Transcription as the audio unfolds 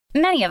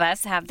Many of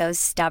us have those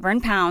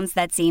stubborn pounds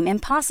that seem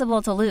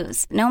impossible to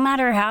lose, no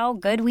matter how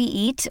good we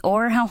eat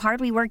or how hard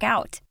we work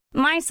out.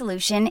 My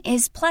solution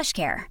is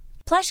PlushCare.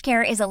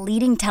 PlushCare is a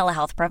leading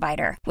telehealth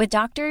provider with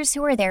doctors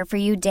who are there for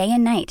you day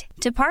and night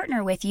to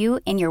partner with you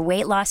in your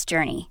weight loss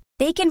journey.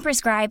 They can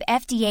prescribe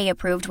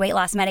FDA-approved weight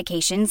loss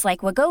medications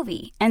like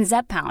Wegovy and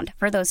Zepbound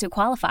for those who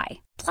qualify.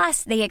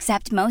 Plus, they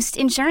accept most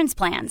insurance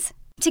plans.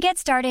 To get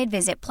started,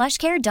 visit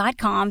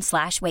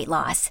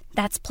plushcare.com/weightloss.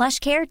 That's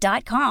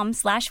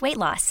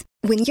plushcare.com/weightloss.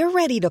 When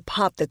you're ready to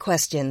pop the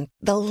question,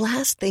 the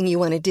last thing you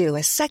want to do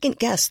is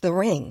second-guess the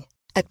ring.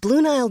 At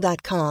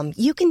BlueNile.com,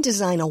 you can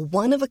design a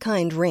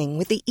one-of-a-kind ring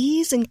with the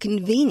ease and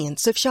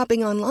convenience of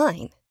shopping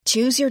online.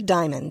 Choose your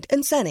diamond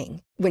and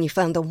setting. When you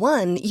find the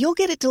one,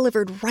 you'll get it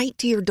delivered right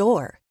to your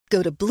door.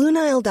 Go to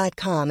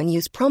BlueNile.com and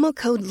use promo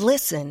code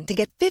LISTEN to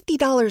get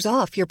 $50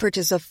 off your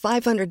purchase of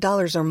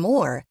 $500 or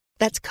more.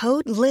 That's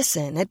code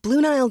LISTEN at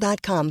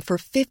BlueNile.com for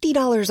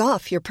 $50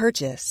 off your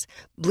purchase.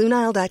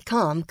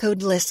 BlueNile.com,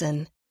 code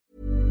LISTEN.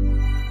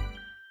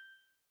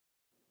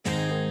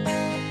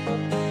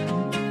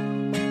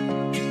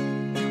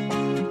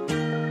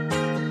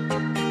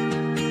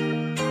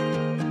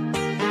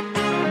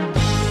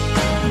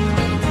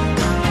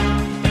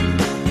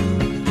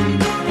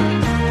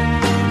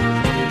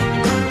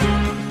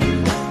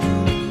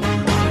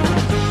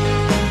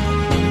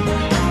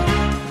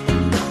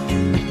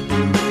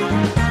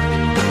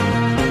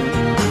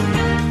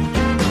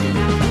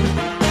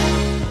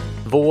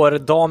 Vår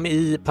dam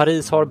i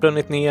Paris har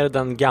brunnit ner,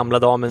 den gamla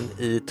damen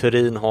i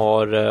Turin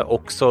har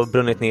också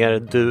brunnit ner.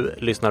 Du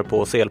lyssnar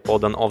på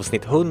CL-podden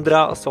avsnitt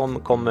 100 som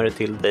kommer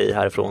till dig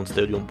härifrån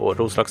studion på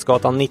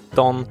Roslagsgatan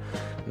 19.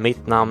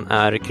 Mitt namn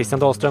är Christian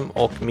Dahlström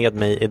och med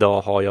mig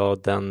idag har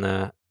jag den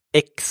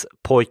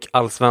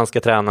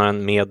ex-pojk-allsvenska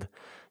tränaren med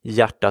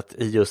hjärtat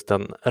i just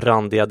den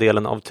randiga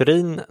delen av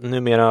Turin.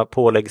 Numera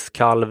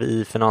påläggskalv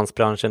i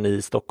finansbranschen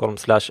i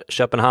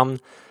Stockholm/Köpenhamn.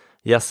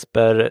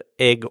 Jesper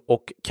Ägg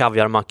och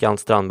kaviarmackan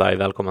Strandberg,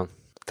 välkommen.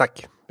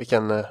 Tack,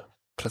 vilken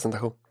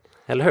presentation.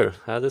 Eller hur?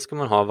 Ja, det ska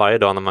man ha varje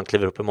dag när man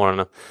kliver upp i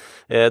morgonen.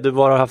 Du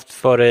har haft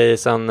för dig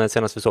sen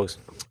senast vi sågs?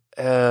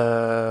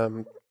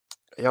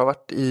 Jag har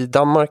varit i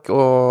Danmark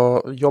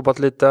och jobbat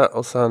lite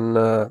och sen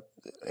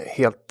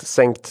helt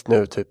sänkt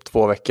nu typ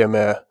 2 veckor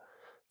med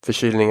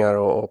förkylningar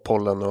och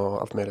pollen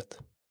och allt möjligt.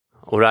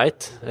 All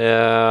right.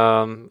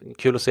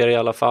 Kul att se dig i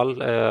alla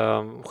fall.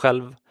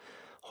 Själv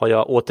har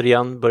jag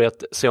återigen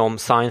börjat se om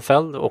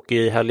Seinfeld och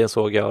i helgen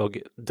såg jag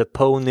The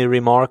Pony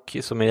Remark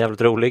som är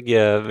jävligt rolig.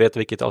 Vet du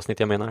vilket avsnitt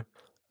jag menar?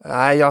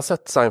 Nej, jag har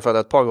sett Seinfeld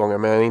ett par gånger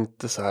men jag är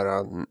inte så här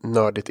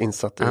nördigt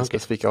insatt i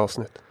specifika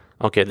avsnitt.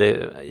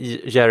 Okej,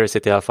 Jerry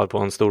sitter i alla fall på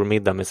en stor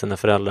middag med sina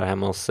föräldrar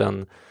hemma hos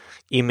en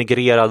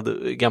immigrerad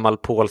gammal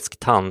polsk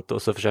tant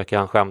och så försöker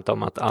han skämta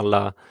om att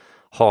alla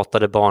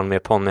hatade barn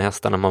med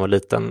ponnyhästar när man var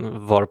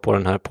liten, var på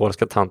den här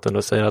polska tanten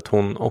och säger att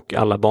hon och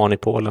alla barn i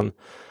Polen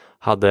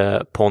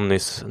hade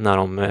ponnys när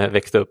de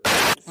växte upp.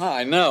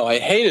 I know, I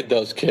hated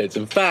those kids.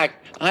 In fact,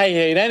 I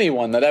hate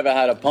anyone that ever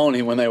had a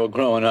pony when they were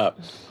growing up.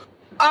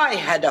 I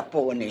had a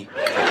pony.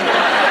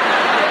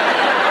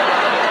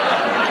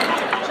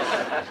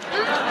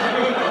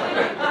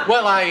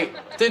 Well, I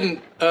didn't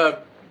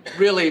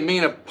really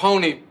mean a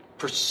pony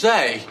per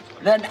se.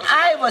 When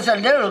I was a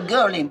little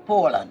girl in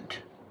Poland,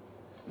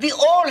 we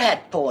all had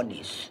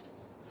ponies.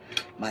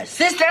 My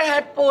sister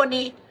had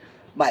pony.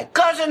 My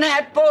cousin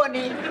had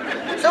pony.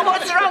 So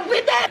what's wrong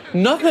with that?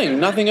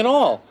 Nothing at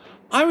all.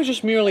 I was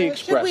just merely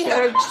expressing. Should we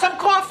have some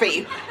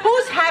coffee?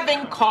 Who's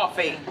having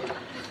coffee?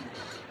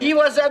 He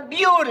was a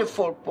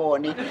beautiful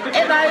pony,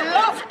 and I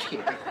loved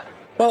him.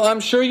 Well,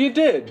 I'm sure you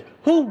did.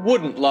 Who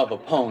wouldn't love a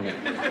pony?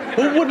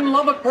 Who wouldn't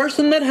love a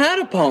person that had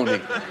a pony?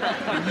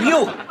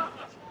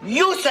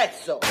 You said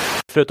so.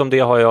 Förutom det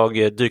har jag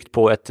dykt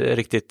på ett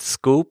riktigt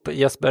scoop,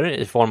 Jesper,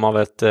 i form av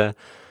ett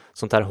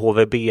sånt här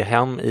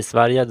HVB-hem i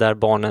Sverige där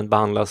barnen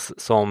behandlas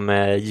som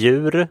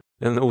djur.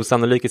 En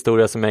osannolik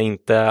historia som jag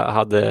inte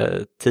hade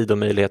tid och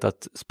möjlighet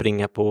att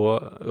springa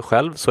på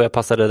själv, så jag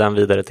passade den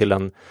vidare till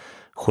en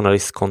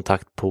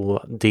journalistkontakt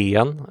på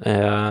DN.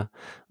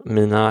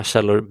 Mina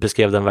källor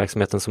beskrev den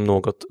verksamheten som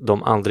något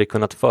de aldrig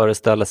kunnat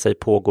föreställa sig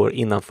pågår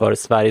innanför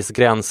Sveriges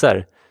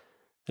gränser.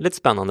 Det är lite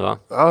spännande, va?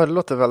 Ja, det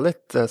låter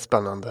väldigt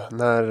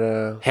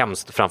spännande.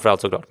 Hemskt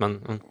framförallt såklart,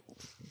 men...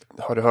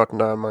 Har du hört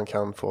när man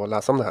kan få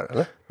läsa om det här,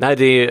 eller?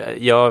 Nej,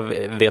 jag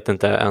vet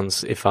inte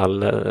ens ifall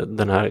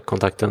den här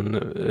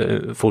kontakten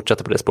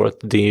fortsätter på det spåret.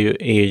 Det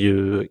är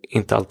ju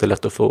inte alltid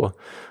lätt att få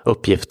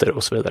uppgifter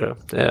och så vidare.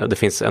 Det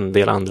finns en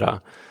del andra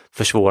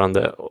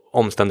försvårande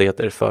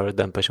omständigheter för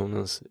den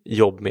personens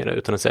jobb med det,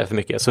 utan att säga för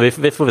mycket. Så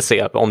vi får väl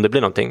se om det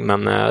blir någonting,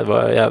 men det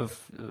var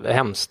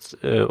hemskt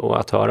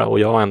att höra, och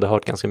jag har ändå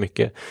hört ganska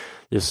mycket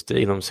just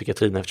inom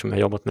psykiatrin eftersom jag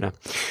har jobbat med det.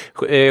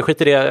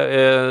 Skit i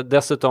det.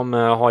 Dessutom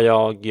har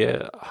jag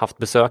haft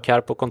besök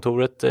här på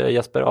kontoret,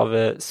 Jesper,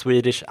 av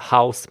Swedish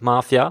House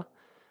Mafia.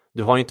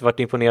 Du har ju inte varit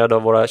imponerad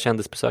av våra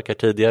kändisbesökare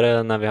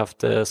tidigare när vi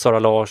haft Sara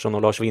Larsson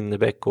och Lars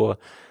Winnerbäck och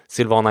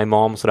Silvana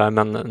Imam och sådär,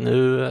 men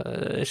nu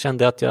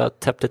kände jag att jag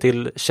täppte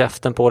till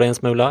käften på dig en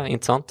smula,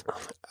 inte sant?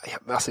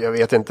 Alltså jag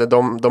vet inte,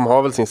 de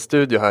har väl sin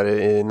studio här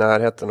i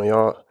närheten och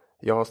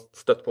jag har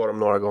stött på dem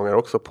några gånger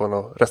också på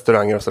några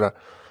restauranger och sådär.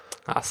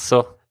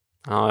 Alltså,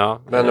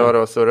 ja. Men nu har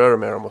du surrar du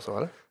med dem och så,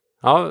 eller?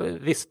 Ja,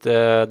 visst.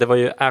 Det var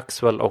ju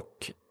Axwell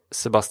och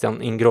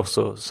Sebastian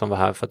Ingrosso som var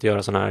här för att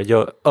göra sådana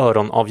här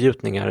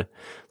öronavgjutningar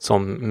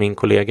som min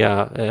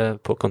kollega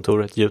på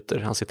kontoret gjuter.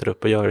 Han sitter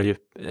upp och gör ju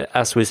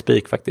as we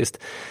speak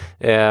faktiskt.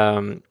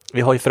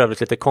 Vi har ju för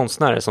övrigt lite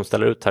konstnärer som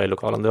ställer ut här i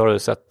lokalen. Det har du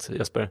sett,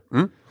 Jesper?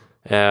 Mm.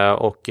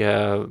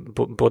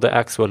 Både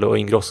Axwell och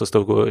Ingrosso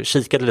stod och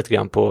kikade lite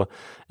grann på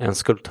en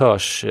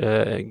skulptörs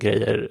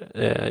grejer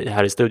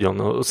här i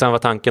studion, och sen var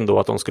tanken då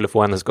att de skulle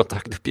få hennes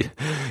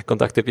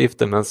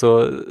kontaktuppgifter, men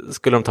så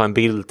skulle de ta en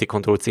bild till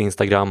kontorets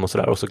Instagram och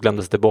sådär, och så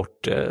glömdes det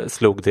bort,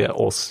 slog det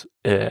oss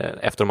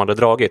efter de hade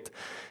dragit.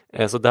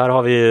 Så där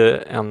har vi ju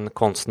en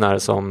konstnär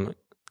som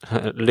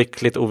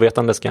lyckligt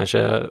ovetandes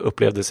kanske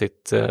upplevde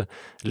sitt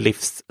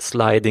livs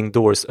sliding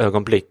doors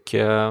ögonblick.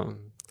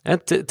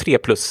 Ett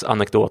 3+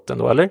 anekdot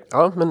ändå, eller?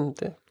 Ja, men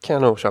det kan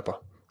jag nog köpa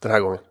den här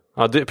gången.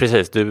 Ja,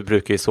 precis. Du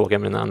brukar ju såga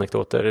mina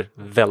anekdoter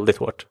väldigt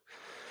hårt.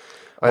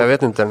 Ja, jag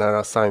vet inte, den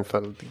här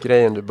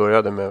Seinfeld-grejen du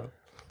började med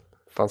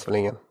fanns väl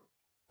ingen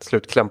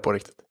slutkläm på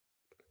riktigt.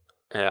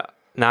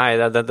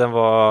 Nej, den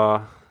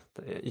var...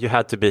 You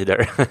had to be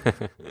there.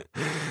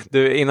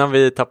 Du, innan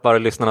vi tappar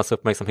lyssnarnas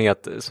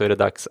uppmärksamhet så är det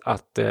dags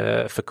att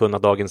förkunna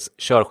dagens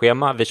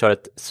körschema. Vi kör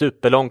ett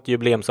superlångt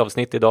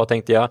jubileumsavsnitt idag,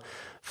 tänkte jag,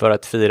 för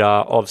att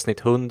fira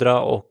avsnitt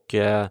 100, och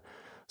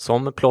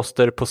som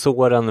plåster på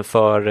såren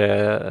för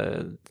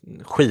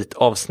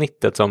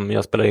skitavsnittet som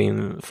jag spelade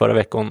in förra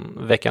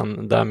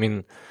veckan där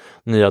min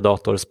nya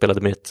dator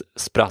spelade med ett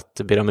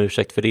spratt. Ber om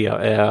ursäkt för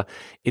det.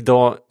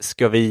 Idag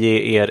ska vi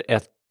ge er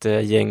ett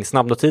gäng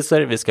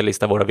snabbnotiser. Vi ska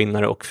lista våra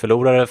vinnare och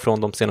förlorare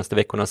från de senaste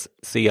veckornas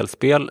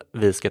CL-spel.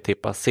 Vi ska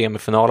tippa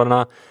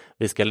semifinalerna.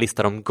 Vi ska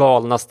lista de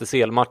galnaste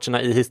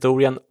CL-matcherna i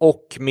historien,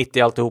 och mitt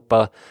i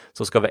alltihopa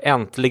så ska vi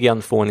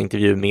äntligen få en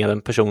intervju med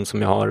en person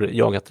som jag har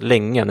jagat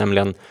länge,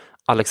 nämligen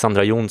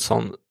Alexandra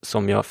Jonsson,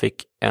 som jag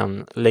fick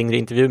en längre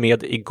intervju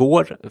med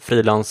igår.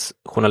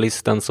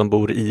 Frilansjournalisten som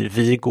bor i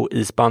Vigo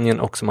i Spanien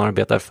och som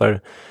arbetar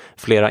för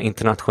flera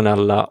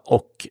internationella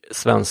och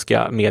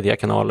svenska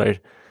mediekanaler,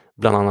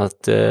 bland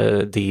annat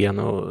DN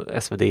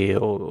och SvD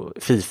och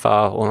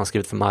FIFA, och han har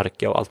skrivit för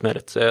Marca och allt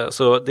möjligt.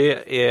 Så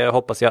det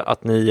hoppas jag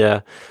att ni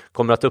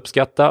kommer att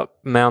uppskatta.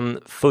 Men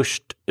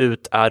först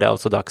ut är det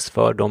alltså dags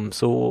för de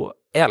så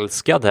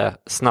älskade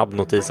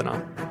snabbnotiserna.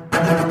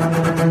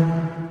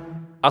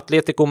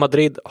 Atletico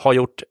Madrid har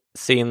gjort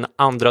sin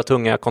andra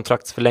tunga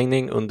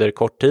kontraktsförlängning under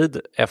kort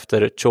tid.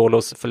 Efter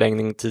Cholos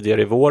förlängning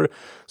tidigare i vår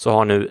så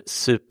har nu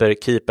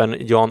superkeepern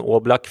Jan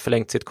Oblak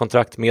förlängt sitt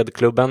kontrakt med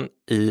klubben.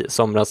 I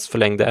somras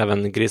förlängde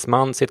även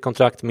Griezmann sitt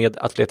kontrakt med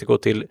Atletico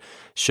till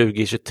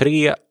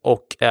 2023,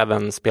 och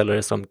även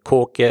spelare som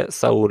Koke,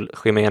 Saúl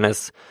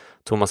Jiménez,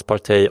 Thomas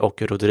Partey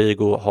och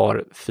Rodrigo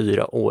har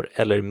 4 år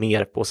eller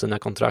mer på sina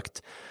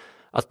kontrakt.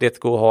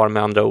 Atletico har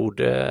med andra ord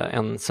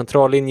en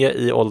centrallinje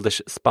i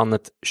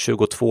åldersspannet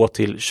 22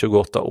 till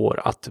 28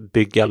 år att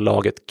bygga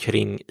laget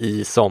kring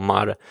i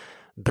sommar.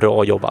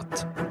 Bra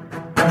jobbat!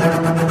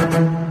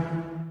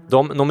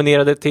 De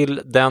nominerade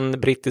till den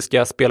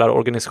brittiska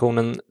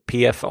spelarorganisationen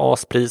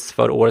PFAs pris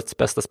för årets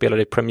bästa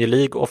spelare i Premier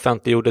League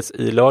offentliggjordes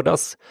i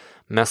lördags.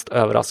 Mest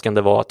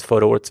överraskande var att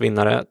förra årets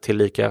vinnare,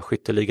 tillika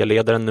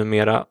skytteligaledaren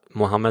numera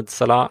Mohamed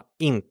Salah,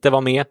 inte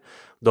var med.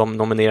 De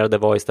nominerade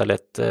var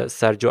istället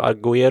Sergio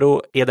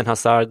Aguero, Eden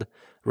Hazard,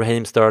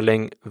 Raheem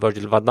Sterling,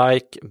 Virgil van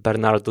Dijk,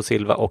 Bernardo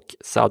Silva och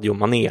Sadio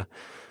Mané.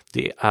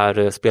 Det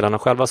är spelarna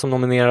själva som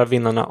nominerar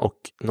vinnarna, och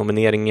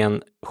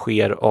nomineringen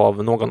sker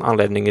av någon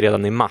anledning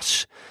redan i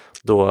mars,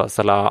 då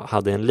Salah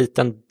hade en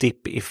liten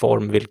dipp i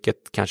form,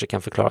 vilket kanske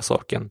kan förklara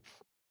saken.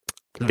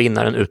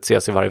 Vinnaren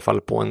utses i varje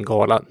fall på en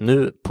gala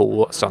nu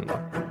på söndag.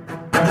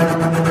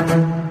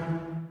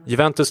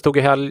 Juventus tog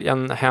i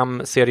helgen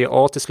hem Serie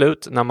A till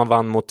slut när man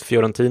vann mot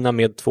Fiorentina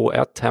med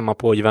 2-1 hemma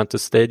på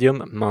Juventus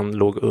Stadium. Man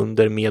låg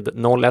under med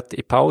 0-1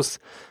 i paus,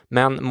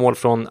 men mål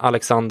från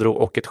Alexandro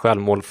och ett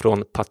självmål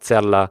från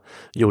Pazzella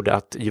gjorde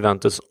att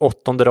Juventus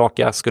 8:e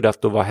raka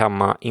Scudetto var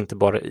hemma, inte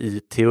bara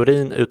i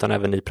teorin utan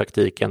även i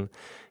praktiken.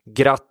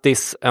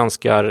 Grattis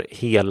önskar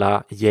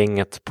hela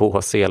gänget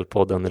på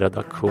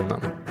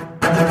CL-podden-redaktionen.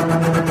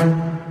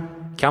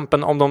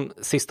 Kampen om de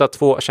sista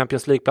 2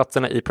 Champions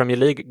League-platserna i Premier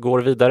League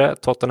går vidare.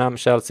 Tottenham,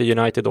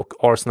 Chelsea, United och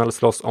Arsenal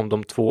slåss om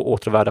de 2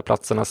 återvärda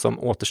platserna som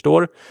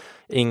återstår.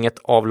 Inget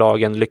av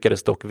lagen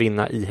lyckades dock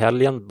vinna i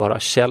helgen. Bara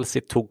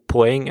Chelsea tog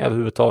poäng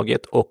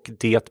överhuvudtaget, och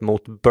det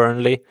mot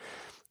Burnley.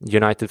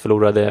 United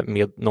förlorade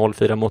med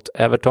 0-4 mot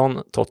Everton.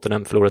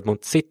 Tottenham förlorade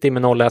mot City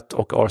med 0-1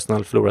 och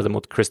Arsenal förlorade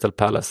mot Crystal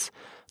Palace.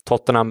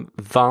 Tottenham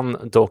vann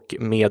dock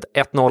med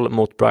 1-0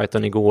 mot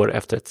Brighton igår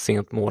efter ett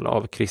sent mål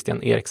av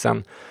Christian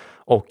Eriksen.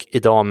 Och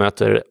idag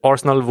möter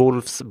Arsenal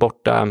Wolves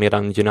borta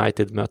medan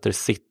United möter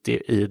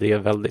City i det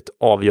väldigt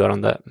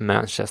avgörande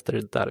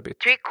Manchester-derbyt.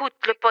 Tu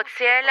écoutes le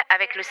Pod-Ciel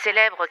avec le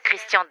célèbre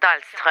Christian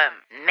Dahlström.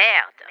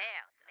 Merde!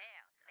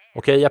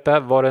 Okej Jeppe,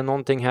 var det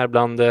någonting här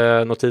bland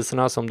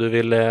notiserna som du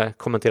vill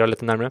kommentera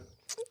lite närmare?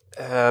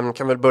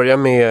 Kan väl börja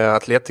med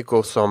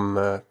Atletico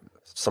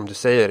som du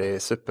säger är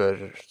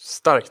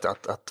superstarkt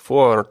att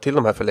få till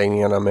de här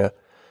förlängningarna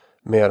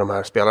med de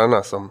här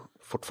spelarna som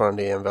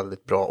fortfarande är i en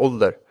väldigt bra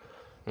ålder.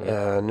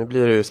 Nu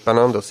blir det ju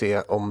spännande att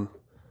se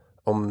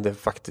om det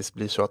faktiskt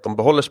blir så att de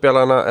behåller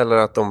spelarna eller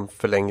att de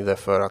förlängde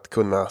för att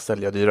kunna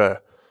sälja dyrare.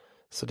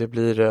 Så det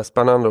blir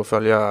spännande att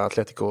följa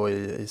Atletico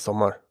i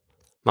sommar.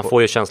 Man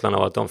får ju känslan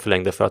av att de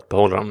förlängde för att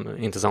behålla dem,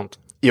 inte sant?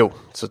 Jo,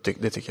 så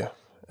det tycker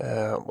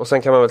jag. Och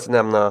sen kan man väl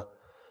nämna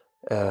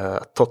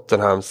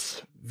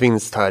Tottenhams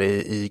vinst här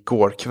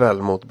igår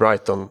kväll mot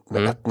Brighton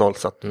med 1-0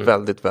 satt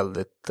väldigt,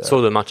 väldigt...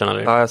 Såg du matchen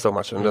eller? Ja, jag såg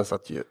matchen. Den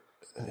satt ju...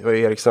 Det var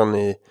Eriksson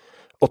i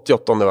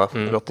 88:e va?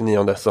 Eller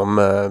 89:e som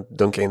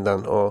dunkade in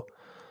den och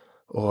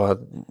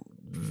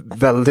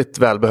väldigt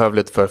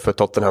välbehövligt för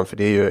Tottenham, för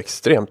det är ju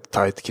extremt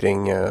tajt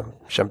kring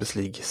Champions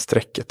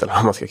League-strecket eller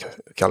vad man ska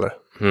kalla det.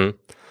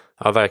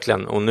 Ja,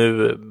 verkligen. Och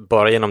nu,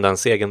 bara genom den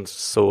segern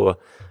så,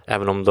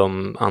 även om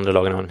de andra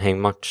lagen har en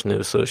hängmatch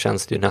nu, så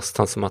känns det ju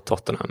nästan som att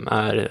Tottenham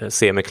är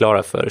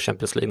semiklara för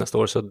Champions League nästa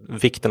år. Så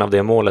vikten av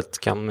det målet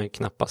kan man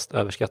knappast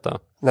överskatta.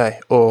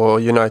 Nej, och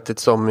United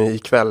som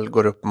ikväll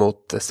går upp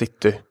mot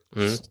City.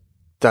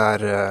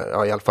 Där,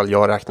 i alla fall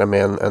jag räknar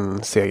med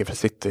en seger för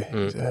City.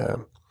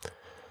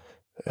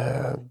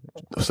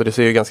 Så det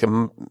ser ju ganska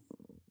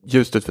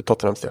ljust ut för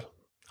Tottenhams del.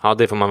 Ja,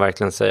 det får man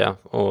verkligen säga.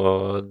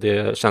 Och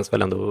det känns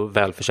väl ändå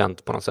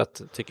välförtjänt på något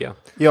sätt, tycker jag.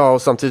 Ja,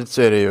 och samtidigt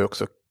så är det ju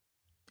också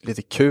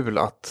lite kul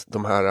att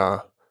de här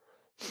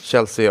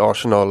Chelsea,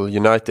 Arsenal,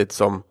 United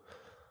som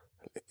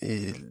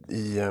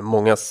i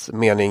mångas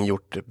mening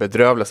gjort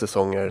bedrövliga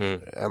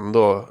säsonger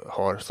ändå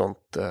har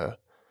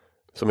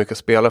så mycket att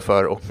spela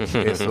för och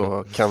är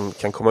så,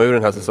 kan komma ur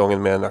den här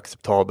säsongen med en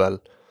acceptabel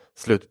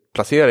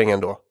slutplacering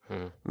ändå.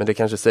 Men det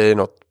kanske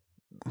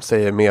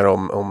säger mer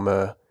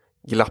om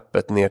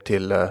glappet ner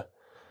till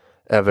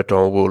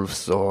Everton,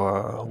 Wolves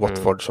och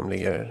Watford som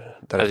ligger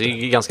där. Det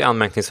är ganska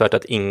anmärkningsvärt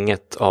att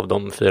inget av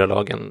de 4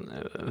 lagen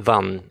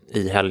vann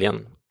i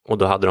helgen. Och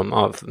då hade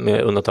de,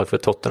 med undantag för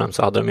Tottenham,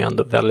 så hade de ju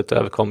ändå väldigt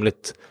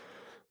överkomligt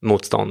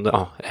motstånd.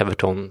 Ja,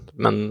 Everton.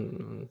 Men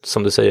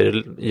som du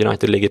säger,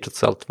 United ligger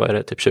trots allt, vad är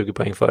det, typ 20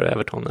 poäng före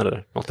Everton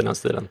eller något i den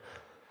stilen.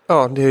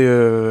 Ja, det är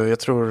ju, jag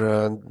tror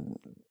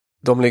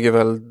de ligger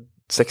väl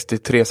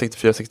 63,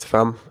 64,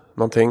 65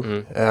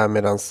 någonting.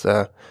 Medans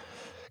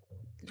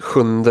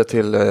 7:e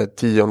till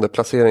 10:e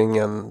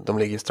placeringen, de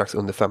ligger strax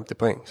under 50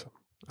 poäng. Så.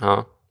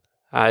 Ja,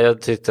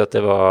 jag tyckte att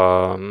det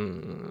var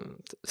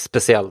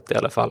speciellt i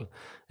alla fall.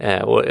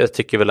 Och jag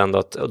tycker väl ändå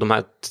att de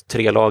här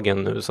 3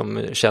 lagen nu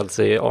som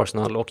Chelsea,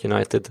 Arsenal och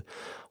United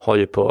har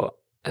ju på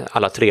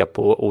alla 3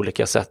 på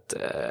olika sätt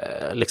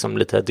liksom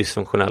lite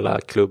dysfunktionella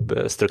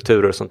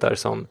klubbstrukturer och sånt där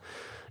som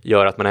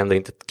gör att man ändå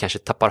inte kanske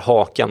tappar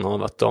hakan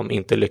av att de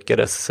inte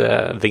lyckades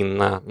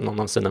vinna någon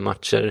av sina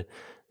matcher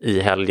i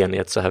helgen i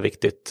ett så här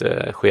viktigt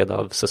skede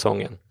av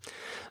säsongen.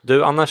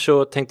 Du, annars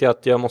så tänkte jag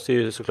att jag måste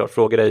ju såklart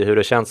fråga dig hur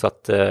det känns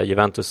att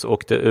Juventus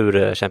åkte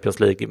ur Champions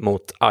League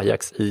mot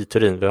Ajax i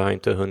Turin. Vi har ju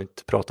inte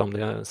hunnit prata om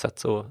det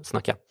sätt och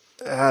snacka.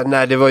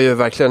 Nej, det var ju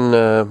verkligen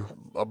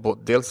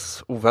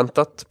dels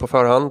oväntat på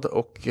förhand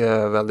och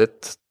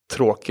väldigt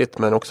tråkigt,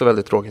 men också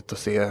väldigt tråkigt att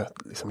se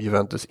liksom,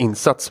 Juventus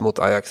insats mot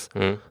Ajax.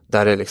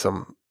 Där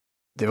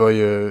det var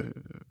ju,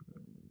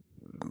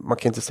 man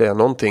kan inte säga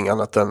någonting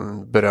annat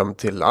än beröm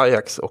till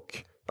Ajax och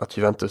att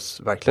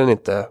Juventus verkligen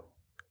inte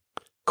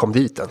kom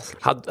dit ens.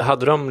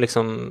 Hade de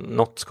liksom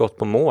något skott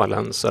på mål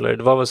ens? Eller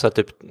det var väl så här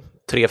typ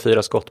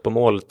 3-4 skott på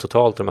mål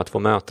totalt de här 2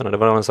 mötena. Det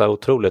var så här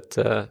otroligt,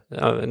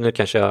 nu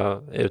kanske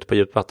jag är ute på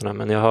djupvattnen,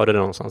 men jag hörde det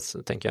någonstans,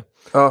 tänker jag.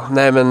 Ja,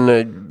 nej, men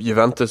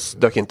Juventus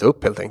dök inte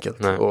upp helt enkelt.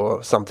 Nej.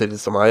 Och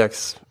samtidigt som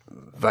Ajax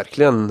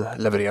verkligen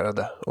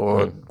levererade.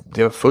 Och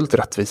det var fullt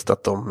rättvist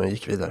att de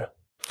gick vidare.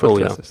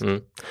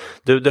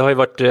 Det har ju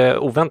varit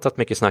oväntat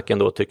mycket snack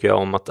ändå, tycker jag,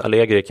 om att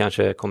Allegri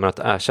kanske kommer att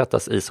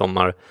ersättas i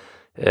sommar.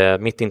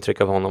 Mitt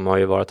intryck av honom har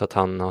ju varit att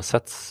han har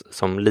setts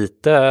som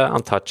lite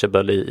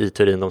untouchable i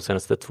Turin de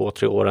senaste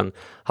 2-3 åren.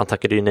 Han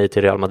tackade ju nej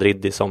till Real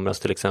Madrid i somras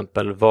till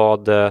exempel.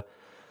 Vad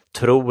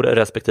tror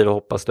respektive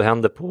hoppas du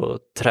händer på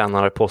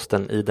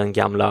tränarposten i den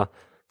gamla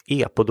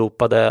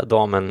epodopade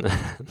damen?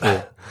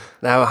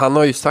 Nej, han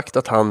har ju sagt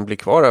att han blir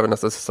kvar över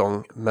nästa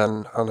säsong,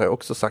 men han har ju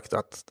också sagt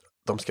att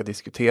de ska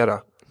diskutera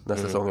när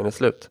säsongen är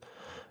slut.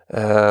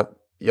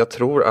 Jag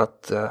tror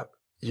att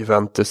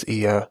Juventus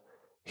är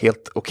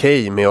helt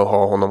okej med att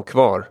ha honom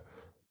kvar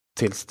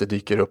tills det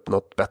dyker upp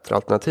något bättre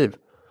alternativ.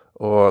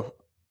 Och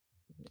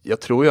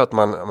jag tror ju att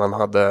man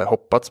hade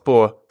hoppats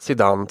på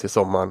Zidane till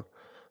sommaren,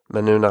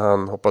 men nu när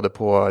han hoppade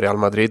på Real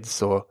Madrid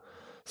så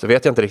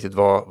vet jag inte riktigt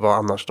vad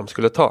annars de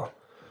skulle ta.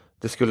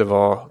 Det skulle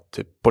vara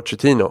typ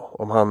Pochettino,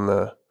 om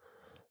han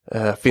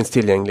finns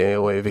tillgänglig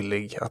och är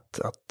villig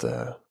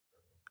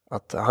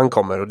att han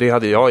kommer, och det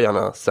hade jag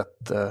gärna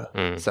sett.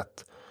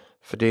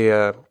 För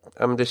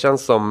det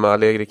känns som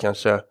Allegri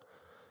kanske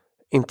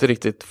inte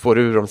riktigt får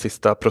ur de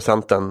sista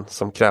procenten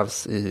som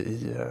krävs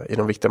i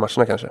de viktiga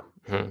matcherna kanske.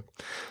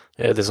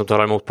 Det som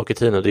talar emot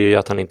Pochettino, det är ju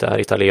att han inte är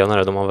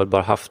italienare. De har väl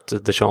bara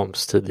haft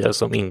Deschamps tidigare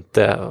som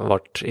inte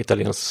varit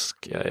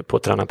italiensk på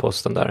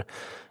tränarposten där.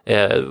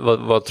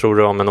 Vad tror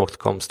du om en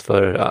återkomst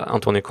för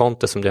Antonio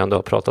Conte, som det ändå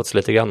har pratats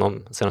lite grann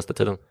om senaste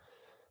tiden?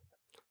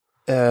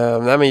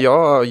 Nej, men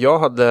jag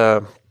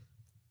hade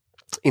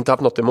inte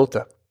haft något emot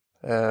det.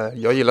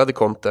 Jag gillade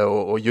Conte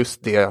och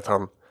just det att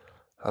han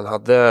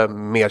hade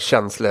mer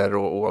känslor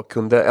och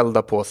kunde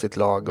elda på sitt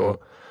lag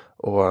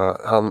och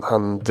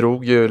han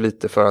drog ju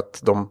lite för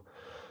att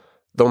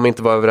de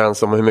inte var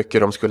överens om hur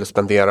mycket de skulle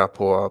spendera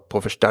på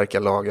att förstärka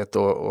laget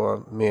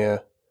och med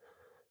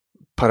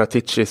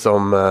Paratici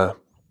som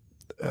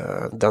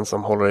den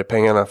som håller i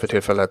pengarna för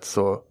tillfället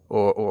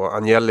och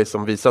Agnelli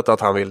som visat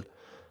att han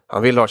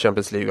vill ha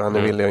Champions League och han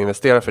är villig att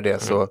investera för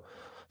det så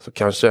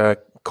kanske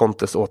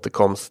Contes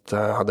återkomst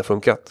hade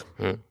funkat.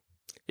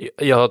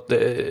 Jag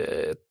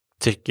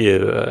tycker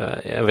ju,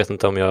 jag vet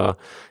inte om jag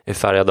är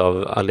färgad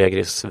av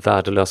Allegris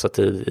värdelösa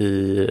tid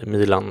i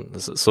Milan,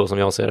 så som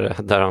jag ser det,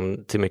 där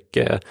han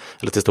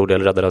till stor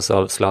del räddades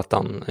av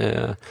Zlatan.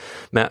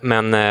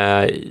 Men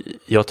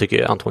jag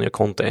tycker Antonio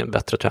Conte är en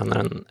bättre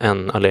tränare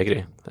än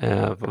Allegri.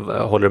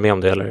 Håller du med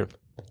om det, eller?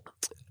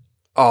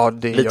 Ja,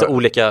 lite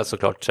olika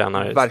såklart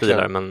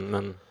tränarstilar,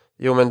 men...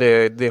 Jo, men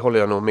det håller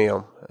jag nog med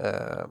om.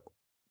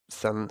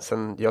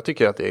 Sen jag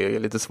tycker att det är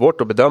lite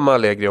svårt att bedöma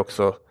Allegri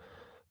också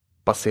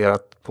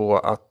baserat på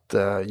att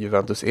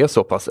Juventus är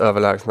så pass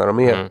överlägsna de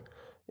är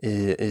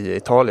i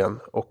Italien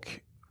och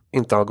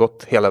inte har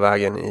gått hela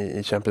vägen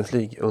i Champions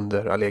League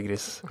under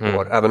Allegris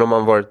år. Även om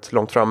han varit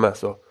långt framme,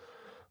 så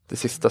det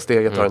sista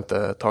steget har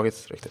inte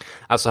tagits riktigt.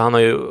 Alltså han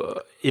har ju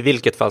i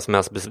vilket fall som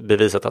helst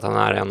bevisat att han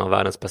är en av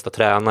världens bästa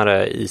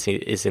tränare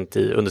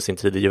under sin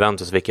tid i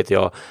Juventus, vilket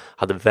jag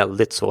hade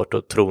väldigt svårt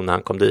att tro när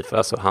han kom dit. För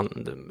alltså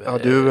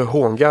du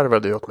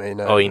hångarvade ju åt mig.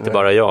 Ja, inte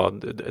bara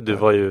jag. Du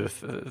var ju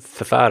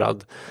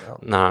förfärad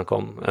när han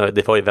kom.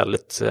 Det var ju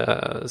väldigt,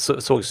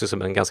 sågs ju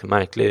som en ganska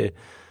märklig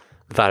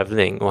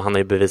värvning, och han har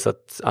ju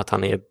bevisat att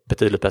han är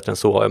betydligt bättre än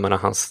så. Jag menar,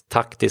 hans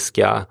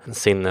taktiska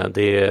sinne,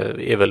 det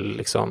är väl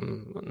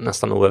liksom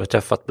nästan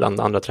oöverträffat bland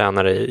andra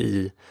tränare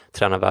i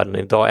tränarvärlden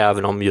idag,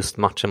 även om just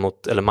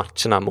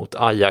matcherna mot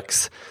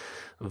Ajax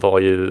var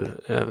ju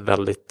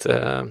väldigt,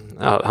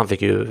 han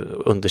fick ju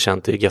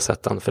underkänt i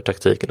Gazettan för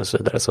taktiken och så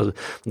vidare, så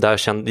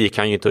där gick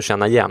han ju inte att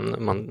känna igen.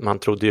 Man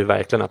trodde ju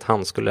verkligen att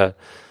han skulle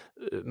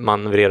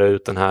manövrera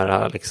ut den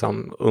här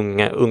liksom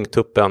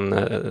ungtuppen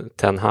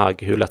Ten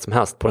Hag hur lätt som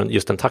helst på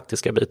just den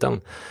taktiska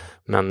biten,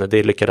 men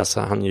det lyckades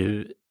han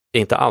ju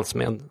inte alls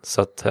med,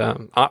 så att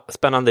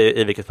spännande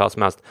i vilket fall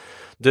som helst.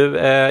 Du,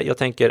 jag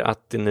tänker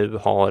att det nu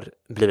har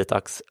blivit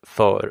dags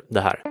för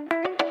det här.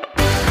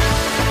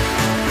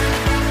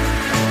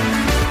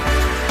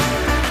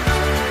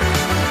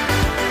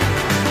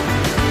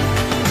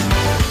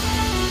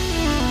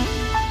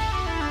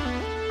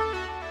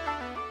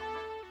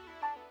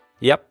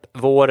 Japp,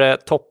 vår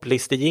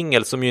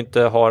topplistegingel som ju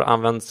inte har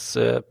använts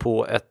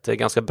på ett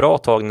ganska bra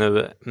tag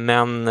nu,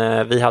 men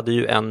vi hade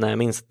ju en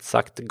minst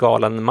sagt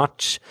galen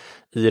match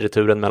i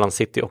returen mellan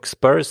City och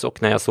Spurs,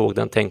 och när jag såg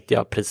den tänkte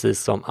jag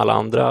precis som alla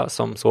andra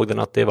som såg den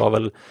att det var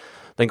väl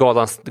den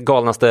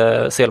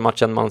galnaste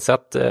CL-matchen man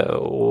sett,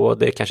 och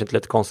det är kanske inte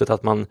lite konstigt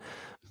att man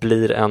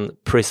blir en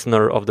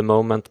prisoner of the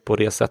moment på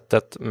det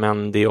sättet,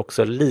 men det är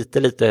också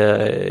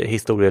lite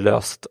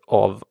historielöst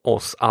av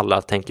oss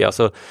alla, tänker jag.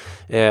 Så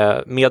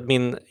med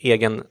min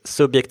egen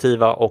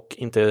subjektiva och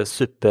inte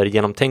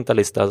supergenomtänkta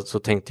lista så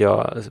tänkte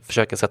jag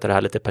försöka sätta det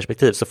här lite i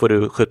perspektiv, så får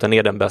du skjuta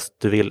ner den bäst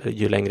du vill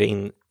ju längre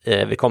in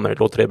vi kommer.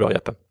 Låter det bra,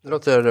 Jeppe? Det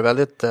låter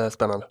väldigt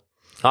spännande.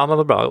 Ja, men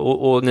vad bra.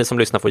 Och ni som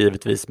lyssnar får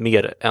givetvis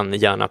mer än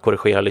gärna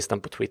korrigera listan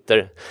på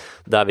Twitter,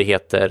 där vi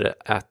heter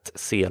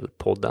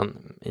 @CL-podden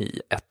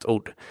i ett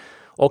ord.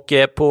 Och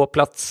på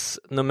plats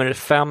nummer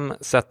 5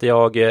 sätter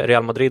jag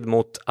Real Madrid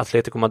mot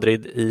Atletico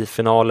Madrid i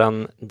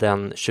finalen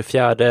den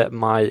 24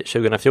 maj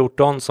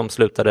 2014 som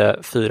slutade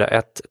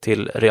 4-1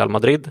 till Real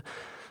Madrid.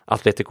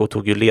 Atletico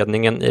tog ju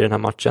ledningen i den här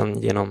matchen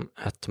genom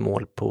ett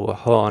mål på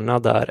hörna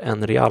där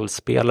en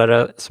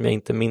Real-spelare, som jag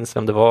inte minns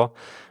vem det var,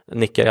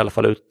 nickar i alla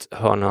fall ut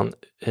hörnan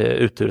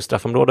ut ur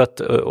straffområdet,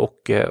 och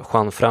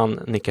Juanfran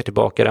nickar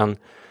tillbaka den,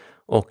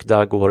 och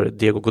där går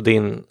Diego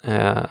Godin,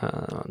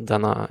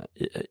 denna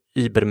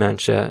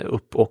Ibermenche,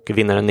 upp och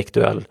vinner en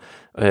nickduell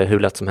hur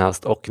lätt som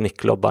helst och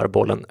nicklobbar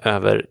bollen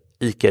över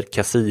Iker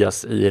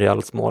Casillas i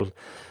Reals mål.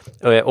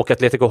 Och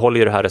Atletico håller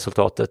ju det här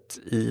resultatet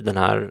i den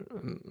här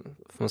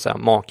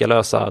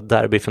makalösa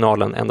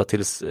derbyfinalen ända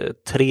tills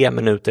 3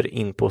 minuter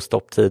in på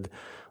stopptid,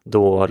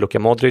 då Luka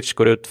Modric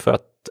går ut för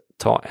att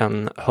ta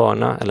en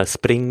hörna, eller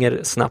springer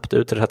snabbt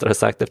ut rättare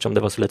sagt, eftersom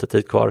det var så lite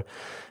tid kvar.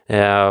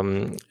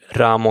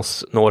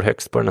 Ramos når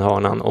högst på den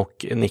hörnan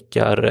och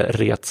nickar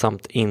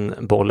retsamt in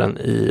bollen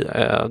i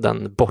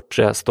den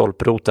bortre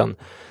stolproten.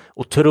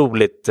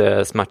 otroligt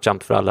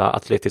smärtsamt för alla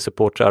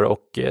Atleti-supportrar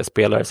och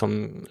spelare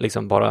som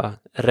liksom bara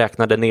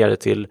räknade ner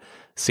till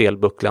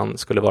selbucklan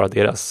skulle vara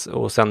deras.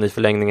 Och sen i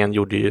förlängningen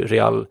gjorde ju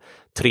Real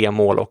 3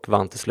 mål och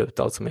vann till slut,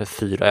 alltså med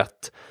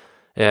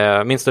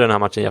 4-1. Minns du den här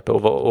matchen, Jeppe,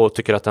 och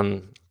tycker att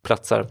den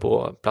platsar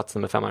på plats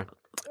nummer 5 här?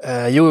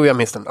 Jo, jag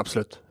minns den,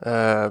 absolut.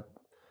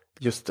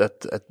 Just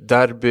ett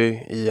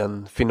derby i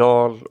en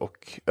final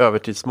och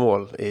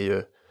övertidsmål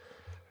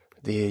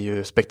det är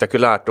ju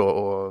spektakulärt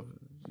och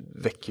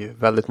väcker ju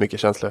väldigt mycket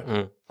känslor.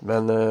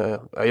 Men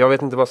jag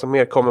vet inte vad som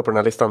mer kommer på den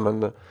här listan,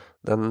 men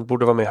den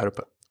borde vara med här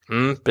uppe.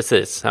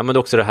 Precis. Ja, men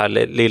också det här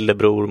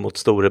lillebror mot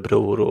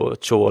storebror och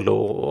Cholo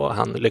och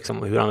han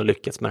liksom, hur han har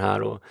lyckats med det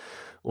här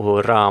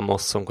och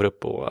Ramos som går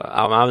upp och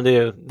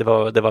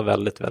det var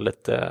väldigt,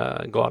 väldigt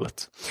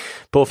galet.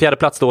 På 4:e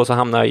plats då så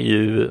hamnar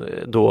ju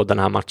då den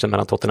här matchen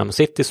mellan Tottenham och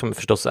City, som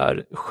förstås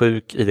är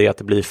sjuk i det att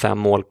det blir 5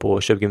 mål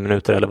på 20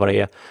 minuter eller vad det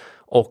är,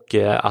 och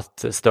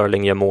att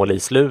Sterling gör mål i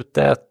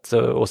slutet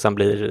och sen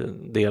blir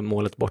det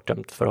målet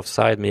bortdömt för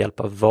offside med hjälp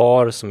av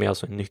VAR, som är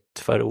alltså nytt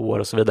för år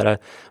och så vidare.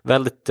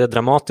 Väldigt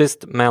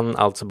dramatiskt, men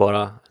alltså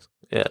bara,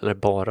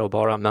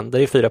 men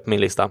det är 4 på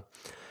min lista.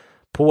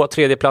 På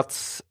 3:e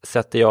plats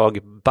sätter jag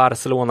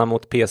Barcelona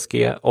mot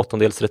PSG,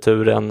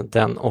 åttondelsreturen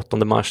den 8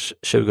 mars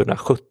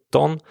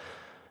 2017.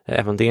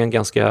 Även det är en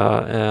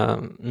ganska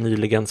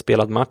nyligen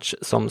spelad match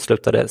som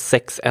slutade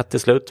 6-1 till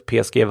slut.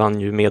 PSG vann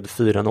ju med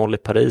 4-0 i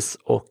Paris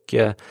och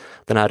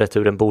den här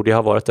returen borde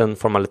ha varit en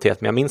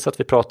formalitet. Men jag minns att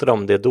vi pratade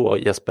om det då,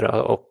 Jesper,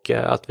 och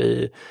att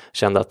vi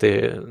kände att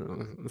det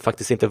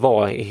faktiskt inte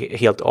var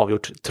helt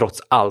avgjort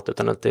trots allt,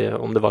 utan att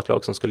om det var ett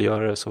lag som skulle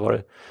göra det så var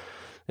det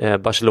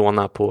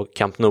Barcelona på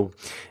Camp Nou.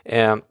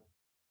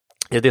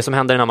 Det som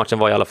hände i den här matchen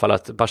var i alla fall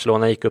att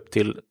Barcelona gick upp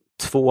till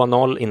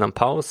 2-0 innan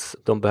paus.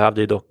 De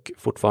behövde ju dock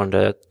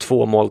fortfarande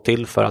 2 mål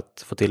till för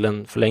att få till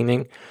en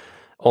förlängning.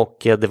 Och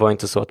det var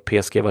inte så att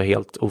PSG var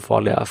helt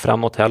ofarliga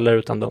framåt heller,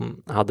 utan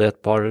de hade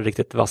ett par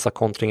riktigt vassa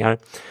kontringar.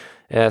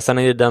 Sen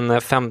i den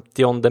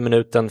 50:e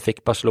minuten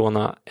fick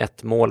Barcelona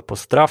ett mål på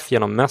straff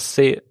genom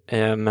Messi,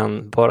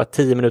 men bara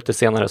 10 minuter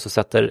senare så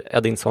sätter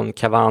Edinson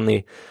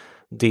Cavani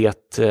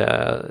det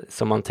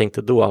som man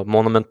tänkte då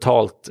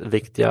monumentalt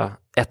viktiga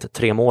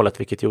 1-3 målet,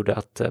 vilket gjorde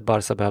att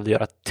Barca behövde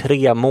göra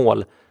 3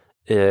 mål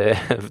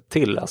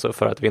till, alltså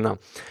för att vinna.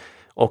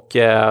 Och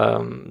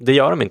det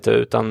gör de inte,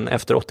 utan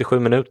efter 87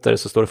 minuter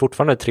så står det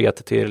fortfarande 3-1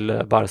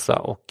 till Barca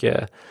och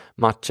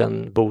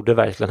matchen borde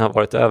verkligen ha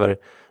varit över.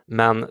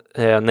 Men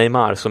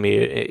Neymar, som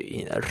är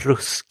i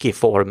ruskig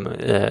form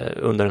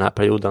under den här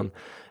perioden,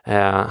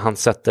 han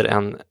sätter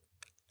en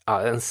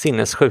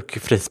sinnessjuk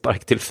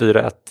frispark till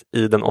 4-1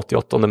 i den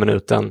 88:e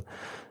minuten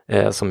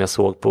som jag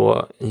såg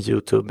på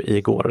YouTube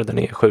igår. Den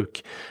är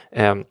sjuk.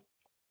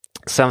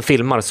 Sen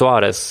filmar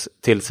Suarez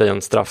till sig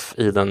en straff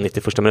i den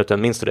 91:a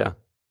minuten. Minns du det?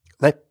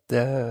 Nej,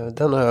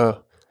 den har jag...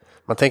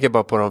 Man tänker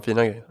bara på de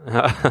fina grejerna.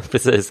 Ja,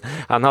 precis.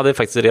 Han hade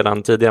faktiskt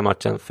redan tidigare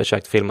matchen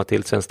försökt filma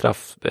till sig en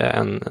straff.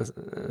 En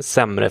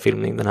sämre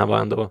filmning. Den här var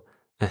ändå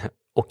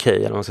okej,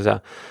 eller vad man ska säga.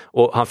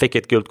 Och han fick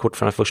ett gult kort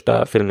från den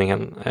första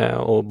filmningen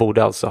och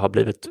borde alltså ha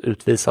blivit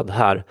utvisad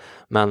här.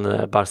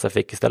 Men Barca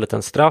fick istället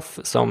en straff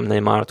som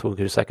Neymar tog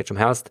hur säkert som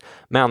helst.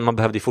 Men man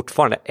behövde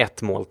fortfarande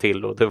 1 mål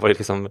till och det var ju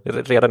liksom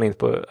redan in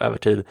på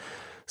övertid.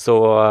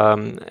 Så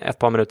ett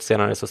par minuter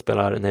senare så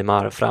spelar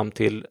Neymar fram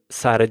till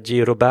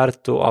Sergi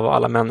Roberto av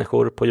alla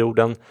människor på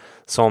jorden,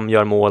 som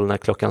gör mål när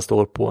klockan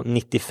står på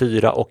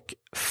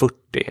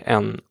 94:40.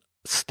 En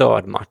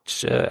störd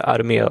match. Är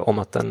du med om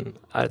att den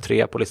är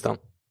 3 på listan?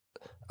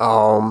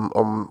 Ja,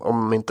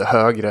 om inte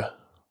högre.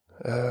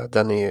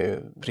 Den är ju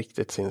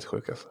riktigt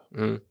sinnessjuk alltså.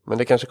 Men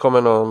det kanske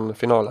kommer någon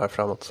final här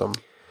framåt som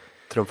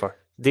trumfar.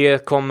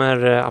 Det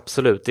kommer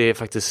absolut, det är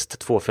faktiskt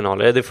 2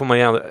 finaler. Det får man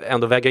ju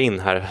ändå väga in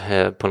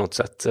här på något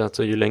sätt.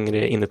 Alltså, ju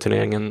längre in i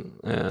turneringen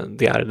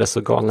det är,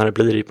 desto galnare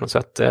blir det på något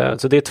sätt.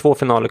 Så det är 2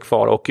 finaler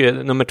kvar och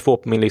nummer 2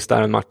 på min lista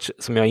är en match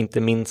som jag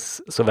inte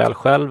minns så väl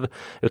själv,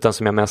 utan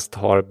som jag mest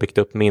har byggt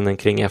upp minnen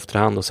kring i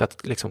efterhand och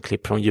sett liksom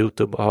klipp från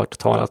YouTube och hört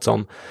talats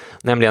om.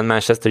 Nämligen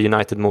Manchester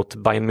United mot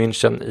Bayern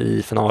München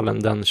i finalen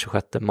den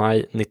 26 maj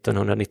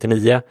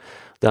 1999.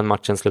 Den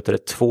matchen slutade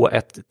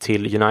 2-1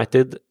 till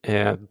United.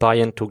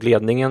 Bayern tog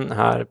ledningen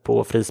här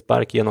på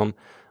frispark genom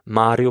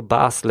Mario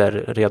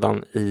Basler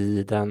redan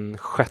i den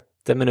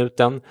 6:e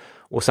minuten.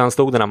 Och sen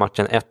stod den här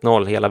matchen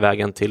 1-0 hela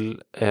vägen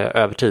till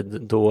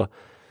övertid, då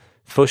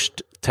först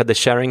Teddy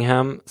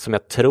Sheringham, som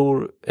jag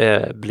tror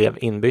blev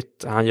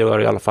inbytt. Han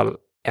gör i alla fall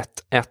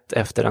 1-1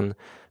 efter en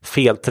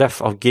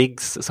felträff av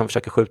Giggs som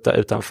försöker skjuta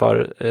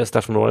utanför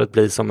straffområdet,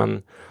 blir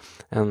som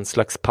en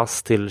slags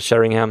pass till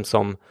Sheringham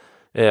som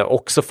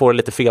också får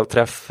lite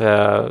felträff,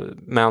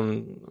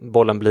 men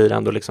bollen blir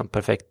ändå liksom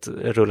perfekt,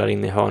 rullar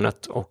in i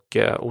hörnet och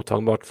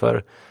otagbart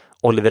för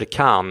Oliver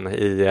Kahn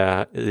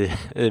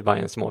i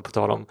Bayerns mål, på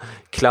tal om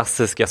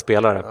klassiska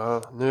spelare.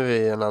 Ja, nu är vi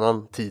i en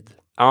annan tid.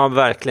 Ja,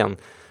 verkligen.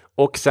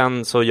 Och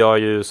sen så gör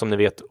ju, som ni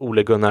vet,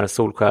 Ole Gunnar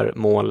Solskjær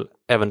mål,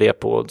 även det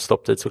på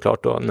stopptid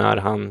såklart då, när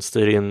han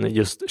styr in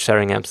just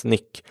Sheringhams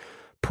nick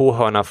på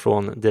hörna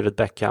från David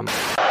Beckham.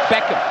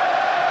 Beckham.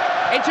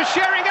 into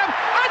Sheringham,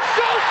 and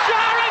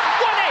Solskjaer has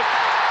won it!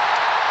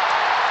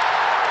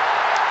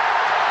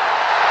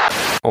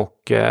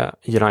 Och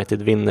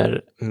United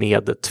vinner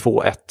med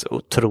 2-1.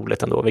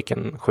 Otroligt ändå,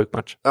 vilken sjuk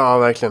match. Ja,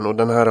 verkligen. Och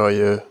den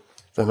här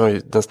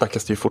den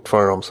snackas det ju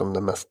fortfarande om som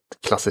den mest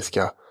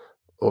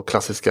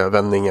klassiska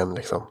vändningen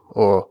liksom.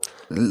 Och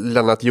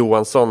Lennart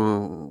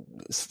Johansson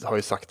har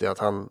ju sagt det att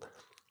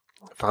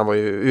han var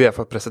ju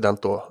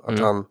UEFA-president då, att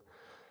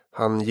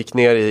han gick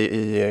ner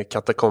i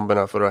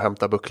katakomberna för att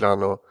hämta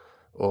bucklan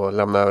och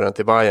lämna över den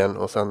till Bayern,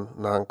 och sen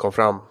när han kom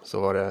fram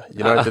så var det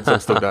United som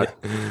stod där.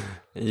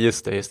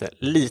 Just det.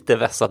 Lite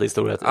vässad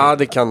historia. Ja,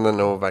 det kan den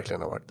nog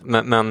verkligen ha varit.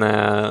 Men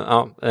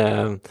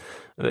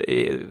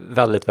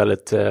väldigt,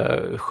 väldigt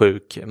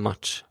sjuk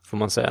match får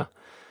man säga.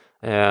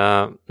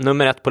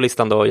 Nummer 1 på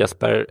listan då,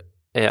 Jesper,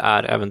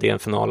 är även det en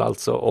final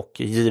alltså, och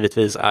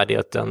givetvis är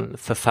det den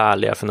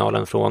förfärliga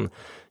finalen från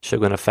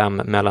 2005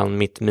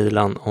 mellan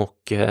Milan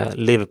och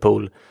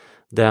Liverpool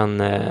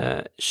den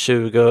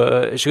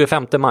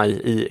 25 maj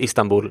i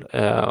Istanbul,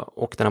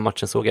 och den här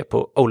matchen såg jag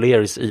på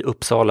O'Learys i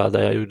Uppsala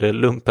där jag gjorde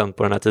lumpen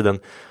på den här tiden,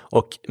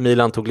 och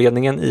Milan tog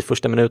ledningen i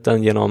första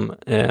minuten genom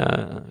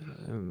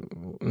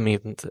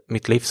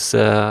mitt livs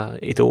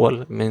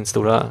idol, min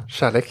stora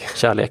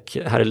kärlek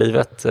här i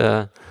livet,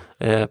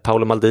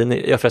 Paolo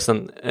Maldini. Jag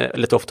förresten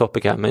lite off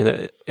topic här, men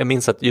jag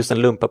minns att just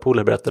en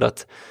lumpapool berättade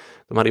att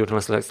de hade gjort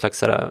en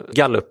slags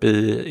gallup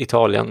i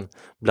Italien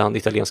bland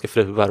italienska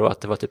fruar, och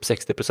att det var typ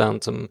 60%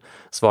 som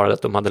svarade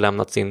att de hade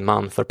lämnat sin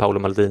man för Paolo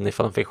Maldini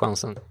för att de fick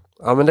chansen.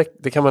 Ja, men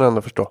det kan man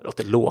ändå förstå. Det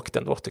låter lågt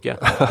ändå, tycker jag.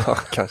 Ja,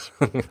 kanske.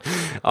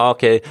 Ja,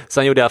 okej.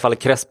 Sen gjorde i alla fall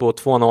Crespo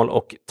 2-0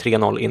 och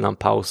 3-0 innan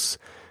paus.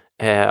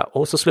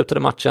 Och så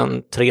slutade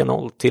matchen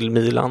 3-0 till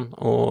Milan,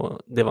 och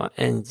det var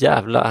en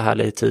jävla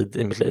härlig tid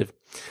i mitt liv.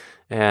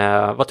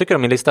 Vad tycker du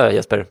om min lista,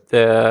 Jesper?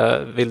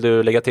 Vill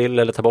du lägga till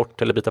eller ta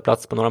bort eller byta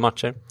plats på några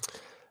matcher?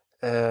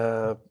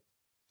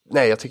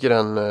 Nej, jag tycker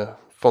den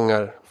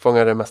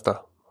fångar det mesta.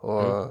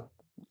 Och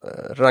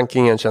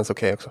rankingen känns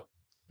okej också.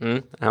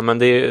 Ja, men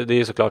det är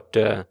ju såklart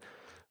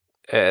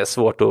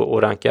svårt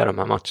att ranka de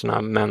här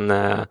matcherna, men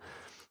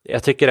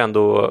jag tycker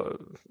ändå,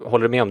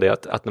 håller med om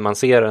det, att när man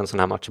ser en sån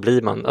här match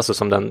blir man, alltså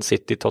som den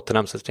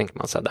City-Tottenham, så tänker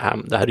man så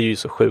här, det här är ju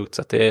så sjukt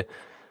så att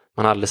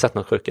man har aldrig sett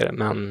något sjukare,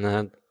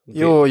 men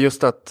jo,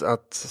 just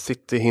att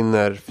City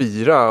hinner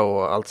fira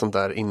och allt sånt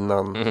där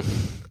innan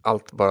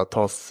allt bara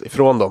tas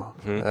ifrån dem.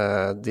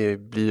 Det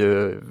blir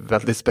ju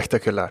väldigt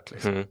spektakulärt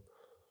liksom.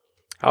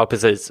 Ja,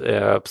 precis.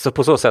 Så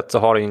på så sätt så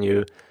har den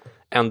ju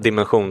en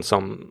dimension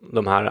som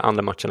de här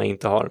andra matcherna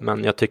inte har,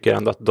 men jag tycker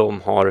ändå att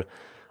de har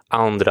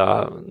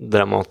andra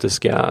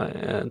dramatiska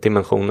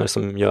dimensioner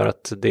som gör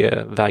att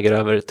det väger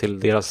över till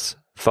deras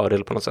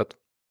fördel på något sätt.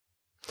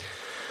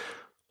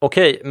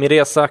 Okej, med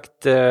det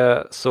sagt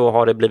så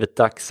har det blivit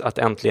dags att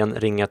äntligen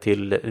ringa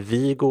till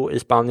Vigo i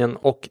Spanien,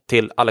 och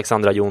till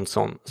Alexandra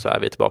Jonsson så är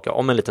vi tillbaka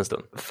om en liten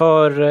stund.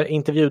 För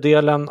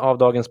intervjudelen av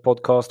dagens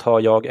podcast har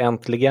jag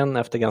äntligen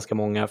efter ganska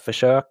många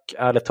försök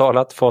ärligt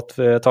talat fått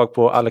tag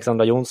på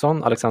Alexandra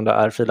Jonsson. Alexandra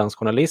är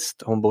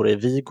frilansjournalist, hon bor i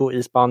Vigo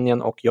i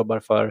Spanien och jobbar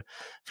för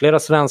flera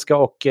svenska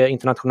och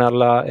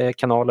internationella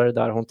kanaler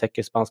där hon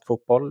täcker spansk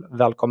fotboll.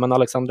 Välkommen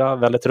Alexandra,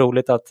 väldigt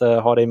roligt att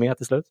ha dig med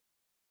till slut.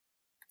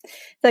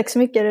 Tack så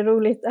mycket, det är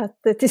roligt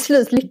att till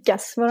slut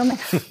lyckas vara med.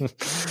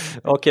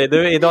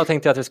 Okej, idag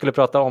tänkte jag att vi skulle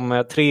prata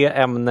om 3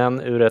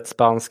 ämnen ur ett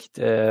spanskt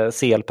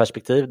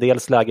CL-perspektiv.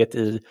 Dels läget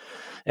i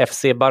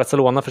FC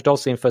Barcelona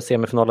förstås inför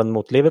semifinalen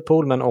mot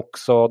Liverpool, men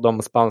också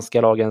de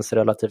spanska lagens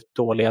relativt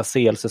dåliga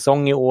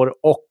CL-säsong i år,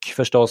 och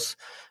förstås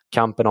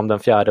kampen om den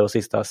 4:e och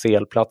sista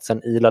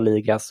CL-platsen i La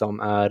Liga som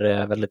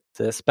är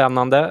väldigt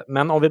spännande.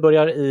 Men om vi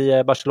börjar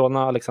i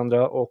Barcelona,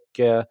 Alexandra, och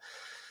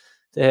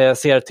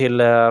ser till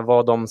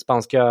vad de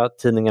spanska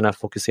tidningarna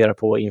fokuserar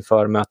på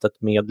inför mötet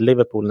med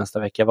Liverpool nästa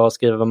vecka. Vad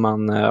skriver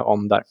man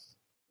om där?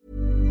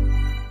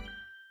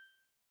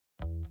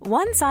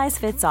 One size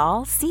fits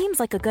all seems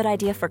like a good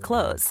idea for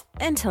clothes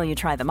until you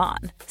try them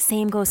on.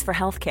 Same goes for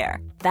healthcare.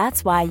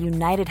 That's why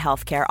United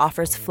Healthcare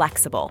offers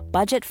flexible,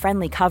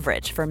 budget-friendly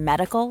coverage for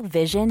medical,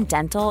 vision,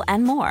 dental,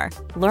 and more.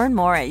 Learn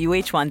more at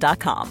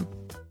uh1.com.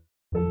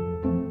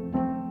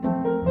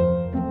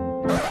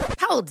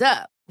 Hold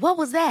up. What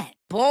was that?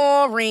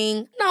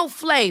 Boring. No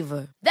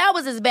flavor. That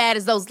was as bad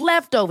as those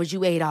leftovers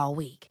you ate all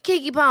week.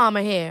 Keke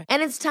Palmer here,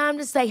 and it's time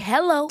to say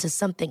hello to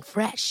something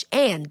fresh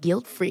and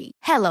guilt-free.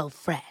 Hello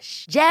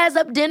Fresh. Jazz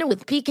up dinner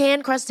with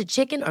pecan-crusted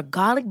chicken or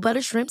garlic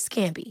butter shrimp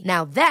scampi.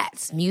 Now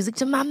that's music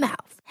to my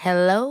mouth.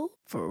 Hello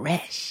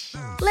Fresh.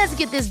 Let's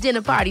get this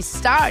dinner party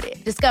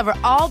started. Discover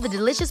all the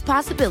delicious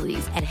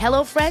possibilities at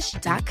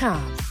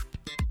hellofresh.com.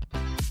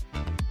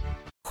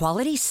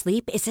 Quality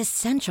sleep is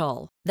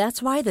essential.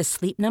 That's why the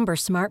Sleep Number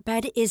Smart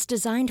Bed is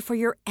designed for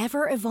your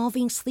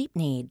ever-evolving sleep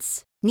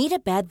needs. Need a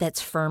bed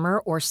that's firmer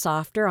or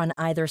softer on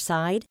either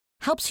side?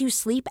 Helps you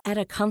sleep at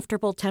a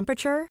comfortable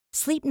temperature?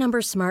 Sleep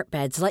Number Smart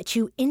Beds let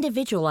you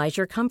individualize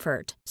your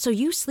comfort so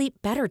you sleep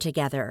better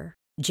together.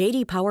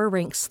 JD Power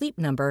ranks Sleep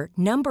Number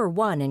number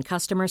 1 in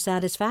customer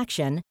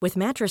satisfaction with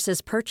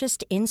mattresses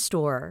purchased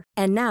in-store.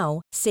 And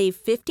now, save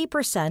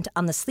 50%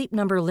 on the Sleep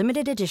Number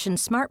Limited Edition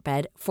Smart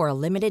Bed for a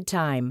limited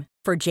time.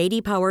 For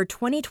JD Power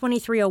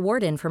 2023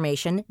 award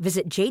information,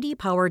 visit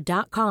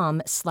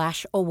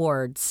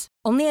jdpower.com/awards.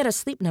 Only at a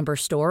Sleep Number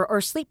store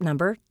or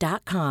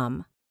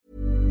sleepnumber.com.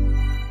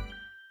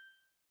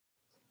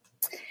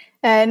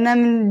 En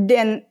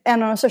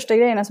av de största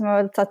grejerna som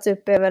har tagit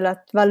upp är väl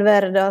att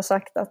Valverde har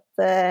sagt att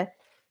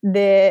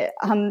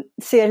han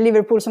ser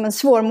Liverpool som en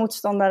svår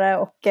motståndare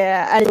och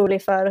är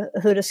orolig för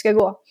hur det ska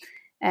gå.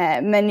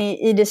 Men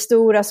i det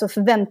stora så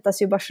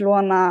förväntas ju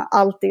Barcelona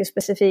alltid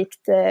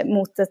specifikt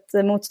mot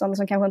ett motstånd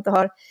som kanske inte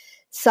har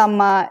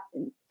samma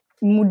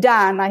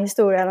moderna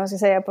historia, eller man ska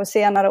säga, på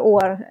senare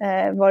år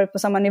varit på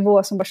samma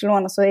nivå som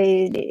Barcelona, så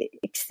är det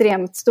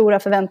extremt stora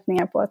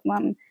förväntningar på att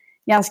man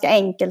ganska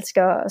enkelt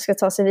ska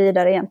ta sig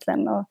vidare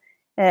egentligen. Och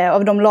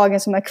av de lagen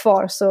som är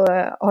kvar så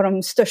har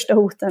de största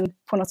hoten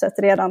på något sätt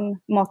redan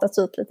matats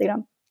ut lite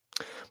grann.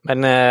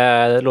 Men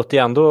det låter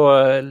ju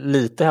ändå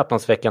lite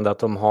häpnadsväckande att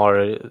de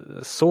har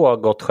så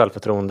gott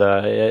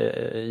självförtroende.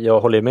 Jag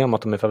håller med om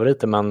att de är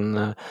favoriter,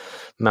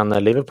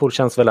 men Liverpool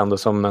känns väl ändå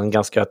som en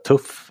ganska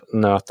tuff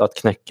nöt att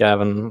knäcka,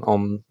 även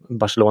om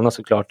Barcelona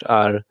såklart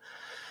är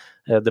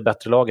det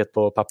bättre laget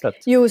på pappret.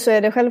 Jo, så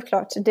är det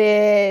självklart. Det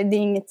är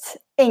inget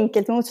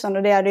enkelt motstånd,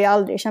 och det är det ju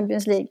aldrig i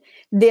Champions League.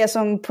 Det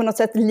som på något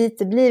sätt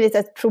lite blivit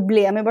ett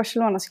problem i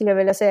Barcelona, skulle jag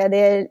vilja säga, det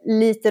är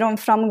lite de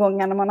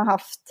framgångarna man har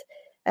haft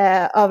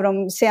av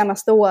de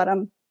senaste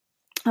åren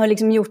har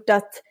liksom gjort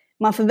att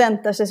man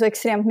förväntar sig så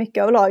extremt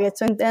mycket av laget,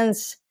 så inte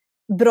ens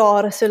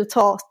bra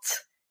resultat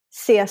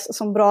ses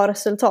som bra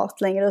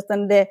resultat längre,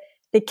 utan det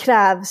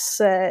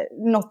krävs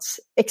något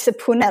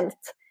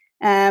exceptionellt.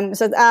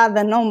 Så att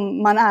även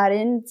om man är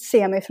i en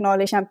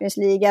semifinal i Champions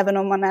League, även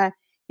om man är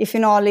i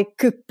final i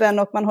kuppen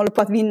och man håller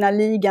på att vinna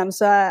ligan,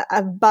 så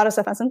är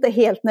Barca-fans inte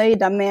helt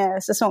nöjda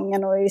med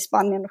säsongen, och i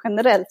Spanien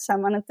generellt så är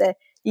man inte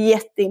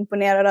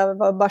jätteimponerad över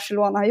vad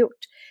Barcelona har gjort.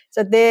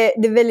 Så att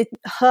det är väldigt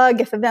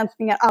höga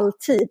förväntningar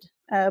alltid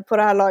på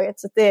det här laget.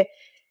 Så att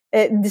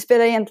det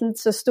spelar egentligen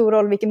inte så stor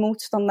roll vilka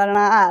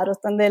motståndarna är,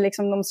 utan det är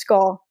liksom de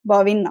ska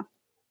bara vinna.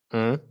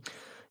 Mm.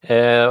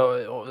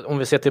 Om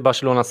vi ser till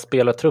Barcelonas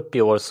spelartrupp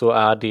i år, så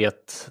är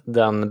det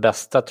den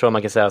bästa, tror jag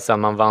man kan säga, sedan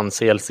man vann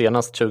CL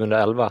senast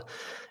 2011.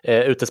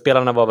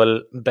 Utespelarna var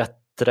väl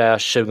bättre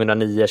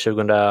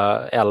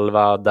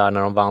 2009-2011 där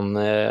när de vann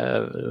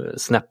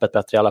snäppet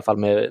bättre, i alla fall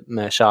med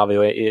Xavi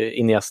och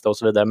Iniesta och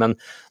så vidare. Men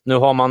nu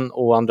har man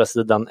å andra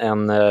sidan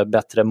en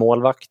bättre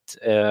målvakt,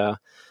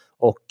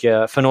 och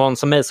för någon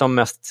som mig som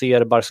mest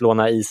ser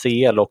Barcelona i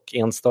CL och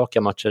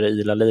enstaka matcher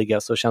i La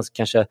Liga, så känns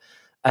kanske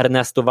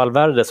Ernesto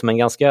Valverde som en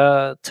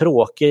ganska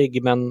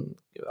tråkig men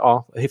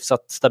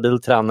hyfsat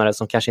stabil tränare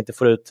som kanske inte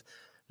får ut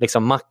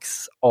liksom max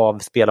av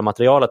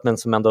spelarmaterialet, men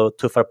som ändå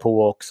tuffar på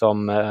och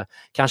som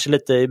kanske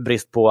lite i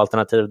brist på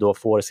alternativ då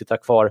får sitta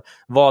kvar.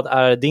 Vad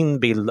är din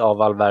bild av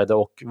Valverde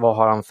och vad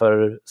har han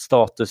för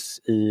status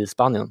i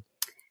Spanien?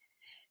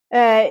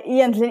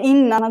 Egentligen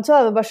innan han tog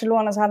över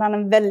Barcelona så hade han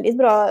en väldigt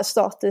bra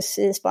status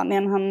i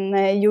Spanien.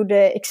 Han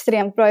gjorde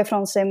extremt bra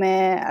ifrån sig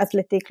med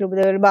Athletic Club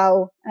de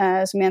Bilbao,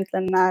 som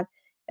egentligen är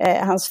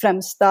hans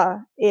främsta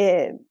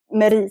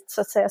merit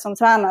så att säga som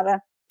tränare.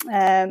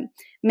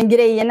 Men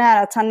grejen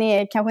är att han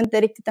är kanske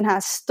inte riktigt den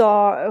här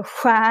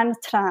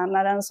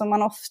stjärntränaren som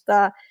man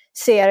ofta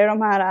ser i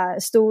de här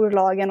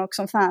storlagen och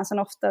som fansen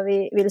ofta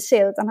vill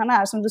se, utan han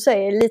är, som du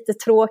säger, lite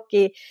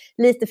tråkig,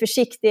 lite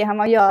försiktig i vad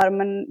man gör,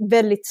 men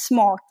väldigt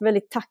smart,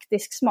 väldigt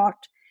taktiskt smart.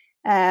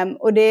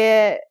 Och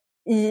det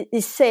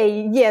i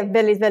sig ger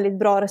väldigt, väldigt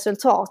bra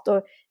resultat,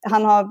 och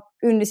han har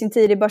under sin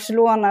tid i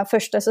Barcelona,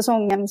 första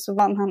säsongen så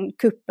vann han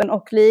kuppen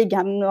och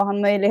ligan. Nu har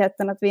han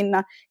möjligheten att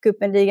vinna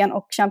kuppen, ligan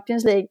och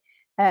Champions League.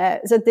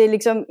 Så att det är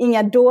liksom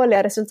inga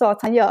dåliga resultat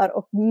han gör,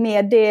 och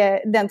med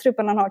den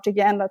truppen han har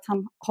tycker jag ändå att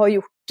han har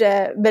gjort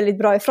väldigt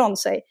bra ifrån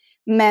sig.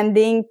 Men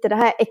det är inte det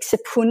här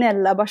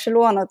exceptionella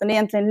Barcelona, utan det är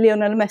egentligen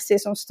Lionel Messi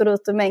som står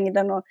ut ur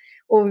mängden och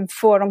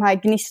får de här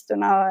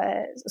gnistorna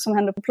som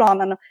händer på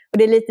planen. Och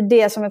det är lite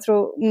det som jag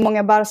tror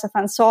många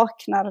Barca-fans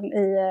saknar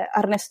i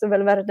Ernesto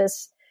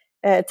Valverdes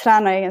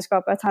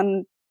tränaregenskaper, att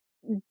han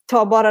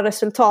tar bara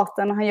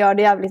resultaten och han gör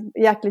det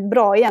jäkligt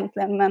bra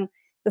egentligen, men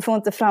det får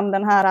inte fram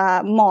den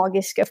här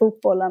magiska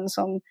fotbollen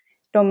som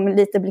de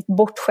lite blivit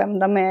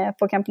bortskämda med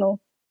på Camp Nou.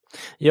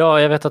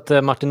 Ja, jag vet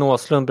att Martin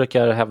Åslund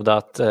brukar hävda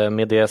att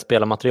med det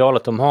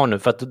spelarmaterialet de har nu,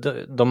 för att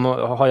de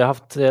har ju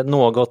haft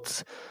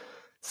något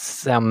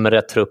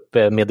sämre trupp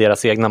med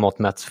deras egna mått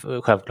mätt,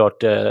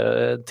 självklart,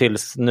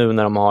 tills nu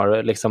när de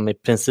har liksom i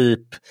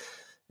princip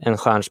en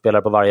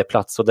stjärnspelare på varje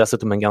plats och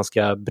dessutom en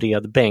ganska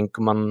bred bänk,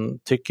 och man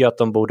tycker att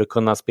de borde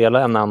kunna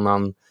spela en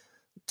annan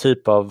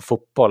typ av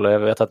fotboll. Jag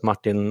vet att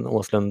Martin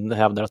Åslund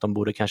hävdar att de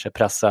borde kanske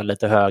pressa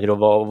lite högre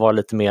och vara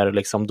lite mer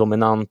liksom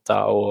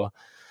dominanta och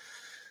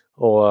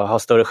ha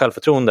större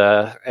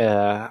självförtroende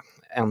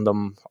än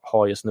de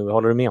har just nu.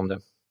 Håller du med om det?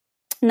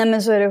 Nej,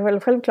 men så är det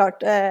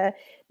självklart.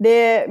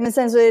 Men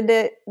sen så är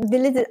det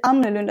lite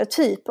annorlunda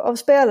typ av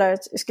spelare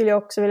skulle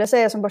jag också vilja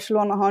säga som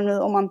Barcelona har nu.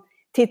 Om man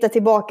tittar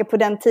tillbaka på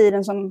den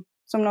tiden som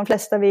de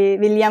flesta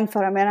vill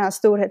jämföra med den här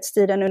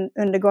storhetstiden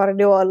under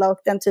Guardiola och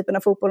den typen av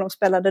fotboll de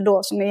spelade då,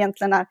 som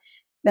egentligen är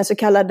den så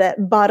kallade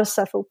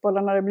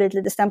Barca-fotbollen har det blivit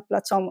lite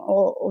stämplat som,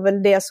 och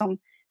väl det som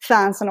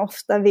fansen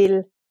ofta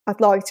vill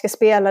att laget ska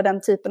spela,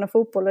 den typen av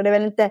fotboll. Och det är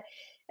väl inte,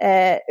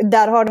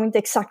 där har de inte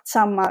exakt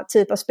samma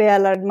typ av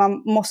spelare.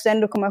 Man måste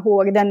ändå komma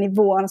ihåg den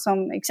nivån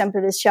som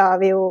exempelvis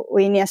Xavi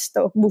och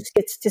Iniesta och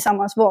Busquets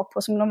tillsammans var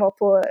på, som de var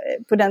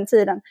på den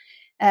tiden.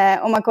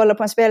 Om man kollar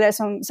på en spelare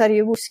som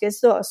Sergio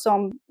Busquets då,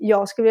 som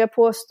jag skulle vilja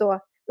påstå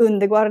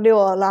under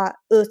Guardiola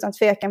utan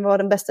tvekan var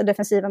den bästa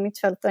defensiva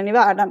mittfältaren i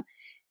världen.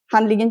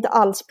 Han ligger inte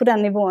alls på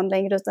den nivån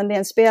längre, utan det är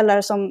en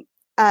spelare som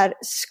är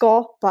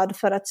skapad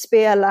för att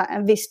spela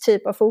en viss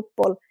typ av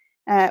fotboll.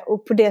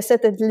 Och på det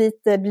sättet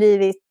lite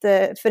blivit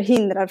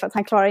förhindrad för att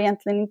han klarar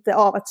egentligen inte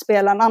av att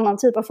spela en annan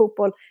typ av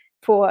fotboll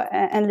på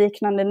en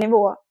liknande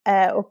nivå.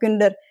 Och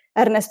under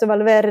Ernesto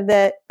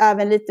Valverde,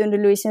 även lite under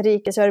Luis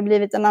Enrique, så har det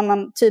blivit en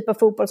annan typ av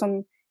fotboll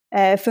som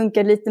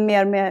funkar lite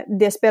mer med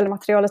det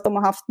spelmaterialet de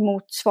har haft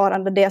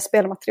motsvarande det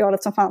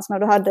spelmaterialet som fanns när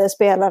du hade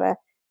spelare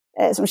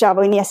som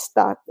Xavi och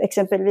Iniesta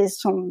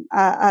exempelvis, som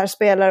är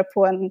spelare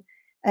på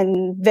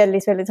en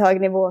väldigt, väldigt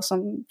hög nivå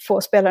som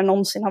få spelare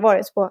någonsin har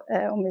varit på,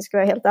 om vi ska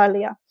vara helt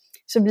ärliga.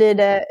 Så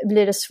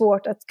blir det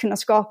svårt att kunna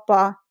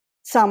skapa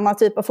samma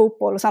typ av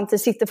fotboll, och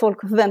samtidigt sitter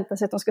folk och förväntar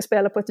sig att de ska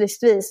spela på ett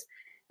visst vis.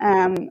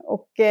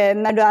 Och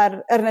när du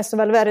är Ernesto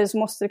Valverde så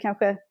måste du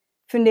kanske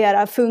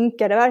fundera,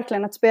 funkar det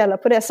verkligen att spela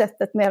på det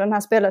sättet med den här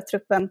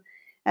spelartruppen?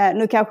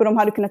 Nu kanske de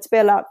hade kunnat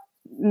spela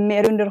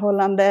mer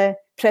underhållande,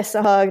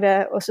 pressa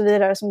högre och så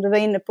vidare som du var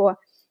inne på.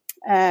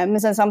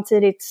 Men sen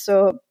samtidigt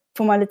så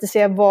får man lite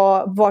se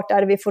vart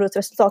är det vi får ut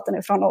resultaten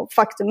ifrån, och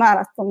faktum är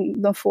att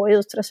de får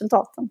ut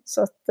resultaten.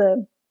 Så att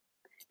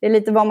det är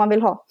lite vad man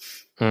vill ha.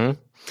 Mm.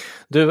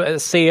 Du,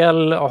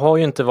 CL har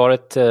ju inte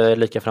varit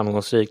lika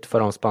framgångsrikt för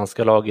de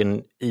spanska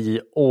lagen i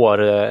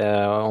år,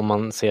 om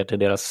man ser till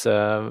deras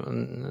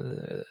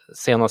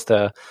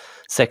senaste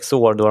 6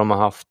 år då de har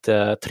haft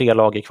 3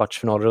 lag i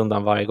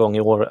kvartsfinalrundan varje gång.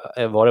 I år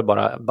var det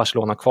bara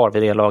Barcelona kvar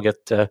vid det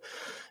laget.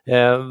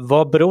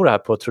 Vad beror det här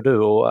på, tror du?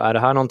 Och är det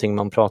här någonting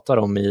man pratar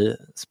om i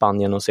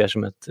Spanien och ser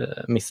som ett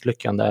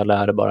misslyckande, eller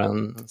är det bara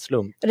en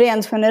slump?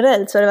 Rent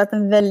generellt så har det varit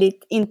en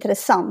väldigt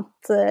intressant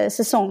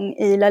säsong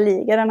i La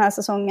Liga den här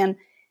säsongen,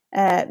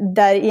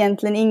 där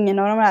egentligen ingen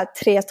av de här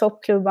 3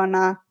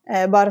 toppklubbarna,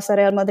 Barça,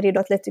 Real Madrid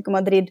och Atletico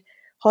Madrid,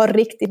 har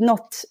riktigt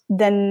nått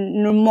den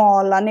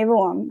normala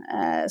nivån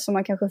som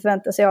man kanske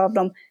förväntar sig av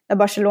dem. Där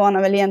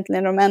Barcelona väl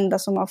egentligen är de enda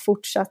som har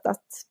fortsatt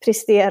att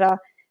prestera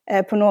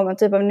på någon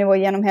typ av nivå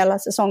genom hela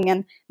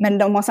säsongen. Men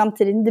de har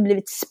samtidigt inte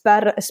blivit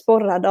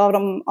sporrade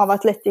av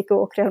Atletico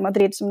och Real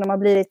Madrid som de har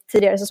blivit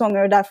tidigare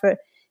säsonger, och därför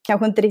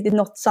kanske inte riktigt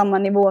nått samma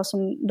nivå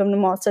som de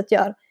normalt sett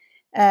gör.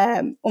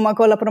 Om man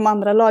kollar på de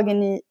andra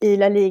lagen i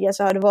La Liga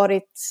så har det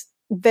varit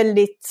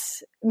väldigt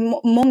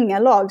många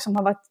lag som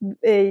har varit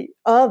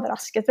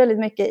överraskat väldigt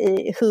mycket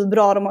i hur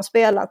bra de har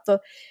spelat, och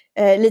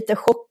lite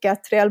chockat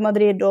Real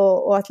Madrid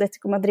och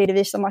Atletico Madrid i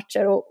vissa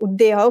matcher, och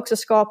det har också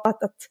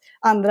skapat att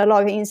andra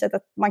lag har insett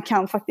att man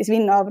kan faktiskt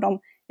vinna över dem,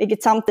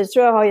 vilket samtidigt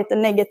tror jag har gett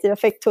en negativ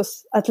effekt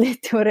hos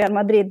Atletico och Real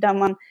Madrid, där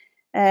man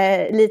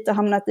lite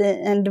hamnat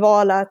i en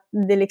dvala, att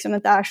det liksom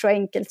inte är så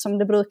enkelt som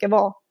det brukar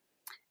vara.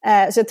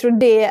 Så jag tror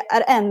det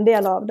är en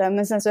del av det.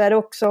 Men sen så är det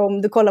också,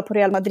 om du kollar på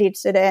Real Madrid,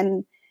 så är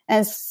det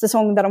en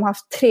säsong där de har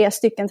haft 3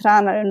 stycken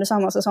tränare under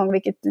samma säsong,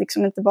 vilket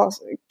liksom inte bara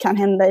kan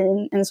hända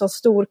i en så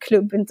stor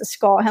klubb, inte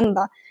ska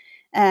hända.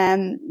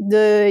 Det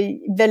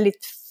är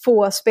väldigt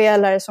få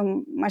spelare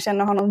som man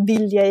känner har någon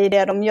vilja i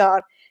det de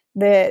gör.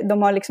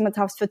 De har liksom inte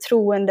haft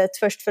förtroendet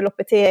först för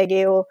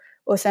Lopetegui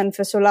och sen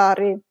för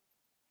Solari.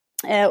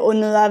 Och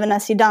nu även när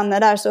Zidane är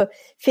där så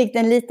fick det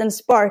en liten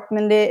spark,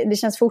 men det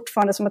känns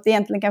fortfarande som att det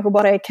egentligen kanske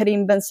bara är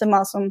Karim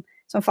Benzema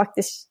som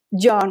faktiskt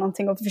gör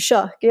någonting och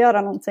försöker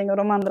göra någonting, och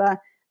de andra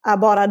är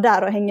bara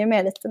där och hänger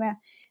med lite med.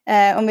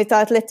 Om vi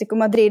tar Atletico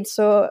Madrid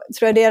så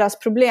tror jag deras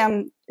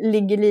problem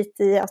ligger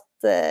lite i att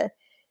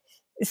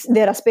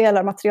deras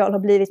spelarmaterial har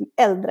blivit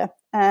äldre.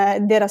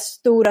 Deras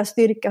stora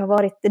styrka har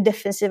varit det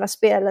defensiva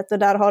spelet, och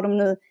där har de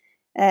nu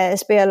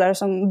spelare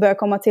som börjar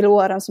komma till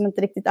åren som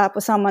inte riktigt är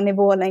på samma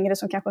nivå längre,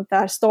 som kanske inte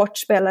är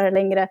startspelare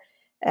längre,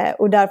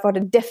 och därför har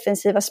det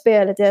defensiva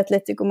spelet i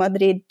Atletico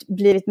Madrid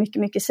blivit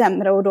mycket, mycket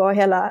sämre, och då har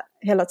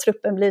hela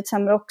truppen blivit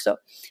sämre också.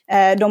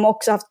 De har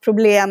också haft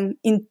problem,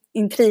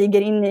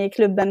 intriger inne i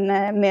klubben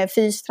med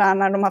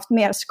fystränare. De har haft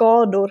mer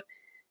skador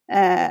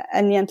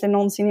än egentligen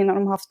någonsin innan.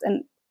 De har haft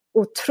en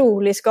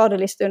otrolig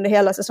skadelista under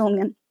hela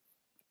säsongen,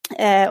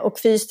 och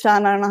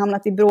fystränaren har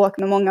hamnat i bråk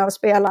med många av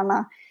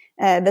spelarna,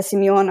 där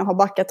Simeone har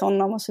backat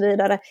honom och så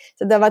vidare.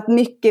 Så det har varit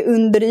mycket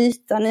under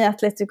ytan i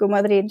Atletico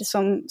Madrid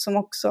som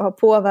också har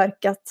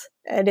påverkat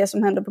det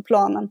som händer på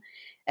planen.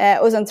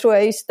 Och sen tror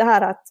jag just det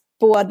här att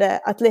både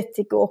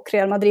Atletico och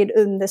Real Madrid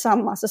under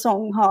samma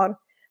säsong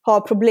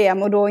har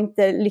problem, och då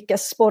inte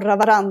lyckas sporra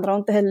varandra och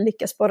inte heller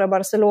lyckas sporra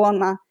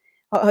Barcelona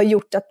har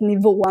gjort att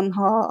nivån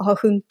har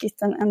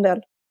sjunkit en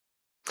del.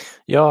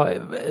 Ja,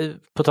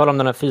 på tal om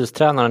den här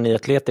fystränaren i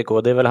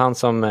Atletico, det är väl han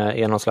som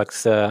är någon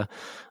slags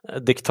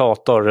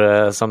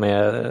diktator som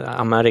är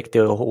en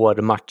riktigt hård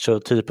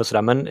macho-typ och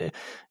sådär. Men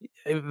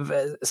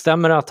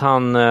stämmer det att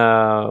han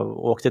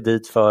åkte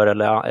dit för,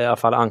 eller i alla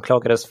fall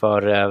anklagades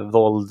för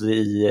våld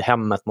i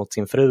hemmet mot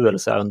sin fru eller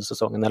så här under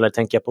säsongen? Eller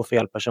tänker jag på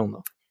fel person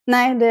då?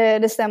 Nej,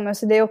 det stämmer.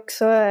 Så det är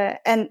också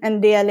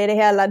en del i det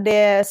hela.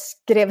 Det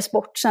skrevs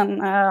bort sen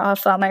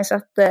för mig, så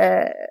att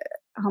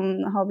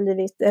han har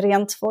blivit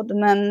rentfådd.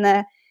 Men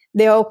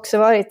det har också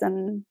varit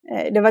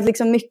det har varit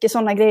liksom mycket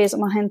sådana grejer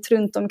som har hänt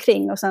runt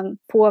omkring, och sen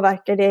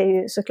påverkar det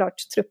ju såklart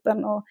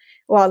truppen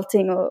och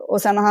allting.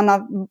 Och sen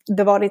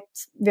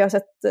vi har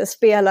sett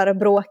spelare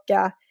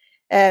bråka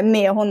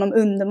med honom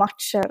under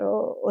matcher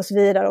och så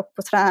vidare, och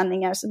på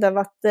träningar. Så det har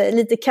varit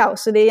lite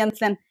kaos. Så det är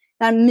egentligen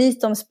den här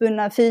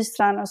mytomspunna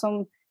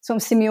fystränaren som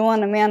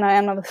Simeone menar är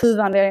en av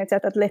huvudanledningarna till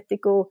att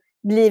Atletico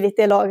blivit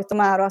det laget de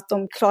är, och att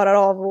de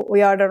klarar av att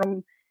göra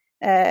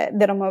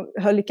det de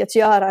har lyckats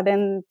göra. Det är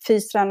en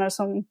fystränare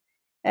som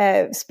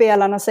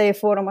spelarna säger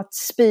får dem att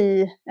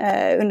spy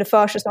under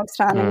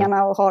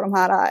försäsongsträningarna och ha de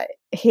här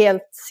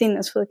helt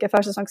sinnessjuka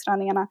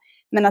försäsongsträningarna.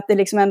 Men att det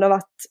liksom ändå har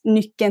varit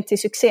nyckeln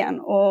till succén.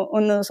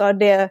 Och nu så har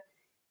det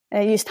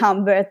just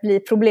han börjat bli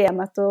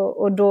problemet,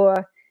 och då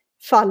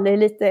faller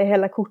lite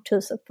hela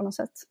korthuset på något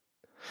sätt.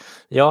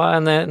 Ja,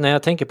 när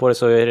jag tänker på det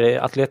så är det,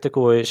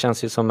 Atletico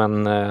känns ju som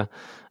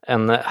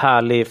en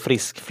härlig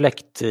frisk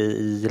fläkt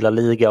i La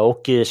Liga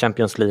och i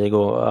Champions League,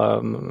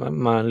 och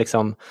man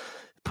liksom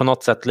på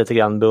något sätt lite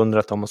grann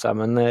beundrat dem och så här,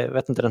 men jag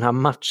vet inte, den här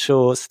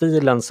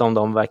macho-stilen som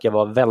de verkar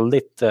vara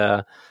väldigt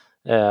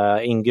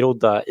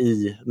ingrodda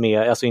i,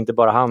 med, alltså inte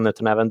bara han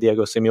utan även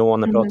Diego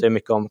Simeone pratar ju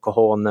mycket om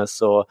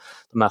cojones och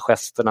de här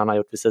gesterna han har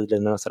gjort vid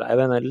sidlinjen och sådär. Jag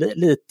vet inte,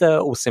 lite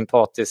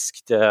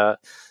osympatiskt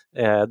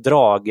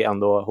drag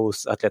ändå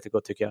hos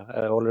Atletico, tycker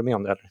jag. Håller du med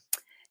om det? Eller?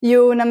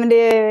 Jo, nej, men det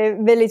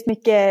är väldigt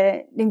mycket,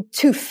 det är en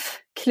tuff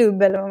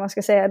klubb eller vad man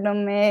ska säga.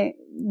 De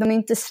är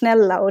inte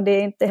snälla, och det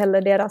är inte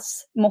heller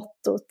deras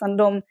motto, utan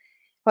de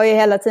har ju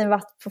hela tiden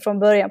varit från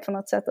början på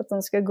något sätt att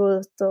de ska gå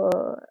ut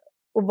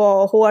och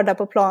vara hårda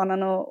på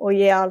planen och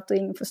ge allt och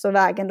ingen får stå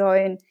vägen. Då har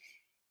ju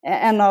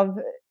en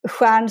av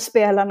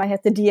stjärnspelarna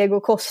heter Diego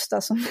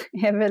Costa, som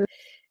är väl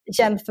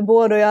känd för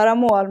både att göra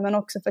mål men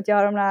också för att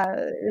göra de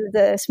där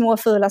lite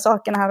småfula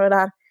sakerna här och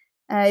där.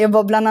 Jag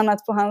var bland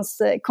annat på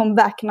hans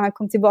comeback när han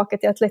kom tillbaka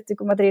till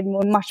Atletico Madrid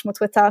med en match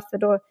mot Getafe.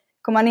 Då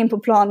kom han in på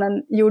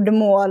planen, gjorde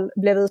mål,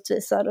 blev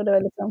utvisad, och det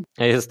var liksom...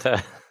 Ja, just det.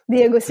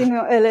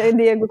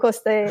 Diego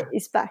Costa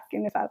is back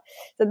ungefär.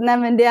 Så nej,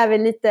 men det är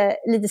väl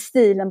lite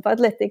stilen på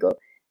Atletico.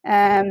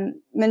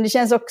 Men det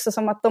känns också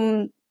som att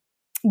de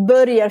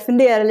börjar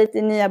fundera lite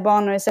i nya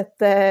banor. Jag sett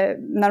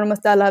när de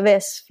mötte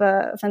Alaves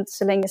för inte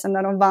så länge sedan,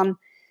 när de vann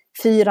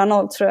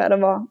 4-0 tror jag det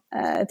var.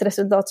 Ett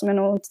resultat som jag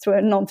nog inte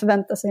tror någon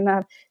förväntar sig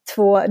när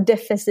två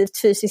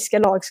defensivt fysiska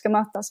lag ska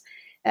mötas.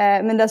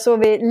 Men där såg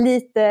vi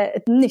lite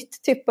ett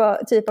nytt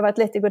typ av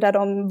Atletico, där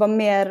de var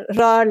mer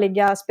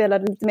rörliga,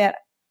 spelade lite mer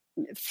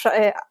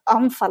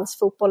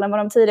anfallsfotboll än vad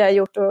de tidigare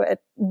gjort, och ett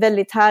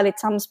väldigt härligt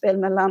samspel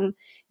mellan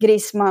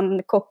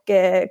Griezmann,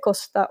 Koke,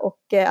 Costa och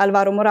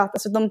Alvaro Morata.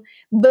 Så de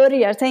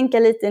börjar tänka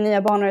lite i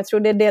nya banor. Jag tror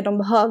det är det de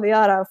behöver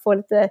göra, få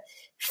lite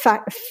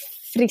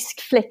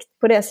frisk fläkt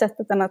på det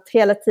sättet, än att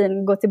hela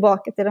tiden gå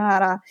tillbaka till den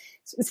här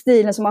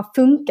stilen som har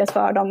funkat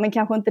för dem, men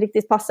kanske inte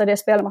riktigt passar det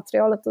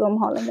spelmaterialet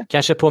de har längre.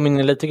 Kanske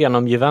påminner lite grann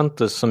om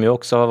Juventus, som ju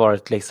också har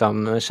varit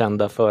liksom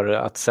kända för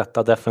att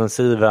sätta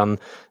defensiven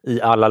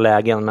i alla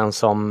lägen, men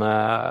som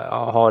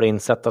har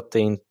insett att det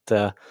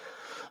inte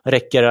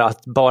räcker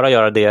att bara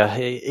göra det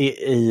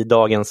i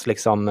dagens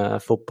liksom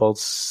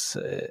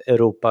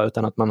fotbolls-Europa,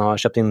 utan att man har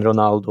köpt in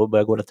Ronaldo och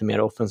börjar gå lite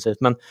mer offensivt.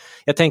 Men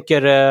jag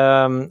tänker,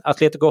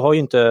 Atletico har ju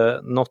inte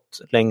nått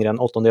längre än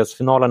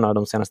åttondelsfinalerna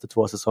de senaste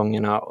 2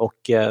 säsongerna, och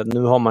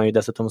nu har man ju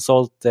dessutom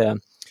sålt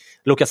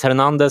Lucas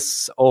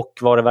Hernandez och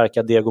vad det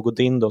verkar Diego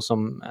Godin då,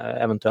 som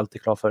eventuellt är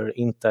klar för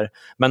Inter.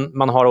 Men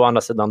man har å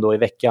andra sidan då i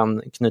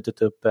veckan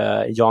knutit upp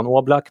Jan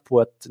Oblak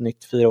på ett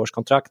nytt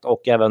 4-årskontrakt,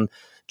 och även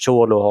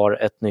Cholo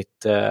har ett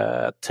nytt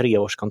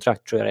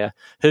 3-årskontrakt tror jag det är.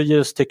 Hur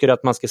just tycker du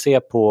att man ska se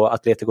på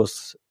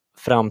Atleticos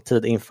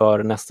framtid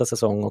inför nästa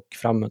säsong och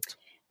framåt?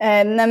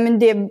 Nej, men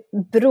det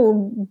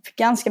beror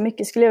ganska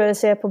mycket, skulle jag vilja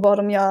säga, på vad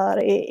de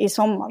gör i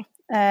sommar.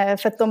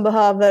 För att de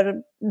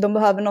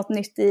behöver något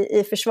nytt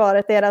i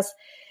försvaret. Deras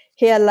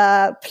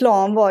hela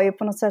plan var ju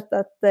på något sätt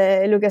att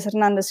Lucas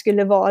Hernandez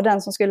skulle vara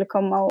den som skulle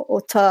komma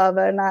och ta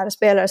över när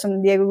spelare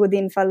som Diego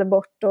Godin faller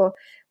bort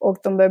och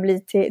de börjar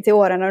bli till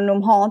åren. Och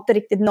de har inte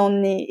riktigt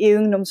någon i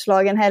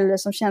ungdomslagen heller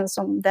som känns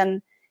som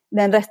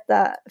den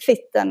rätta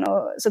fitten.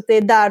 Så det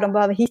är där de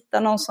behöver hitta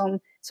någon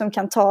som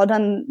kan ta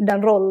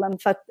den rollen.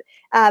 För att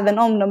även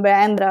om de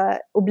börjar ändra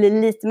och bli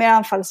lite mer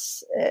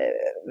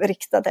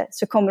anfallsriktade,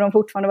 så kommer de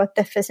fortfarande vara ett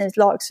defensivt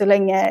lag så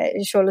länge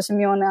Cholo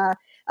Simeone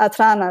är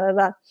tränare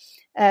där.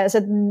 Så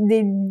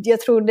jag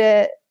tror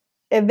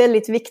är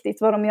väldigt viktigt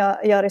vad de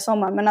gör i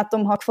sommar. Men att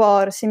de har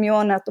kvar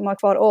Simeone, att de har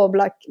kvar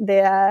Oblak, det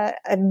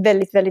är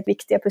väldigt, väldigt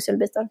viktiga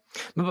pusselbitar.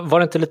 Var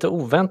det inte lite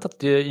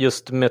oväntat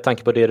just med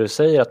tanke på det du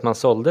säger att man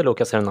sålde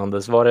Lucas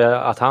Hernandez? Var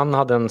det att han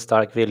hade en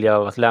stark vilja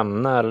av att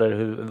lämna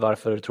eller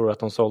varför tror du att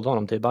de sålde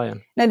honom till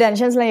Bayern? Nej, den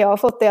känslan jag har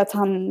fått är att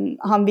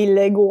han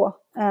ville gå.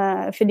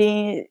 För det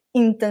är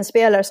inte en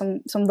spelare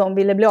som de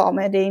ville bli av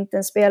med. Det är inte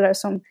en spelare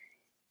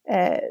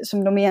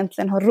som de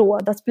egentligen har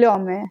råd att bli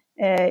av med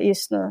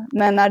just nu.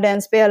 Men när det är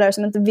en spelare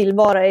som inte vill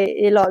vara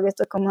i laget,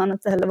 då kommer han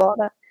inte heller vara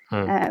där.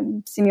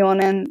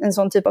 Simeone är en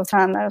sån typ av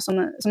tränare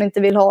som inte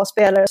vill ha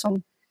spelare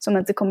som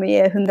inte kommer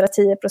ge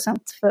 110%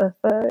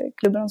 för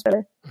klubben de spelar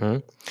i.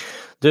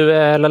 Du,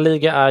 La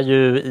Liga är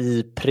ju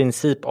i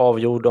princip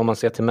avgjord om man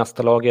ser till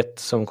mästarlaget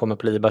som kommer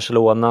bli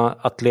Barcelona.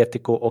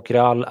 Atletico och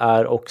Real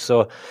är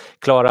också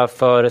klara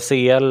för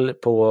CL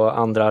på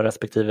andra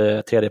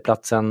respektive tredje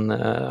platsen.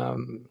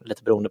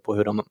 Lite beroende på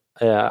hur de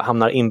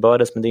hamnar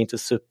inbördes, men det är inte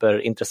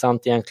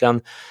superintressant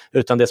egentligen.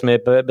 Utan det som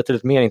är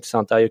betydligt mer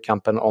intressant är ju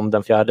kampen om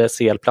den fjärde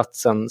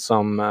CL-platsen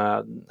som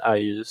är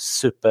ju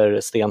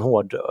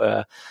superstenhård.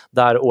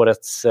 Där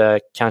årets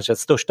kanske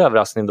största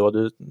överraskning då,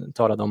 du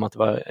talade om att det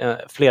var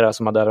flera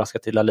som hade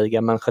överraskat till La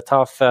Liga, men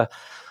Getafe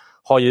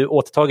har ju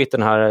återtagit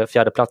den här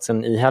fjärde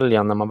platsen i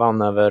helgen när man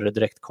vann över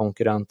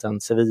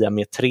direktkonkurrenten Sevilla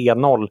med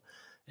 3-0.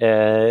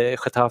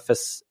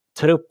 Getafes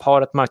trupp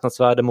har ett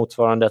marknadsvärde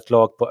motsvarande ett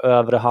lag på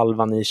övre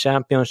halvan i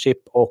Championship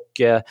och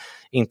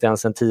inte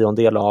ens en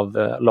tiondel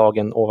av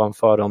lagen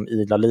ovanför dem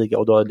i La Liga,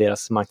 och då är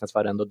deras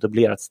marknadsvärde ändå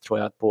dubblerats tror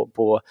jag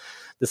på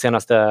det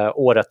senaste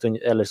året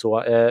eller så.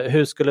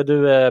 Hur skulle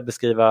du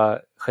beskriva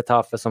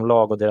Getafe som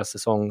lag och deras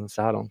säsong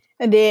så här långt?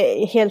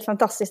 Det är helt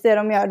fantastiskt det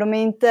de gör.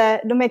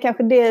 De är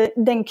kanske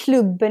den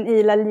klubben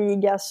i La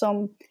Liga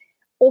som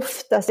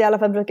oftast i alla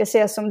fall brukar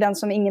ses som den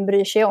som ingen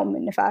bryr sig om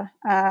ungefär.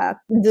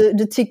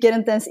 Du tycker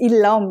inte ens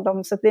illa om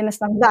dem, så att det är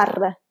nästan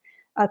värre.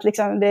 Att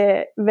liksom det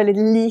är väldigt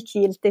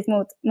likgiltigt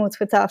mot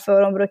Getafe,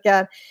 och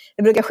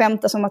det brukar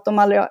skämtas om att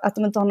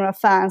de inte har några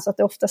fans, att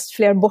det är oftast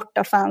fler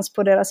borta fans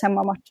på deras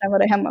hemmamatcher än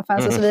vad det är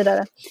hemmafans och så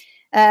vidare.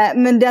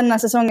 Men denna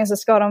säsongen så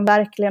ska de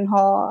verkligen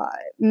ha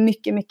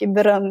mycket, mycket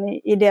beröm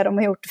i det de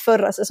har gjort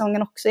förra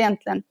säsongen också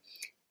egentligen.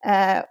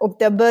 Och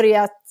det har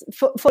börjat,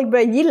 folk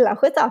börjar gilla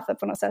Getafe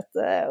på något sätt,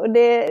 och det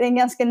är en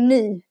ganska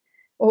ny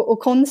och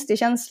konstig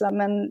känsla,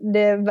 men det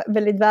är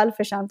väldigt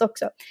välförtjänt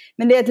också.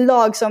 Men det är ett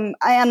lag som,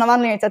 en av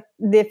anledningarna till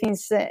att det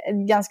finns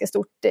ett ganska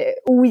stort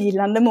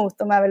ogillande mot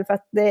dem är väl för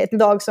att det är ett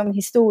lag som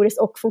historiskt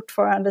och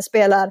fortfarande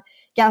spelar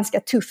ganska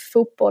tuff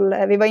fotboll.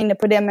 Vi var inne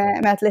på det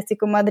med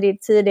Atletico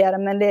Madrid tidigare,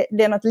 men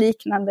det är något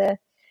liknande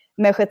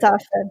med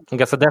Getafe.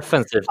 Ganska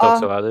defensivt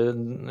också, va? Det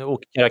är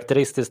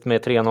okaraktäristiskt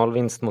med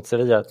 3-0-vinst mot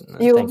Sevilla.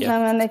 Jo,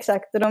 men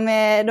exakt. De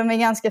är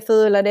ganska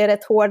fula, det är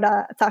rätt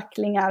hårda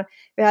tacklingar.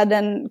 Vi hade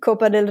en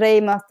Copa del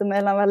Rey-möte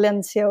mellan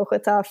Valencia och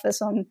Getafe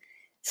som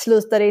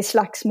slutade i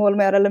slagsmål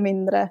mer eller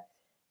mindre.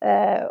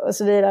 Och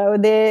så vidare. Och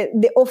det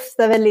är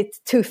ofta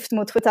väldigt tufft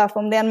mot Getafe.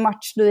 Om det är en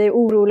match du är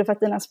orolig för att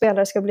dina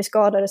spelare ska bli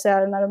skadade, så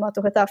är det när du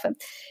möter Getafe.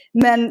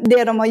 Men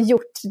det de har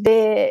gjort,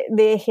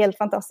 det är helt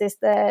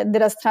fantastiskt.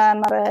 Deras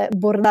tränare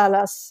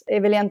Bordalas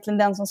är väl egentligen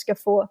den som ska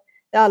få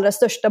det allra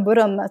största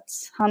berömmet.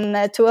 Han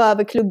tog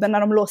över klubben när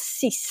de låg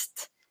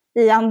sist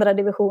i andra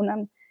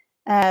divisionen.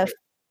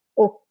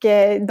 Och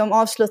de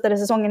avslutade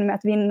säsongen med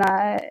att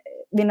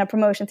vinna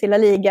promotion till La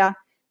Liga.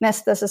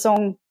 Nästa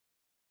säsong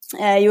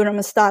gjorde de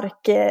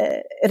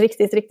en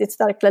riktigt, riktigt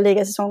stark La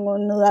Liga-säsong, och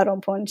nu är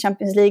de på en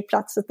Champions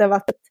League-plats. Så det har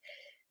varit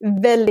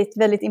ett väldigt,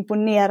 väldigt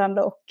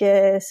imponerande och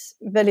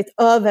väldigt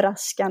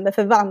överraskande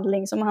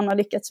förvandling som han har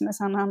lyckats med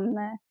sedan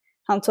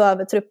han tog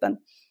över truppen.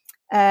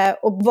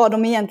 Och vad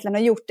de egentligen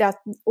har gjort är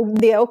att, och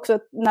det är också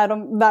när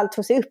de väl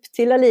tog sig upp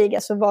till La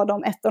Liga, så var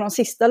de ett av de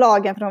sista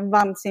lagen, för de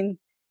vann sin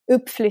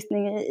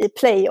uppflyttning i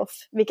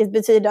playoff, vilket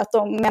betyder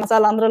att medan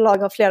alla andra lag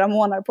har flera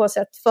månader på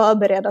sig att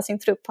förbereda sin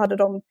trupp, hade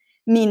de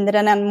mindre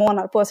än en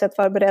månad på sig att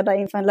förbereda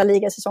inför en La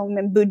Liga-säsong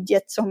med en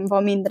budget som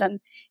var mindre än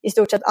i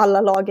stort sett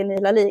alla lagen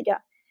i La Liga.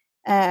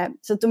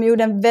 Så att de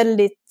gjorde en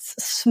väldigt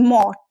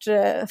smart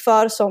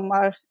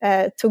försommar,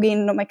 tog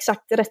in de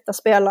exakt rätta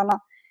spelarna,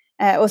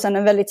 och sen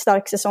en väldigt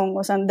stark säsong,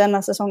 och sen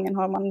denna säsongen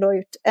har man då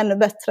gjort ännu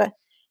bättre.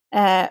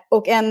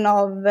 Och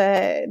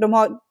de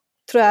har,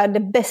 tror jag, det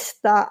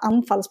bästa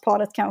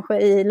anfallsparet kanske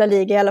i La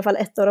Liga, i alla fall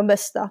ett av de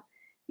bästa,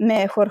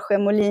 med Jorge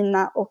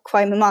Molina och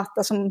Jaime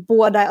Mata, som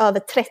båda är över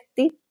 30.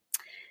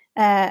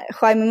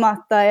 Jaime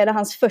Mata är det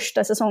hans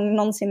första säsong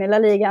någonsin i La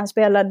Liga.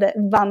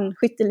 Han vann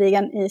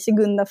skytteligan i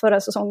Segunda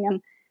förra säsongen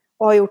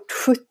och har gjort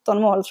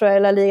 17 mål tror jag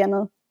i La Liga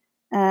nu.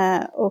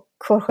 Och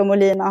Jorge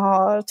Molina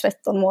har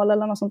 13 mål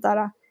eller något sånt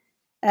där.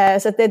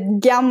 Så att det är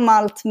ett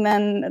gammalt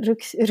men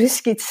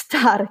ruskigt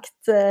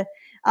starkt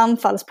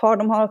anfallspar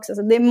de har också.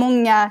 Så det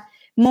är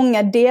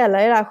många delar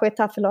i det här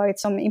Getafe-laget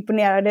som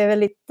imponerar.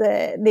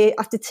 Det är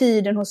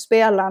attityden hos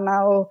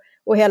spelarna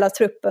och hela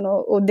truppen,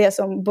 och det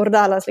som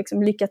Bordalas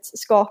liksom lyckats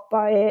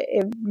skapa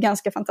är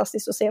ganska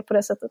fantastiskt att se på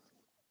det sättet.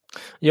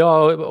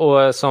 Ja,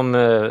 och som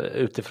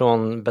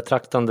utifrån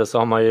betraktande så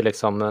har man ju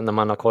liksom, när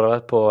man har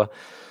kollat på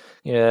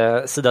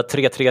sida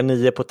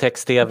 339 på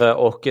text-tv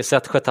och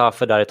sett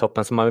Getafe där i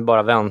toppen, så man har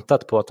bara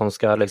väntat på att de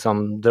ska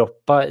liksom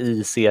droppa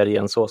i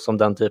serien, så som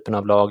den typen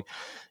av lag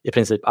i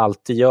princip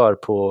alltid gör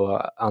på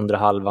andra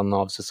halvan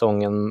av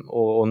säsongen.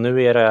 Och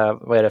nu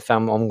är det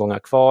 5 omgångar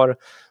kvar.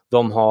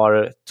 De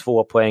har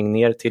 2 poäng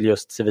ner till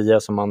just Sevilla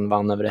som man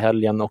vann över i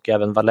helgen, och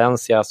även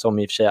Valencia som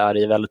i och för sig är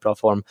i väldigt bra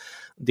form.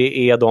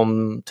 Det är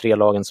de 3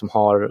 lagen som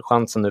har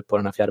chansen nu på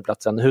den här 4:e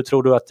platsen. Hur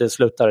tror du att det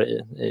slutar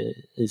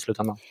i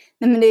slutändan?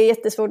 Nej, men det är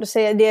jättesvårt att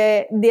säga.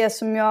 Det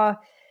som jag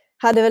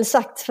hade väl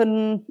sagt för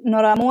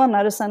några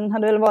månader sedan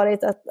hade väl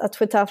varit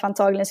att Getafe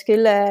antagligen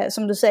skulle,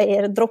 som du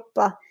säger,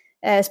 droppa.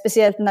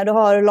 Speciellt när du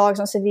har lag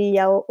som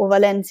Sevilla och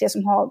Valencia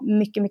som har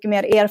mycket, mycket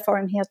mer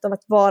erfarenhet av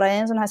att vara i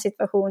en sån här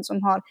situation,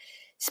 som har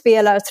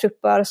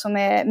spelartrupper som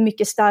är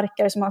mycket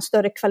starkare, som har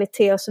större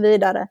kvalitet och så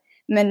vidare.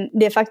 Men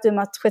det faktum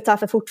att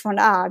Getafe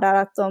fortfarande är där,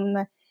 att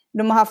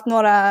de har haft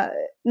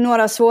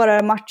några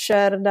svårare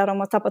matcher där de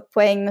har tappat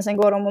poäng, men sen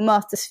går de och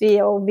möter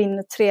Sevilla och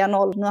vinner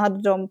 3-0. Nu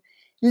hade de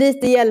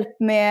lite hjälp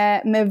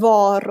med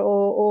VAR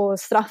och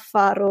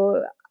straffar och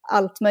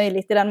allt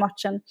möjligt i den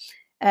matchen.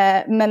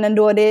 Men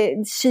ändå det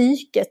är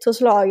psyket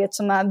hos laget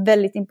som är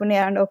väldigt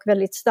imponerande och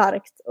väldigt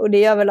starkt. Och det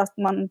gör väl att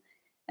man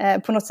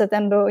på något sätt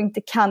ändå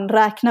inte kan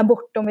räkna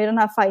bort dem i den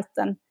här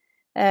fighten.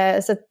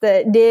 Så att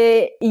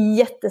det är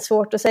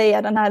jättesvårt att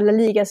säga. Den här La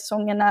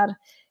Liga-säsongen är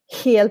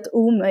helt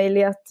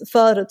omöjlig att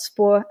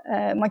förutspå.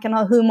 Man kan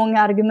ha hur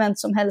många argument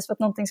som helst för att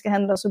någonting ska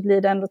hända, så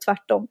blir det ändå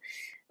tvärtom.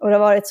 Och det har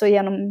varit så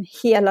genom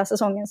hela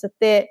säsongen. Så att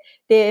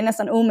det är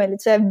nästan omöjligt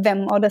att säga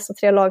vem av dessa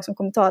 3 lag som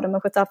kommer ta det.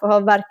 Men Getafe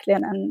har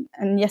verkligen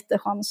en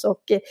jättechans.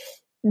 Och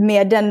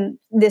med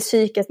det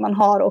psyket man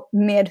har och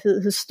med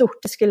hur stort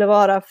det skulle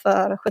vara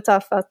för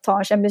Getafe att ta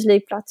en Champions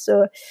League-plats,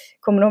 så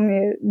kommer de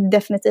ju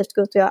definitivt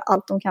gå ut och göra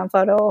allt de kan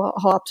för det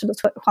och ha absolut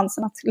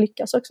chansen att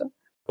lyckas också.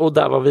 Och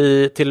där var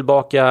vi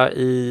tillbaka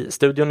i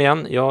studion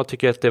igen. Jag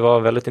tycker att det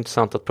var väldigt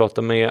intressant att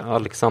prata med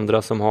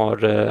Alexandra som har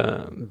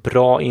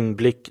bra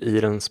inblick i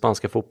den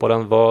spanska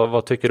fotbollen.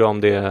 Vad tycker du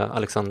om det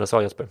Alexandra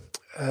sa, Jesper?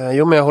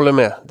 Jo, men jag håller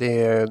med.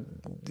 Det är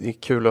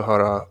kul att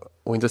höra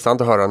och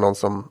intressant att höra någon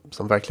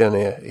som verkligen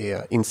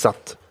är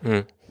insatt.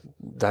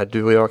 Där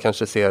du och jag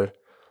kanske ser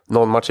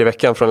någon match i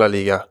veckan från La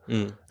Liga.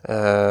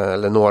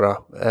 Eller några.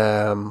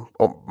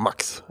 Och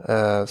max.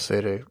 Så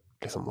är det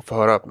liksom att få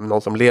höra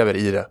någon som lever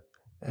i det.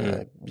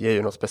 Ger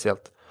ju något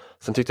speciellt.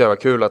 Sen tyckte jag det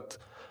var kul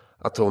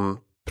att hon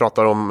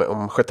pratar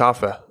om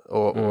Getafe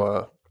och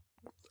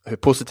hur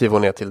positiv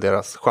hon är till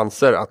deras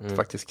chanser att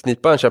faktiskt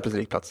knipa en Champions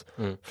League-plats.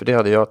 För det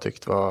hade jag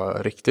tyckt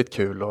var riktigt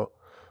kul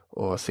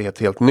och se ett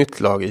helt nytt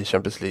lag i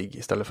Champions League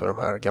istället för de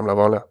här gamla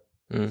vanliga.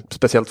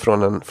 Speciellt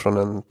från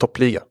en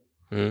toppliga.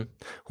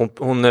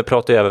 Hon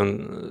pratar ju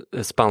även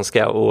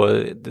spanska, och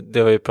det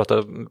har vi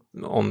pratat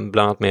om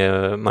bland annat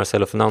med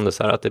Marcelo Fernandes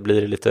här, att det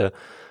blir lite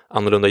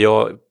annorlunda.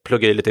 Jag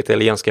pluggar ju lite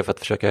italienska för att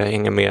försöka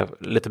hänga med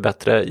lite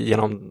bättre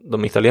genom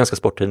de italienska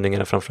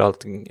sporttidningarna,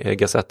 framförallt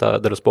Gazzetta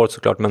dello Sport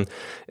såklart, men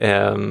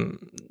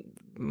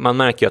man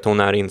märker ju att hon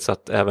är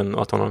insatt även,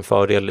 och att hon har en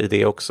fördel i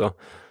det också.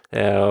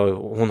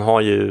 Hon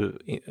har ju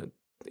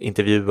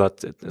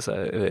intervjuat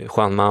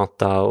Juan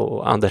Mata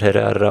och Ander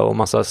Herrera och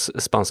massa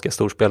spanska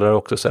storspelare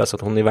också, så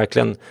att hon är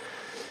verkligen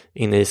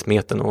inne i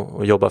smeten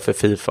och jobbar för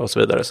FIFA och så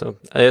vidare. Så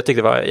jag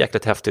tyckte det var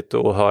jäkligt häftigt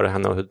att höra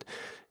henne, och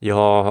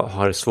jag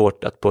har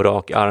svårt att på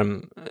rak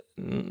arm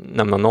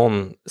nämna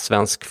någon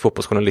svensk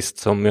fotbollsjournalist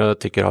som jag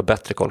tycker har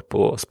bättre koll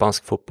på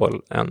spansk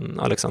fotboll än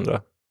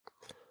Alexandra.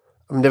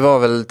 Det var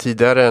väl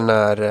tidigare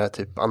när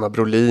typ Anna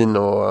Brolin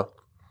och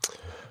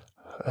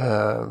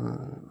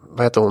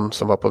vad heter hon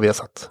som var på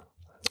Vesat?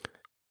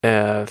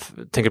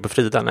 Tänker du på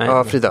Frida? Nej.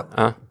 Ja, Frida.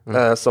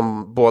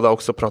 Som båda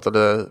också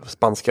pratade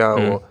spanska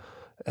och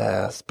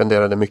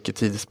spenderade mycket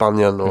tid i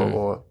Spanien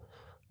och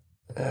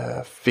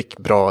fick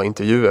bra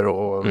intervjuer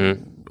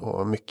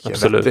och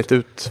mycket vettigt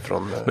ut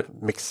från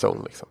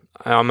mixzone liksom.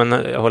 Ja, men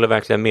jag håller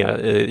verkligen med.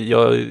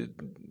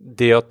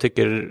 Det jag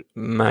tycker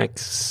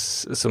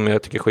märks, som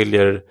jag tycker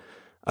skiljer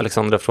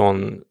Alexandra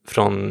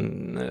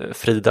från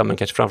Frida, men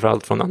kanske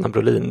framförallt från Anna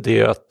Brolin, det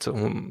är att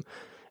hon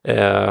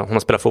har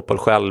spelat fotboll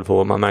själv,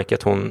 och man märker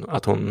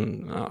att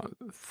hon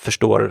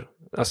förstår,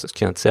 alltså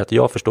kan jag inte säga att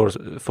jag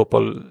förstår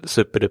fotboll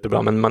superduper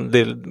bra, men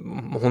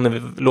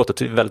hon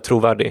låter väldigt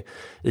trovärdig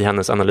i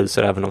hennes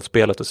analyser även av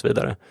spelet och så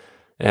vidare.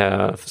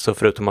 Så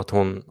förutom att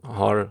hon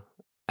har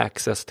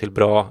access till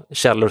bra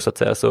källor så att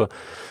säga,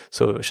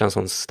 så känns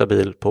hon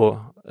stabil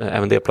på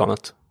även det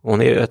planet.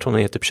 Jag tror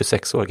hon är typ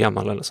 26 år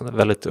gammal eller sånt,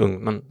 väldigt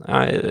ung, men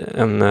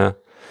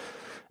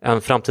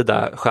en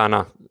framtida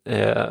stjärna,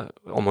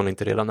 om hon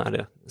inte redan är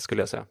det,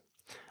 skulle jag säga.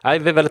 Nej,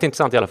 det är väldigt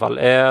intressant i alla fall.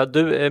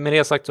 Med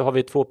det sagt så har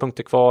vi 2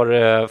 punkter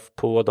kvar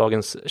på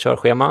dagens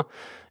körschema.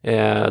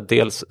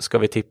 Dels ska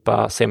vi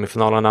tippa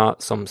semifinalerna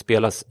som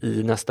spelas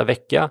i nästa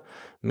vecka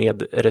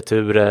med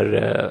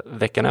returer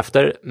veckan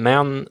efter.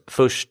 Men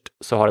först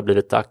så har det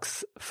blivit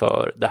dags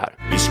för det här.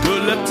 Vi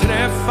skulle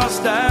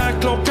träffas där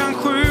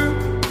 7:00,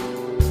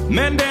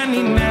 men den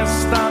är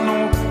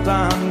nästan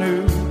 8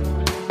 nu.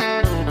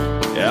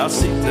 Jag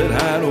sitter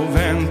här och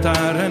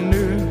väntar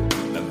nu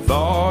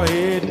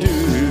är du.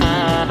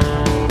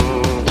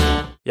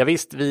 Ja,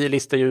 visst, vi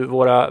listar ju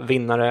våra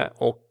vinnare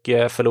och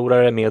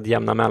förlorare med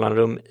jämna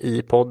mellanrum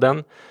i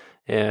podden.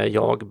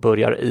 Jag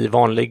börjar i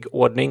vanlig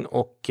ordning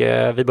och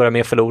vi börjar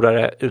med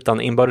förlorare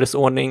utan inbördes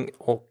ordning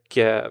och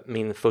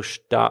min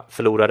första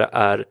förlorare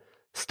är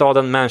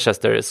staden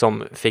Manchester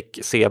som fick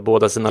se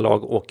båda sina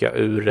lag åka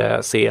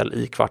ur CL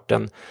i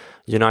kvarten.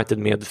 United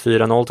med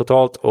 4-0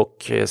 totalt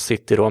och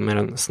City då med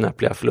den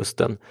snäppliga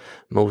förlusten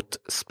mot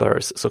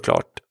Spurs,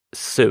 såklart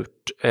surt.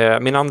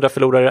 Min andra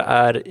förlorare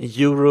är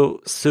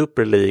Euro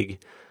Super League,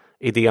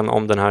 idén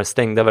om den här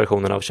stängda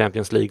versionen av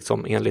Champions League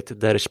som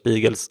enligt Der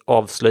Spiegels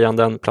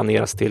avslöjanden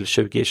planeras till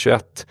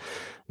 2021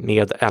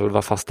 med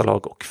 11 fasta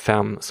lag och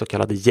 5 så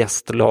kallade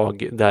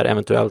gästlag där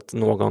eventuellt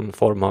någon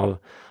form av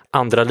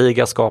andra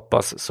liga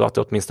skapas så att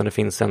det åtminstone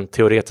finns en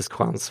teoretisk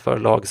chans för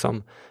lag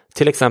som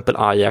till exempel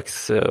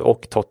Ajax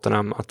och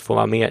Tottenham att få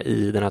vara med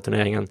i den här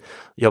turneringen.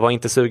 Jag var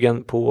inte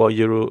sugen på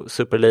Euro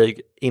Super League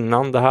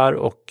innan det här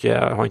och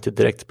har inte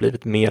direkt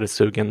blivit mer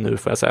sugen nu,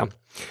 får jag säga.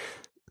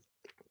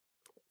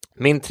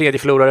 Min tredje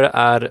förlorare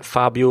är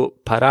Fabio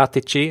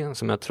Paratici,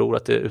 som jag tror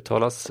att det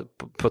uttalas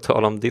på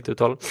tal om ditt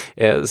uttal,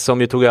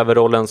 som ju tog över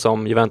rollen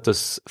som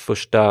Juventus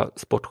första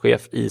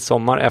sportchef i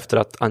sommar efter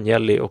att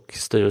Agnelli och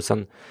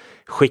styrelsen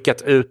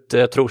skickat ut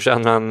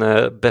trotjänaren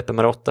Beppe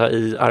Marotta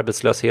i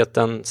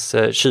arbetslöshetens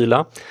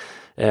kyla.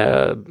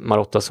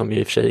 Marotta som ju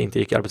i och för sig inte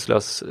gick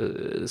arbetslös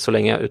så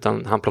länge,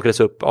 utan han plockades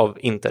upp av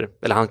Inter.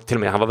 Eller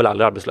han var väl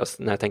aldrig arbetslös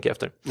när jag tänker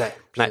efter.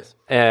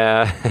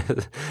 Nej.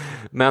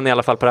 Men i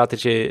alla fall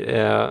Paratici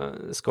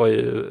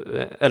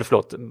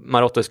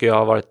Marotta ska ju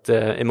ha varit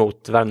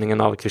emot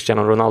värvningen av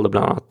Cristiano Ronaldo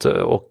bland annat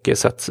och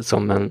sett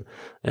som en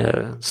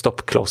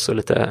stoppkloss och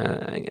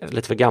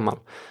lite för gammal.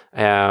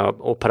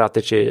 Och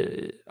Paratici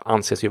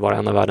anses ju vara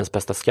en av världens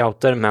bästa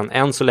scouter, men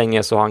än så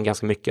länge så har han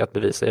ganska mycket att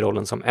bevisa i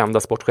rollen som enda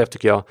sportchef,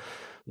 tycker jag,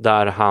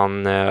 där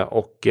han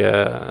och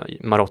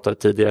Marotta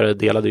tidigare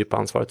delade ju på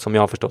ansvaret. Som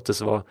jag har förstått det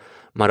så var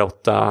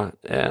Marotta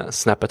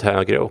snäppet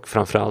högre och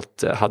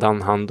framförallt hade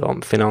han hand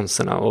om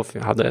finanserna och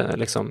hade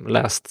liksom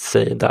läst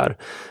sig där,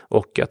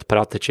 och att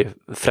Paratici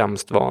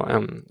främst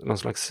var någon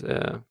slags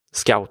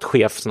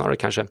scoutchef snarare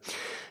kanske.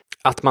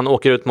 Att man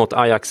åker ut mot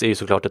Ajax är ju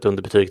såklart ett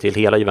underbetyg till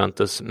hela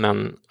Juventus,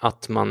 men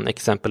att man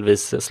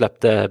exempelvis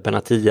släppte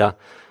Benatia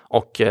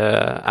och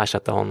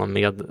ersatte honom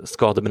med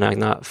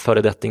skadebenägna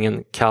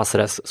föredettingen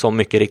Cáceres, som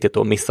mycket riktigt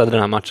då missade den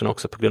här matchen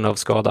också på grund av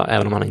skada,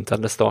 även om han inte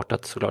hade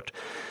startat såklart.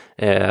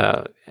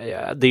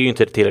 Det är ju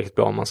inte tillräckligt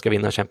bra om man ska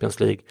vinna Champions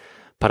League.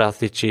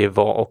 Paratici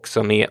var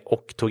också med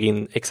och tog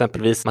in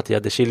exempelvis Mattia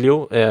De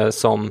Chilio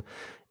som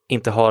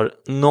inte har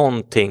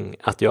någonting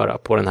att göra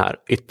på den här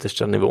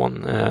yttersta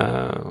nivån.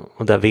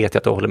 Och där vet jag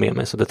att du håller med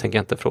mig, så det tänker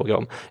jag inte fråga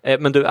om.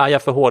 Men du, är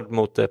jag för hård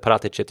mot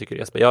Paratici, tycker du,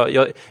 Jesper?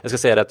 Jag ska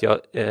säga det att jag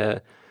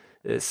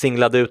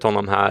singlade ut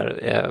honom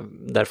här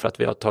därför att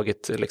vi har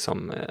tagit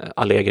liksom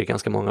Allegri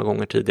ganska många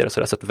gånger tidigare,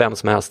 så vem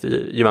som helst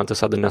i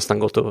Juventus hade nästan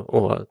gått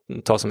att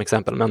ta som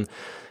exempel, men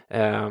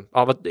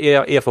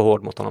är jag för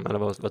hård mot honom, eller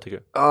vad tycker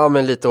du? Ja,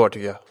 men lite hård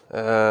tycker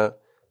jag.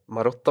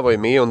 Marotta var ju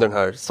med under den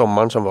här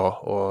sommaren som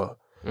var, och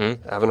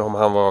även om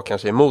han var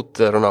kanske emot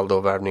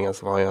Ronaldo-värvningen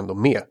så var han ju ändå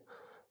med.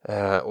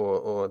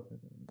 Och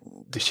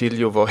De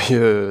Chilio var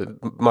ju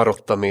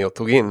Marotta med och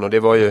tog in, och det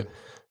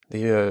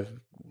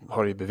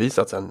har ju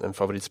bevisats en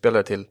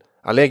favoritspelare till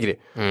Allegri.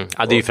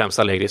 Ja, det är ju främst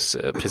Allegris,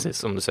 precis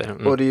som du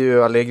säger. Och det är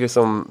ju Allegri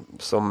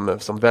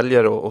som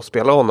väljer att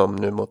spela honom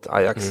nu mot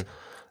Ajax.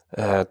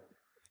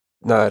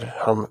 När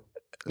han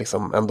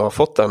liksom ändå har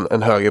fått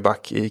en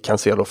högerback i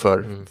Cancelo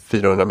för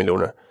 400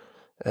 miljoner.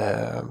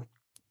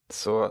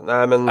 Så,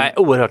 nej men...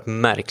 oerhört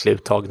märklig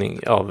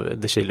uttagning av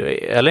De Chilio,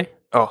 eller?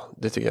 Ja,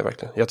 det tycker jag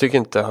verkligen. Jag tycker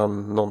inte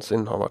han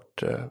någonsin har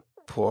varit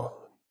på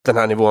den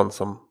här nivån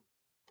som...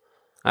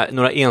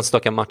 Några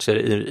enstaka matcher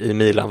i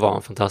Milan var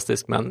han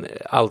fantastisk, men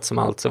allt som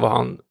allt så var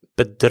han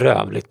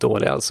bedrövligt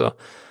dålig alltså.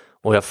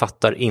 Och jag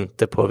fattar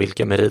inte på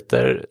vilka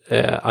meriter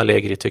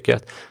Allegri tycker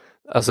att...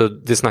 Alltså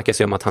det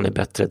snackas ju om att han är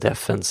bättre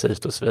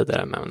defensivt och så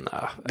vidare, men...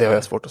 det har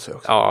jag svårt att se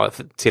också. Ja,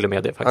 till och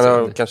med det faktiskt. Han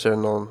har kanske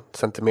någon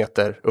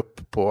centimeter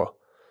upp på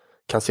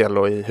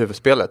Cancelo i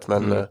huvudspelet,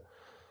 men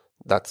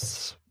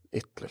that's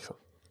it liksom.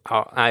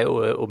 Ja, nej,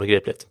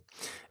 obegripligt.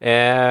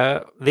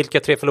 Vilka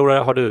 3 förlorare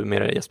har du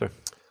med dig, Jesper?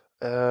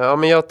 Ja,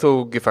 men jag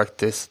tog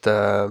faktiskt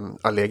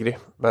Allegri,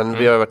 men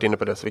vi har varit inne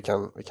på det så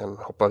vi kan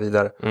hoppa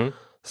vidare.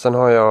 Sen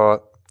har jag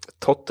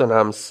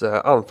Tottenhams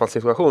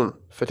anfallssituation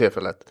för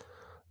tillfället,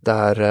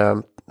 där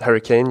Harry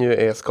Kane ju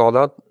är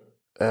skadad.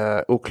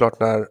 Oklart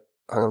när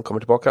han kommer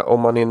tillbaka,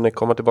 om han hinner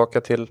komma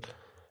tillbaka till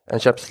en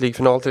Champions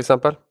League-final till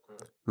exempel.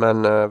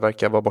 Men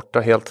verkar vara borta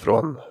helt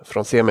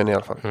från semin i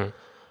alla fall.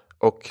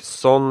 Och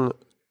Son,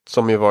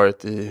 som ju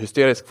varit i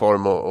hysterisk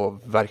form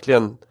och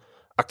verkligen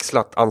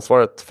axlat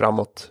ansvaret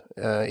framåt,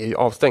 är ju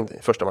avstängd i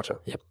första matchen.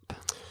 Yep.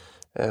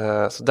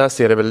 Så där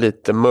ser det väl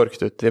lite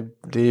mörkt ut.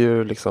 Det är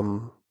ju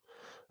liksom...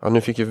 Ja,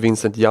 nu fick ju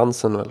Vincent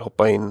Janssen väl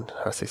hoppa in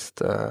här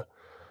sist.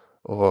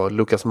 Och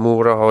Lucas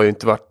Moura har ju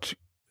inte varit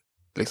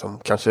liksom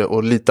kanske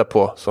att lita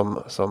på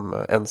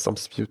som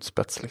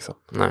spjutspets liksom.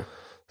 Nej.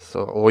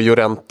 Så, och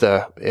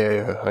Llorente,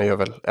 han gör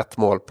väl 1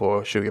 mål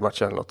på 20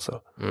 matcher eller något.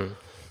 Så.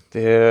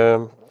 Det...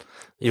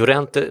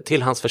 Llorente,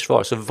 till hans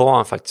försvar så var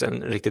han faktiskt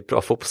en riktigt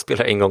bra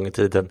fotbollsspelare en gång i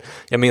tiden.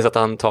 Jag minns att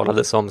han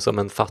talade som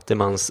en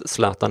fattigmans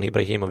Zlatan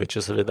Ibrahimovic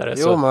och så vidare.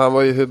 Jo, men han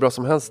var ju hur bra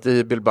som helst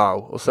i Bilbao.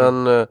 Och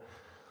sen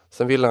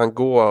ville han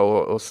gå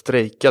och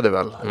strejkade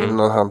väl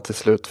innan han till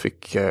slut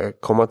fick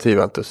komma till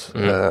Juventus.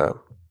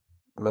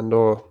 Men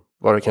då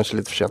var det kanske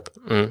lite för sent.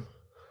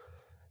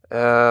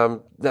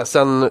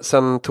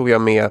 Sen tog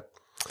jag med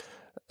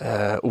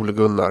Ole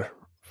Gunnar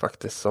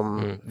faktiskt,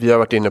 som vi har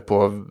varit inne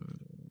på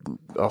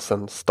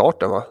sen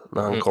starten, va?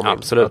 När han kom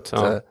absolut, in.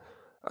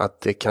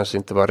 Att det kanske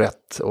inte var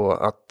rätt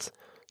och att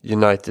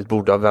United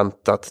borde ha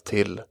väntat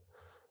till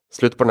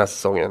slut på den här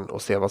säsongen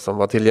och se vad som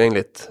var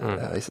tillgängligt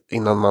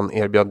innan man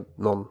erbjöd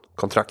någon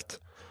kontrakt.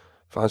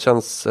 För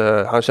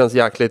han känns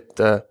jäkligt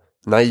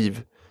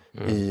naiv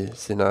i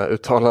sina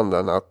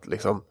uttalanden, att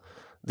liksom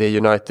det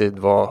United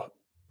var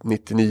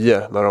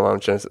 99 när de vann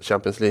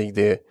Champions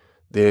League,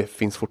 det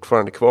finns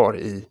fortfarande kvar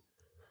i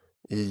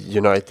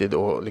United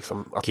och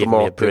liksom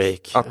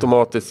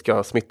automatiskt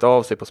ska smitta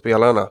av sig på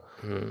spelarna.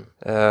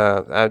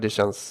 Det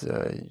känns,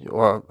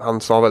 och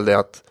han sa väl det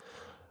att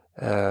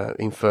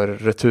inför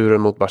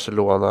returen mot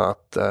Barcelona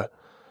att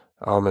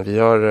men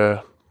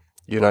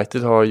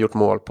United har gjort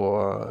mål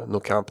på Nou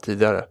Camp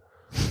tidigare.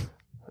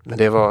 Men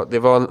det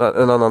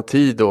var en annan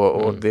tid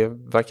och det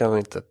verkar han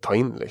inte ta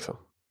in liksom.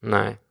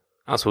 Nej.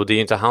 Alltså det är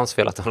ju inte hans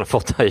fel att han har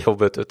fått det här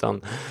jobbet,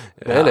 utan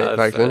nej,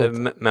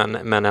 verkligen.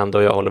 Men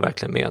ändå, jag håller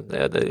verkligen med.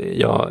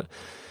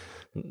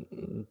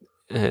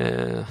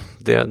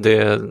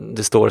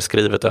 Det står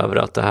skrivet över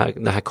att det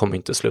här kommer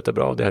inte sluta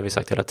bra, och det har vi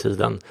sagt hela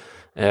tiden.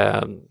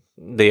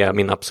 Det är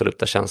min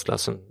absoluta känsla.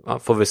 Så,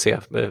 får vi se.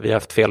 Vi har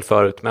haft fel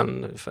förut,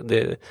 men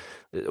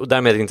och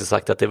därmed inte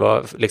sagt att det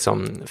var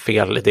liksom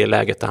fel i det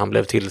läget där han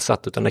blev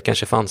tillsatt, utan det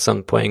kanske fanns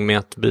en poäng med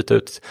att byta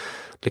ut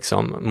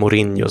liksom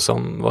Mourinho,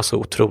 som var så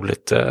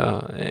otroligt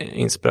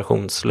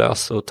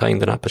inspirationslös, och ta in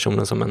den här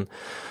personen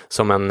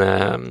som en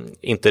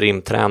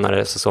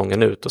interimtränare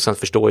säsongen ut. Och sen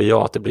förstår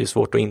jag att det blir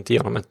svårt att inte ge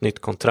honom ett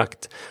nytt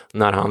kontrakt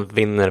när han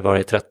vinner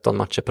varje 13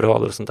 matcher på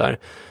rad och sånt där.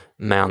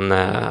 Men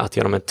att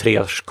ge honom ett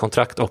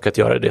 3-årskontrakt och att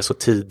göra det så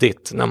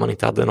tidigt när man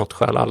inte hade något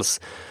skäl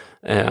alls,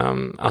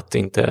 att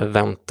inte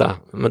vänta.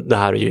 Men det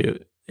här är ju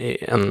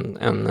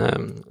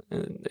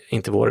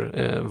inte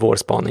vår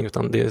spaning,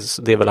 utan det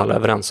är väl alla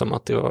överens om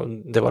att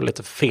det var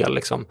lite fel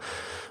liksom.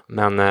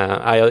 Men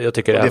jag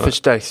tycker det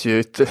förstärks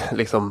ju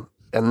liksom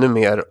ännu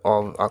mer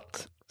av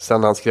att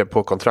sen han skrev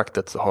på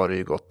kontraktet så har det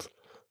ju gått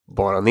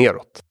bara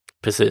neråt.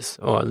 Precis,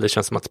 och det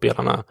känns som att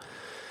spelarna,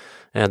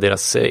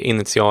 deras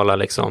initiala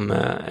liksom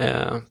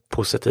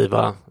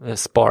positiva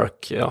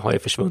spark har ju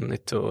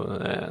försvunnit, och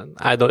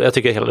jag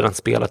tycker hela den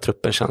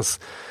spelartruppen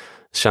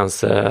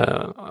känns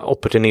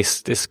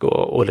opportunistisk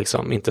och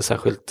liksom inte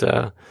särskilt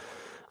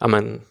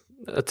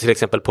till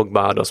exempel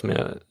Pogba då, som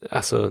är,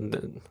 alltså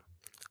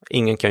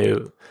ingen kan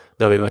ju,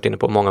 det har vi varit inne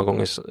på många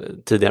gånger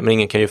tidigare, men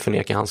ingen kan ju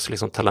förneka hans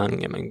liksom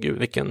talanger. Men gud,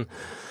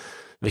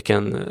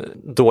 vilken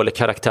dålig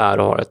karaktär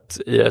har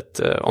i ett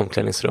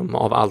omklädningsrum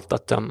av allt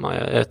att döma.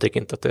 Jag tycker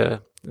inte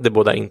att det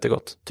båda inte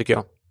gott, tycker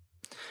jag.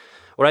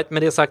 All right,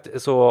 med det sagt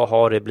så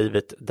har det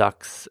blivit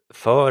dags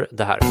för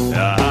det här.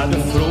 Jag hade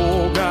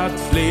frågat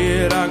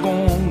flera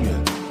gånger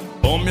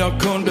om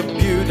jag kunde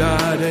bjuda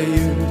dig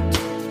ut.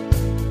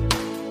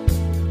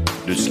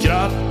 Du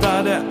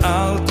skrattade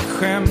alltid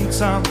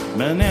skämtsamt,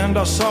 men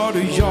ändå sa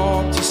du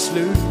ja till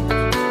slut.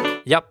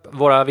 Japp,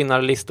 våra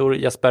vinnarlistor,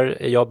 Jesper.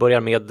 Jag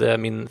börjar med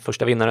min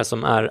första vinnare,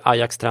 som är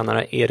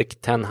Ajax-tränare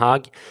Erik ten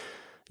Hag.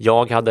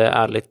 Jag hade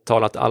ärligt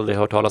talat aldrig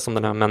hört talas om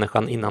den här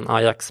människan innan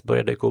Ajax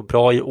började gå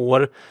bra i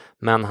år,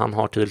 men han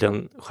har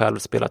tydligen själv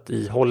spelat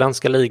i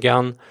holländska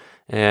ligan.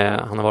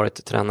 Han har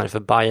varit tränare för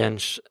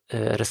Bayerns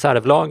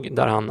reservlag,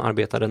 där han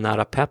arbetade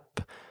nära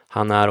Pep.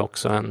 Han är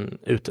också en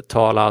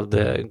uttalad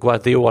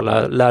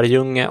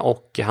Guardiola-lärjunge,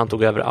 och han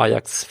tog över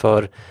Ajax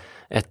för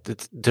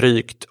ett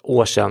drygt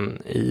år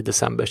sedan i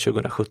december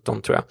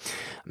 2017, tror jag.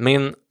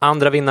 Min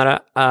andra vinnare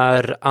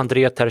är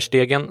André ter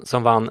Stegen,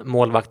 som vann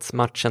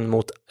målvaktsmatchen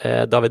mot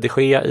David de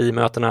Gea i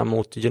mötena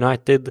mot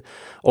United,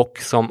 och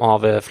som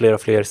av fler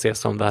och fler ses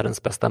som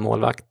världens bästa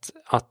målvakt.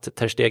 Att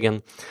ter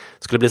Stegen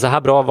skulle bli så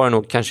här bra var det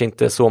nog kanske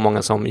inte så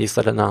många som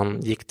gissade när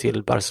han gick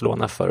till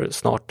Barcelona för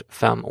snart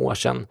 5 år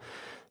sedan.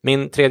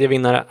 Min tredje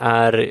vinnare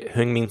är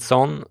Heung-min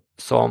Son,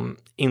 som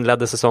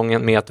inledde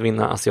säsongen med att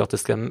vinna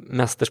asiatiska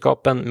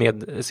mästerskapen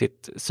med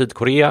sitt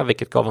Sydkorea,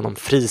 vilket gav honom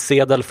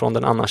frisedel från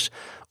den annars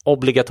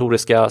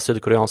obligatoriska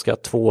sydkoreanska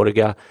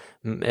 2-åriga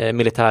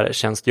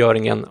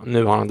militärtjänstgöringen.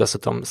 Nu har han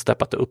dessutom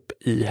steppat upp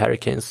i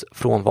Hurricanes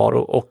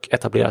frånvaro och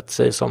etablerat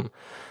sig som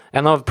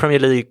en av Premier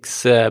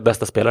Leagues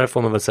bästa spelare,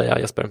 får man väl säga,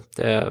 Jesper.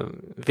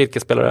 Vilka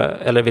spelare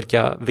eller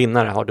vilka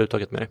vinnare har du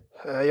tagit med dig?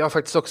 Jag har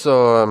faktiskt också,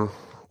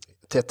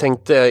 jag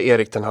tänkte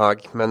Erik ten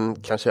Hag, men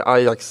kanske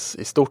Ajax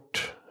i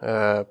stort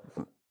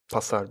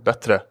passar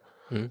bättre.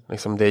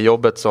 Liksom det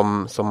jobbet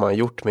som man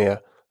gjort med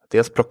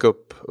dels plocka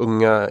upp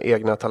unga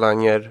egna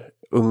talanger,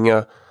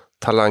 unga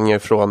talanger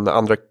från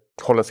andra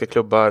holländska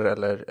klubbar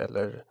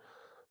eller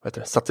vad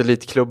heter det,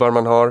 satellitklubbar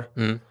man har.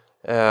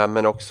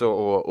 Men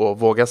också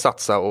att våga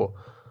satsa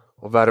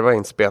och värva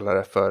in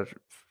spelare för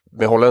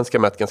med holländska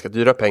mätt ganska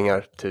dyra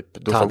pengar, typ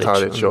Dusan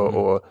Tadic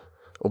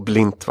och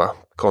Blint, va?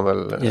 Kom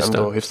väl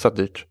ändå hyfsat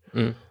dyrt.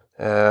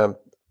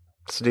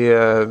 Så det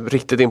är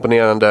riktigt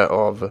imponerande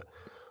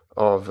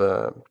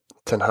av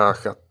Ten Hag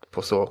att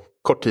på så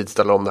kort tid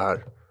ställa om det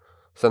här.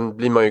 Sen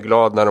blir man ju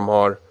glad när de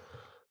har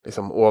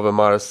liksom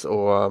Overmars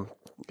och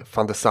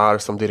Van de Sar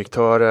som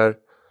direktörer.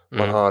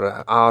 Man har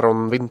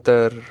Aron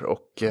Winter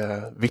och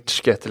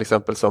Witschke till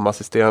exempel som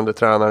assisterande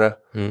tränare.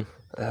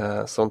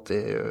 Sånt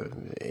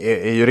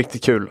är ju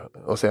riktigt kul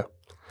att se.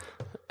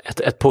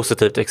 Ett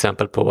positivt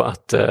exempel på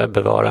att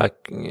bevara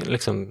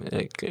liksom,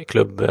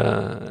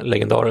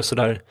 klubblegendarer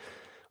sådär.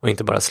 Och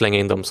inte bara slänga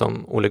in dem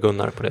som Ole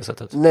Gunnar på det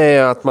sättet.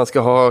 Nej, att man ska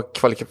ha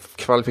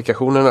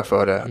kvalifikationerna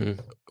för det.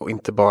 Och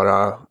inte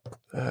bara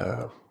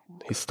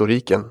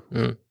historiken.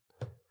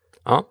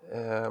 Ja.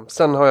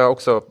 Sen har jag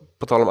också,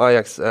 på tal om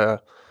Ajax,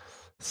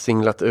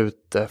 singlat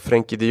ut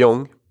Frenkie de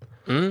Jong.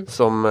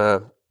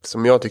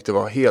 Som jag tyckte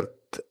var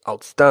helt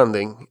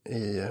outstanding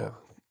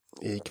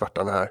i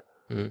kvartarna här.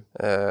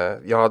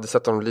 Jag hade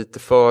sett honom lite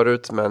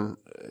förut, men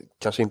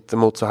kanske inte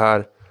mot så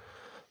här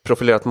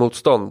profilerat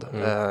motstånd.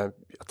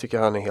 Jag tycker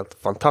han är helt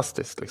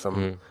fantastisk.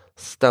 Liksom.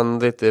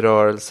 Ständigt i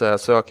rörelse,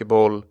 söker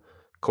boll,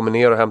 kommer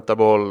ner och hämtar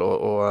boll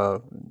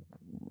och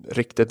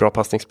riktigt bra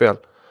passningsspel.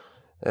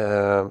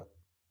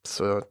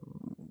 Så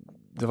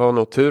det var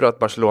nog tur att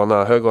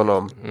Barcelona högg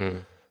honom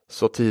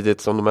så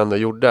tidigt som de ändå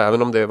gjorde.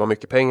 Även om det var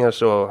mycket pengar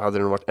så hade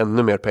det nog varit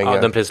ännu mer pengar.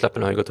 Ja, den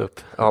prislappen har ju gått upp.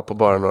 Ja, på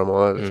bara några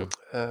månader. Liksom.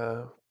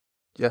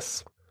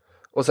 Yes.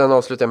 Och sen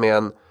avslutar jag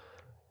med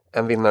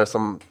en vinnare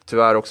som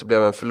tyvärr också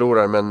blev en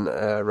förlorare, men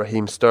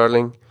Raheem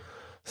Sterling,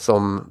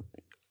 som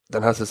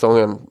den här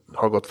säsongen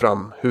har gått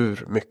fram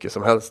hur mycket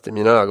som helst i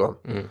mina ögon.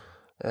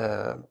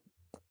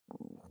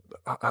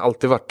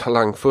 Alltid varit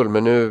talangfull,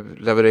 men nu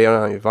levererar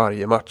han ju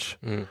varje match.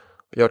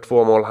 Gör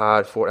 2 mål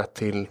här, får 1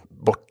 till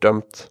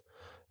bortdömt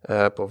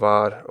på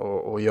VAR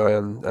och gör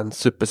en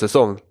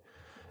supersäsong.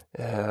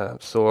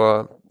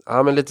 Så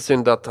ja, men lite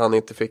synd att han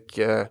inte fick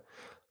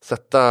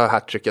sätta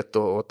hattricket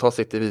och ta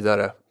sitt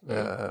vidare.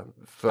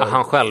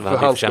 Han själv hade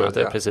förtjänat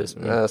det, precis.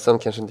 Sen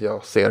kanske inte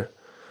jag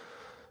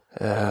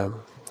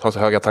har så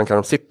höga tankar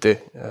om City,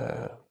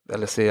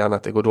 eller ser gärna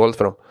att det går dåligt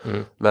för dem.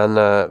 Men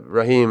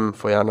Raheem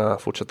får gärna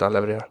fortsätta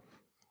leverera.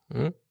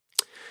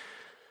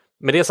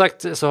 Med det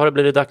sagt så har det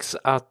blivit dags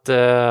att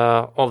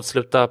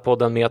avsluta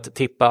podden med att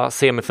tippa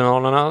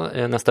semifinalerna.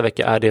 Nästa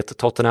vecka är det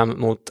Tottenham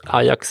mot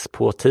Ajax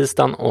på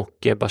tisdagen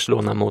och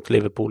Barcelona mot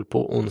Liverpool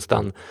på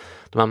onsdagen.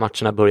 De här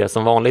matcherna börjar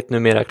som vanligt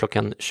numera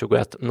klockan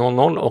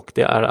 21.00 och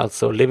det är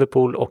alltså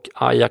Liverpool och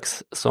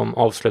Ajax som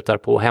avslutar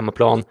på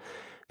hemmaplan,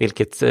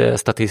 vilket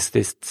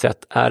statistiskt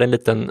sett är en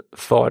liten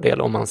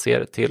fördel om man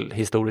ser till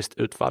historiskt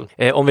utfall.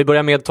 Om vi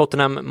börjar med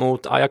Tottenham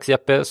mot Ajax,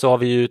 Jeppe, så har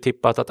vi ju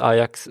tippat att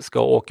Ajax ska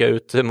åka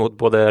ut mot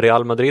både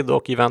Real Madrid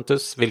och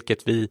Juventus,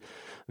 vilket vi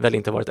väl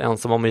inte varit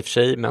ensamma om i och för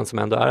sig, men som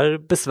ändå är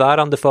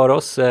besvärande för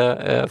oss.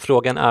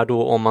 Frågan är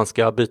då om man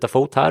ska byta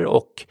fot här,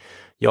 och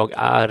jag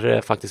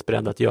är faktiskt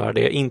beredd att göra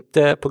det.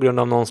 Inte på grund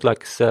av någon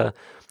slags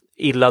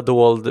illa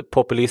dold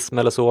populism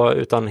eller så,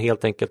 utan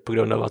helt enkelt på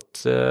grund av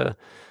att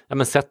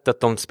sättet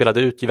de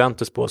spelade ut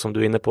Juventus på, som du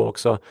är inne på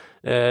också.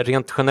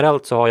 Rent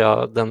generellt så har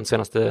jag den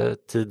senaste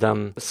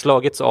tiden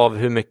slagits av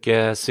hur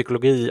mycket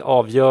psykologi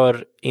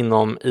avgör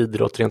inom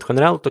idrott rent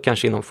generellt och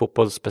kanske inom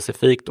fotboll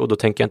specifikt, och då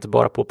tänker jag inte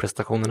bara på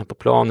prestationerna på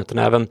plan utan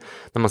även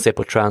när man ser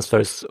på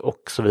transfers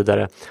och så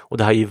vidare. Och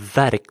det här är ju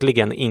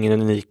verkligen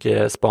ingen unik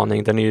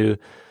spaning, den är ju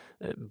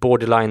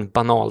borderline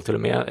banal till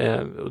och med,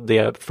 det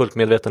är jag fullt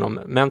medveten om.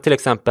 Men till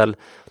exempel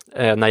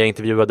när jag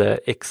intervjuade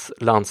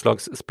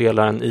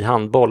ex-landslagsspelaren i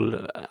handboll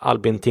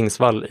Albin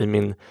Tingsvall i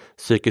min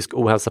psykisk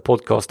ohälsa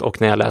podcast,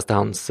 och när jag läste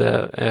hans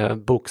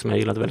bok som jag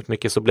gillade väldigt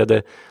mycket, så blev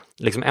det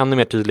liksom ännu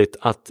mer tydligt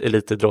att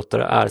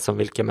elitidrottare är som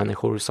vilka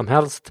människor som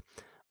helst.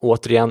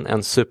 Återigen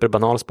en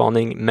superbanal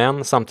spaning,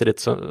 men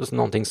samtidigt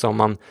någonting som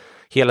man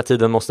hela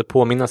tiden måste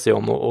påminna sig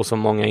om och som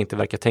många inte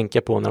verkar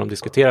tänka på när de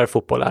diskuterar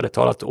fotboll, ärligt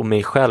talat, och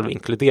mig själv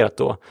inkluderat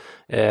då.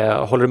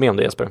 Håller du med om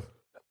det, Jesper?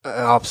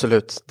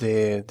 Absolut,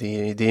 det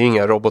är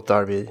inga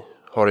robotar vi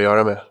har att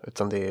göra med,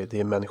 utan det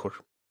är människor,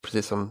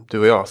 precis som du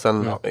och jag.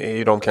 Sen är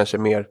ju de kanske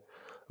mer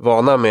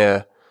vana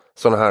med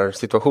sådana här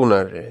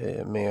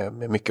situationer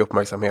med mycket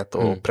uppmärksamhet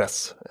och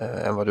press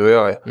än vad du och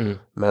jag är.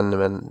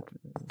 Men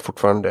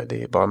fortfarande,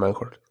 det är bara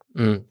människor.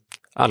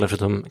 Alla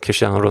förutom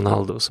Cristiano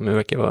Ronaldo, som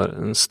verkar vara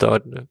en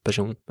störd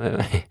person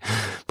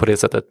på det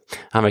sättet.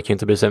 Han verkar ju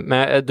inte bry sig.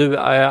 Men du,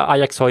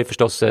 Ajax har ju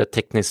förstås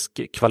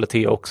teknisk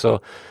kvalitet också.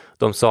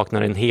 De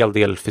saknar en hel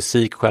del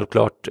fysik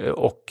självklart,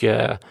 och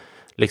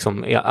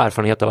liksom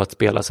erfarenhet av att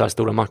spela så här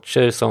stora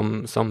matcher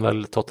som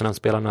väl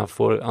Tottenham-spelarna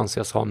får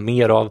anses ha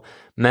mer av.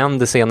 Men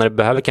det senare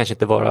behöver kanske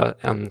inte vara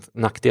en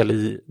nackdel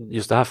i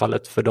just det här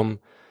fallet, för de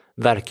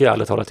verkar ju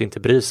ärligt talat inte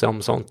bry sig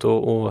om sånt,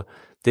 och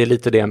det är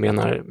lite det jag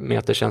menar med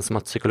att det känns som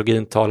att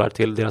psykologin talar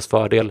till deras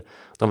fördel.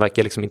 De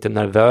verkar liksom inte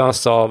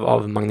nervösa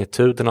av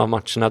magnituden av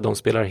matcherna. De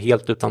spelar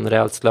helt utan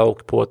rädsla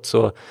och på ett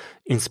så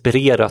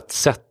inspirerat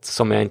sätt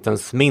som jag inte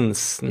ens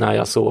minns när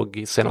jag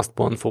såg senast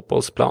på en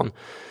fotbollsplan.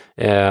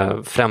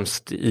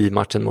 Främst i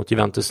matchen mot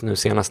Juventus nu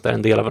senast, där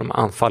en del av de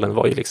anfallen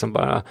var ju liksom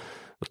bara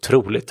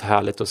otroligt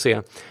härligt att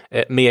se.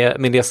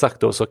 Med det sagt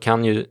då, så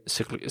kan ju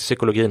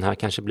psykologin här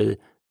kanske bli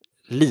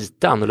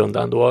lite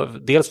annorlunda ändå.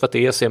 Dels för att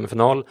det är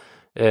semifinal,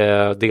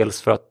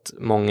 dels för att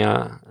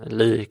många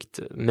likt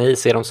mig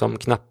ser dem som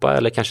knappa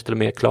eller kanske till och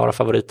med klara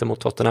favoriter mot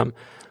Tottenham.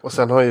 Och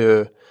sen har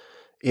ju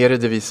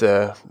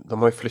Eredivisie,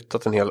 de har ju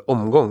flyttat en hel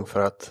omgång för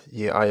att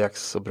ge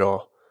Ajax så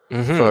bra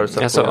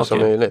förutsättningar som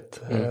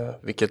möjligt.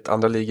 Vilket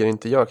andra ligor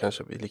inte gör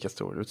kanske i lika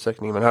stor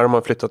utsträckning. Men här har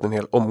man flyttat en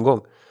hel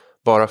omgång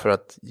bara för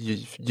att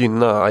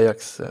gynna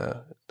Ajax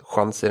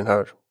chans i den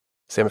här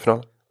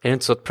semifinalen. Är det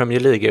inte så att Premier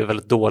League är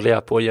väldigt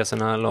dåliga på att ge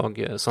sina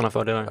lag sådana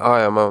fördelar?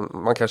 Ja,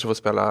 man kanske får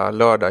spela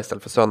lördag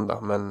istället för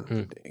söndag, men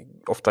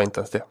ofta inte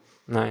ens det.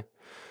 Nej,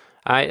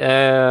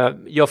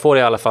 jag får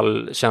i alla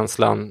fall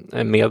känslan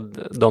med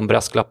de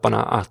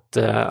brasklapparna att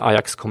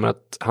Ajax kommer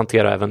att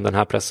hantera även den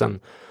här pressen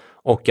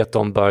och att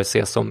de bör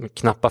ses som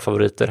knappa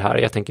favoriter här.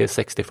 Jag tänker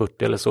 60-40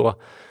 eller så.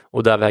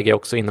 Och där väger jag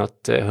också in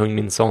att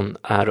Heung-min Son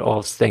är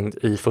avstängd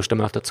i första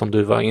mötet som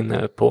du var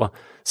inne på.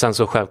 Sen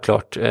så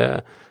självklart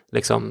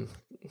liksom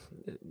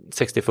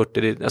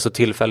 60-40, alltså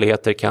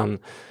tillfälligheter kan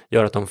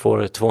göra att de får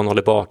 2-0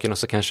 i baken och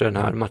så kanske den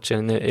här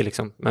matchen är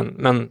liksom,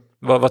 men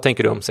vad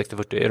tänker du om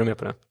 60-40? Är du med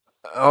på det?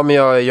 Ja, men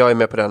jag är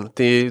med på den.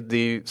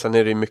 Sen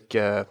är det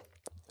mycket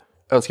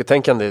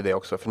önsketänkande i det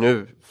också, för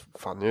nu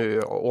är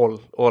jag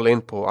all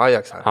in på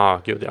Ajax här.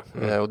 Ja, gud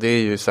ja. Och det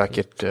är ju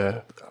säkert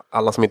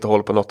alla som inte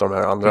håller på något av de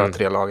här andra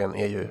tre lagen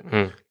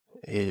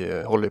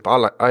håller ju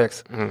på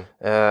Ajax.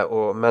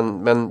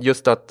 Men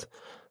just att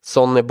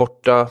Son är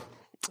borta,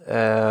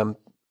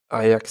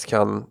 Ajax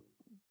kan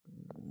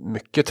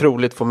mycket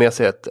troligt få med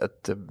sig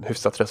ett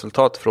hyfsat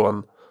resultat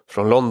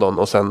från London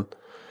och sen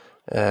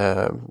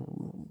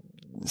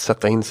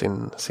sätta in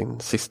sin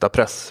sista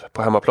press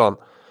på hemmaplan.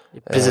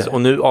 Precis,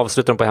 och nu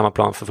avslutar de på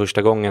hemmaplan för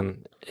första gången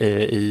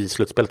i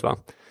slutspelet, va?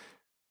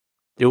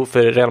 Jo,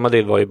 för Real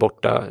Madrid var ju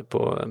borta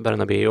på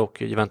Bernabéu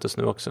och Juventus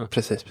nu också.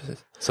 Precis.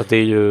 Så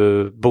det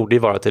borde ju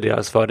vara till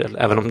deras fördel.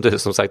 Även om det,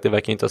 som sagt, det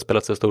verkar inte ha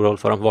spelat så stor roll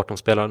för dem vart de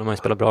spelar. De har ju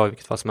spelat bra i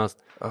vilket fall som helst.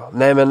 Ja,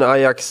 nej, men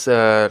Ajax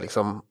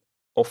liksom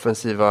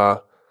offensiva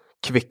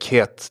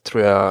kvickhet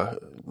tror jag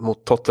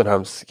mot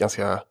Tottenhams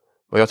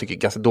vad jag tycker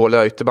ganska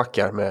dåliga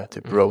ytterbackar med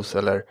typ Rose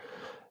eller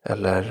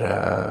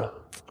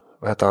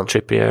vad heter han?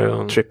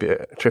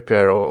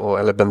 Trippier och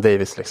eller Ben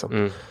Davis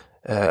liksom.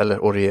 Eller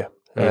Aurier.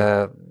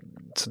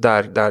 Så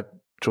där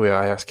tror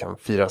jag Ajax kan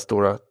fira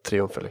stora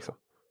triumfer liksom.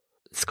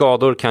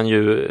 Skador kan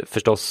ju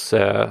förstås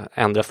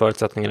ändra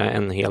förutsättningarna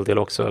en hel del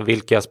också.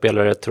 Vilka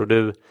spelare tror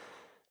du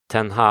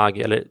Ten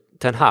Hag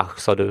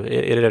sa du?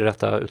 Är det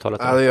rätta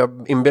uttalet? Ja,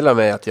 jag inbillar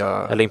mig att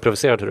jag... Eller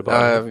improviserade du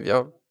bara?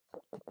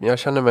 Jag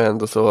känner mig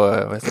ändå så,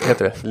 vad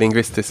heter det?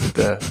 Lingvistiskt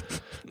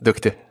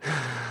duktig.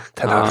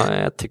 Ja,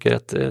 jag tycker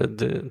att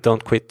don't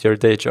quit your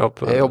day job.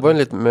 Jag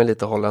jobbar med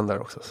lite holländare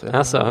också.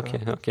 Alltså,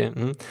 okej.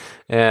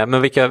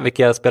 Men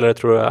vilka spelare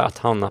tror du att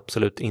han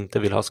absolut inte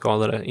vill ha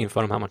skadade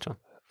inför de här matcherna?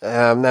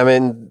 Nej,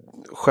 men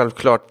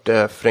självklart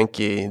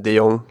Frenkie de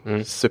Jong,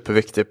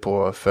 superviktig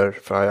för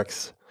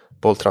Ajax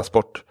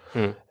bolltransport.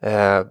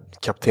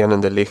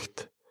 Kaptenen de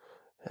Ligt.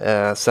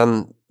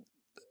 Sen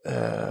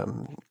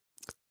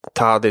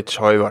Tadic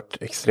har ju varit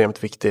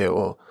extremt viktig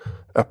och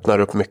öppnar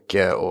upp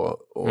mycket och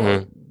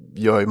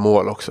gör ju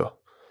mål också.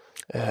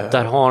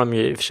 Där har de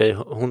ju i och för sig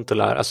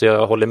Huntelaar, alltså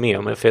jag håller med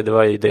om det, för det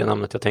var ju det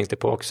namnet jag tänkte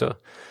på också.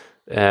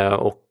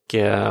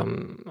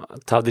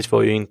 Tadic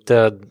var ju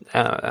inte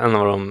en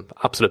av de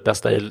absolut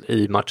bästa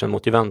i matchen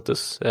mot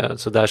Juventus,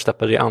 så där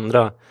steppade ju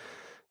andra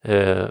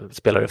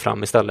spelare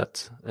fram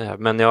istället.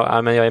 Men jag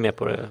är med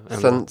på det.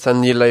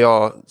 Sen gillar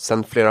jag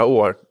sen flera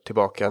år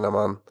tillbaka när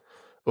man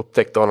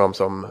upptäckte honom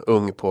som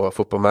ung på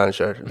Football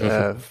Manager,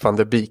 Van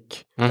der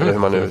Beek, eller hur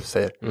man nu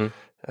säger.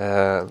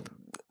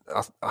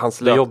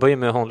 Du jobbar ju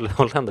med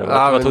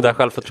holländare. Vad tog det här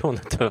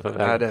självförtroendet?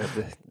 Nej,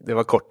 det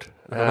var kort.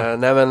 Nej,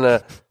 men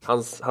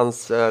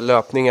hans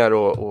löpningar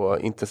och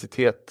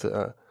intensitet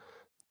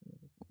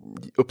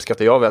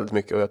uppskattar jag väldigt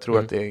mycket, och jag tror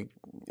att det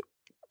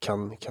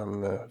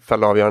kan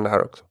fälla avgörande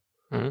här också.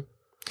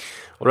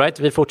 All right,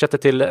 vi fortsätter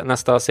till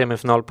nästa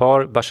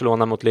semifinalpar,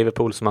 Barcelona mot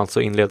Liverpool, som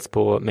alltså inleds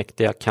på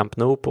mäktiga Camp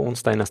Nou på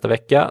onsdag i nästa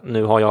vecka.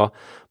 Nu har jag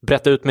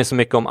berättat ut mig så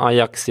mycket om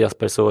Ajax,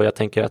 Jesper, så jag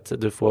tänker att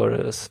du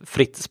får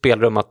fritt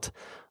spelrum att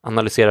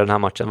analysera den här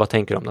matchen. Vad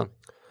tänker du om den?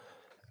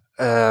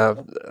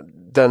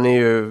 Den är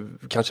ju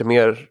kanske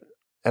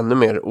ännu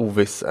mer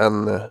oviss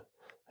än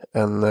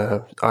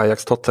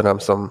Ajax-Tottenham,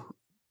 som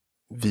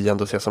vi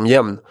ändå ser som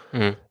jämn.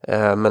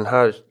 Men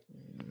här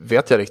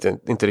vet jag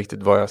inte riktigt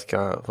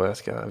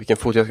vilken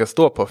fot jag ska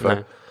stå på,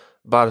 för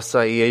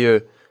Barca är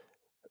ju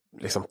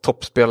liksom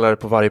toppspelare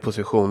på varje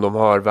position. De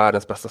har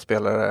världens bästa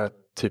spelare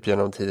typ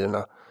genom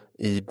tiderna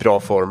i bra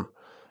form.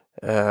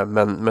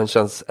 Men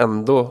känns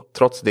ändå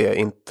trots det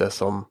inte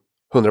som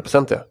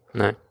 100%.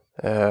 Nej.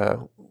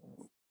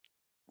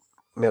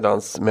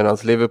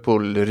 Medans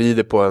Liverpool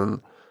rider på en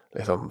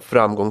liksom,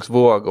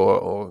 framgångsvåg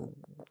och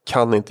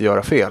kan inte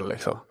göra fel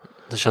liksom.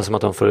 Det känns som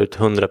att de får ut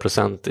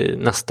 100% i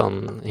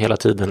nästan hela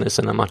tiden i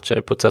sina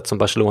matcher på ett sätt som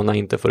Barcelona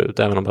inte får ut,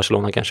 även om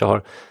Barcelona kanske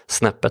har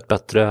snäppet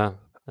bättre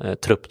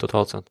trupp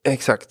totalt sett.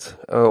 Exakt,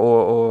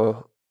 och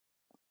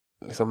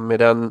liksom med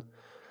den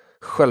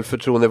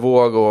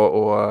självförtroendevåg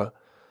och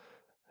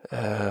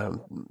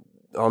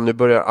nu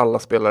börjar alla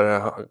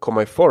spelare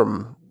komma i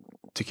form,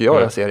 tycker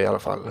jag ser i alla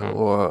fall.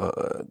 Och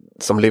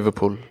som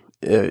Liverpool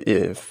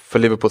för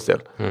Liverpools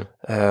del.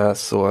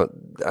 Så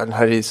den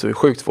här är så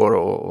sjukt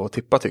svår att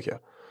tippa, tycker jag.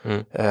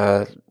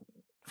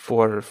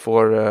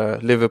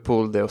 Får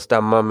Liverpool det att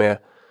stämma med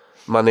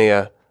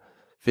Mané,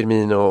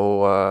 Firmino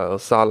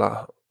och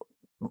Salah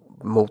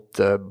mot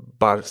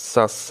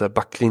Barças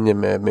backlinje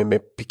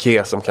med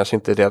Piqué, som kanske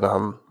inte är det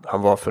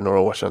han var för några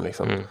år sedan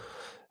liksom.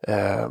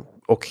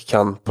 Och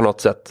kan på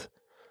något sätt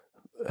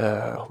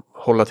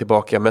hålla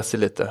tillbaka Messi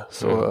lite,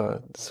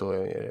 så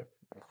är det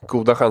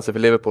goda chanser för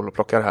Liverpool att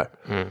plocka det här.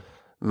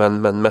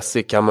 Men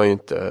Messi kan man ju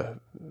inte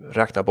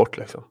räkna bort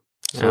liksom.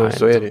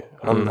 Så är det.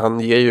 Han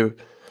ger ju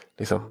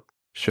liksom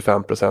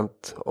 25%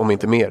 om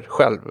inte mer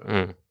själv.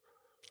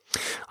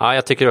 Ja,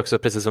 jag tycker också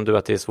precis som du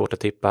att det är svårt att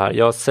tippa här.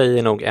 Jag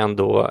säger nog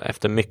ändå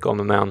efter mycket om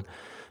och men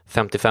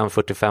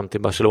 55-45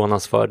 till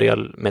Barcelonas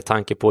fördel med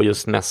tanke på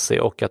just Messi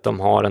och att de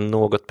har en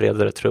något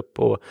bredare trupp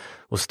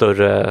och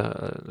större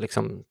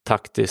liksom,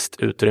 taktiskt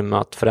utrymme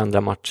att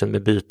förändra matchen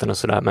med byten och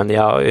sådär. Men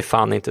jag är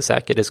fan inte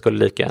säker. Det skulle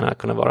lika gärna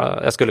kunna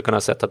vara, jag skulle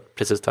kunna sätta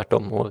precis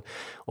tvärtom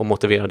och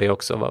motivera det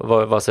också.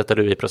 Vad sätter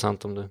du i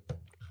procent om du?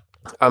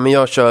 Ja, men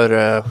jag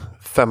kör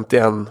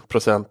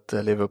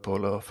 51%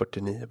 Liverpool och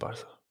 49%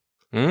 Barca.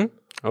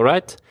 All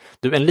right.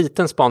 Du, en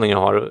liten spaning jag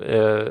har,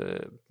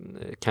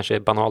 kanske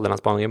banal den här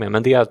spaningen med,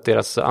 men det är att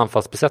deras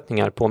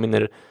anfallsbesättningar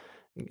påminner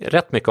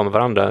rätt mycket om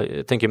varandra.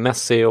 Jag tänker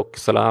Messi och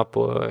Salah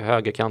på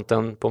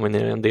högerkanten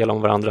påminner en del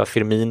om varandra.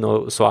 Firmino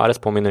och Suarez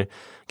påminner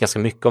ganska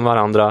mycket om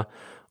varandra.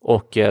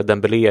 Och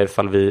Dembélé,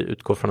 ifall vi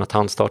utgår från att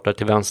han startar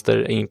till vänster,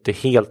 är inte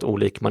helt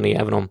olik Mané,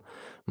 även om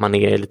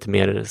Mané är lite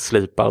mer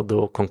slipad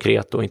och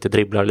konkret och inte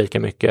dribblar lika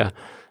mycket.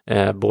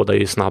 Båda är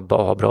ju snabba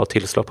och har bra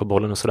tillslag på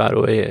bollen och sådär,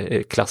 och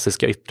är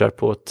klassiska yttrar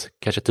på ett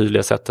kanske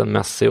tydligare sätt än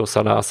Messi och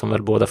Salah, som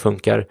väl båda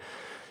funkar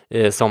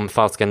som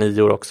falska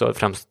nior också,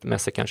 främst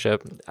Messi kanske.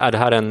 Är det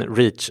här en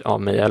reach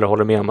av mig, eller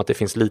håller du med om att det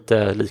finns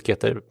lite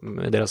likheter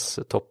med deras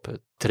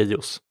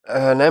topptrios?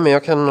 Nej, men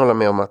jag kan hålla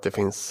med om att det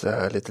finns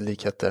lite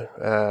likheter.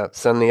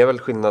 Sen är väl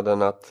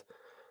skillnaden att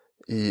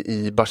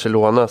i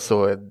Barcelona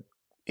så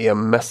är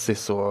Messi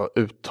så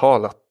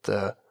uttalat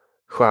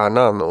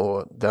stjärnan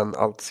och den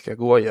allt ska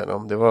gå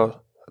igenom.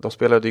 De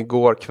spelade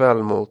igår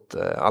kväll mot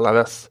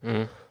Alaves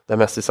där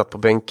Messi satt på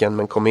bänken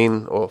men kom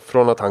in, och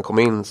från att han kom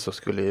in så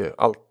skulle ju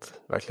allt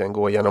verkligen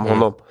gå igenom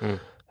honom.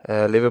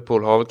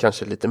 Liverpool har väl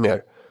kanske lite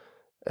mer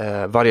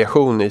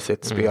variation i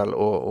sitt spel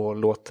och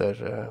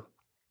låter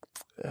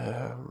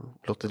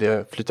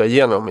det flytta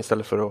igenom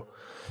istället för att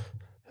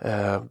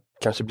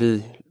kanske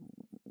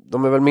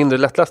de är väl mindre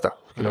lättlästa,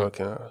 skulle man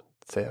kunna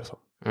säga så.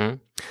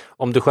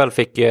 Om du själv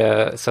fick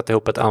sätta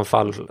ihop ett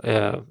anfall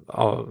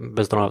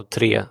bestående av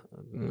 3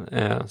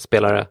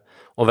 spelare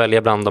och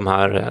välja bland de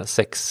här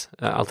 6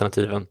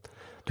 alternativen,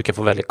 du kan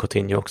få välja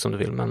Coutinho också om du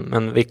vill,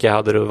 men vilka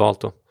hade du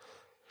valt då?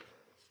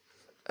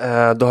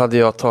 Då hade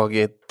jag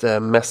tagit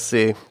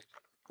Messi,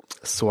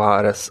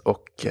 Suarez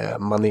och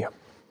Mané.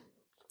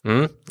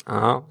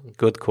 Ja,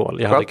 good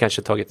call. Jag hade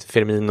kanske tagit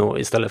Firmino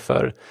istället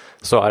för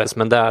Suarez,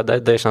 men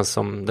det känns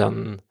som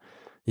den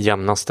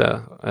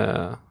jämnaste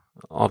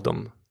av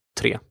de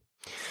 3.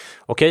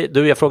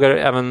 Okej, jag frågar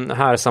även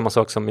här samma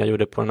sak som jag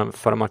gjorde på den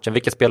förra matchen.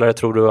 Vilka spelare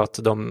tror du att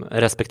de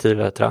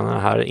respektive tränarna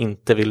här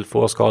inte vill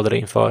få skadade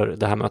inför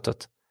det här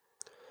mötet?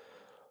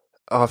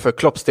 Ja, för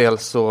Klopps del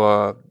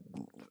så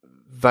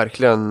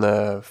verkligen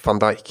Van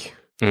Dijk.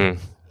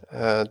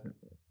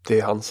 Det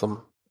är han som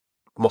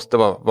måste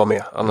vara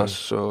med,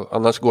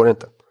 annars går det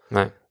inte.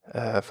 Nej.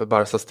 För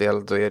Barças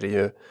del då är det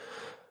ju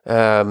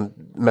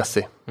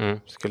Messi,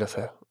 skulle jag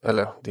säga.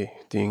 Eller det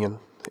är ingen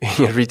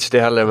reach det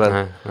heller,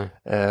 men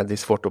det är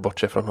svårt att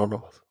bortse från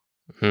honom.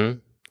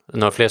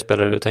 Några fler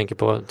spelare du tänker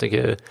på?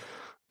 Tänker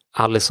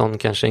Alisson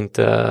kanske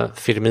inte,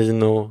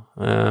 Firmino,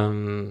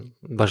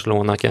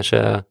 Barcelona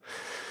kanske.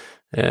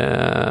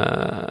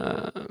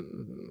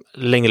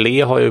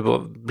 Lenglet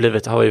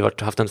har ju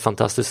haft en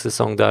fantastisk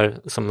säsong där,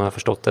 som jag har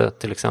förstått det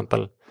till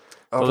exempel.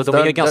 Ja, de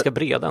är ganska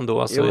breda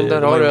ändå. Alltså,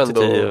 där har du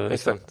ändå,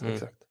 exakt.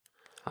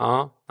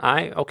 Ja,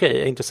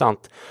 okej,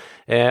 intressant.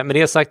 Med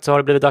det sagt så har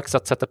det blivit dags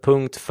att sätta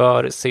punkt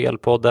för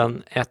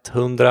CL-podden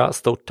 100.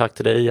 Stort tack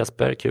till dig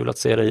Jesper, kul att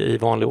se dig i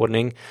vanlig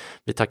ordning.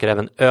 Vi tackar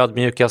även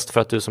ödmjukast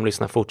för att du som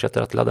lyssnar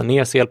fortsätter att ladda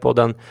ner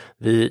CL-podden.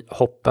 Vi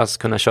hoppas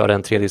kunna köra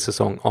en 3:e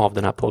säsong av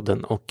den här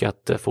podden och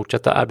att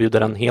fortsätta erbjuda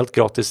den helt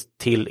gratis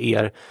till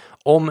er.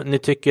 Om ni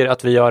tycker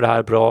att vi gör det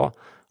här bra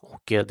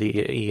och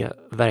det är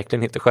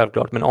verkligen inte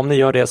självklart. Men om ni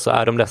gör det så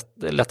är de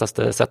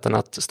lättaste sätten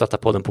att stötta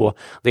podden på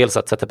dels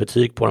att sätta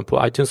betyg på den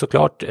på iTunes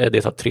såklart.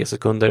 Det tar 3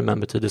 sekunder men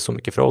betyder så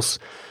mycket för oss.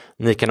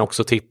 Ni kan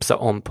också tipsa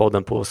om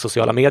podden på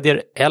sociala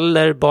medier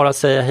eller bara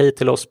säga hej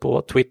till oss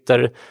på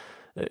Twitter.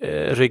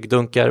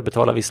 Ryggdunkar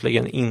betalar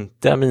visserligen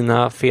inte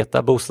mina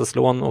feta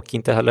bostadslån och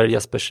inte heller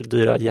Jespers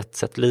dyra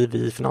jetsetliv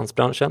i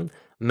finansbranschen.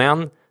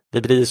 Men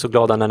vi blir så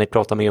glada när ni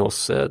pratar med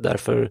oss,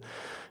 därför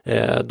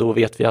då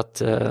vet vi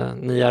att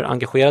ni är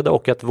engagerade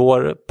och att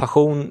vår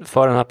passion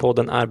för den här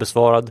podden är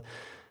besvarad.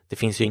 Det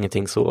finns ju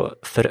ingenting så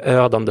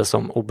förödande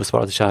som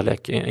obesvarad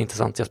kärlek, inte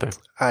sant Jesper?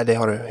 Nej, det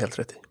har du helt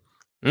rätt i.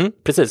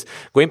 Precis.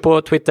 Gå in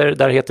på Twitter,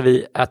 där heter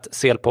vi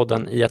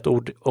 @selpodden i ett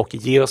ord och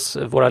ge oss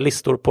våra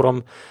listor på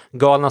de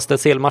galnaste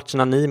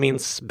selmatcherna ni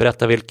minns.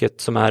 Berätta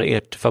vilket som är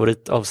ert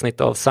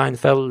favoritavsnitt av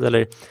Seinfeld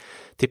eller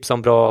tipsa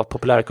om bra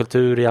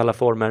populärkultur i alla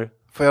former.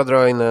 Får jag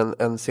dra in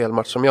en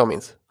selmatch som jag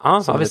minns?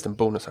 Som en liten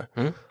bonus här.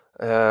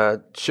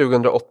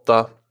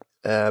 2008,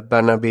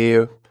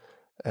 Bernabéu,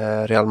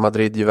 Real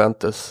Madrid,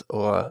 Juventus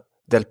och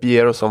Del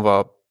Piero som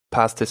var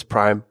past his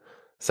prime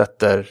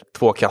sätter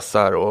 2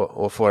 kassar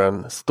och får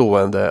en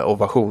stående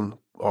ovation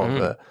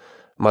av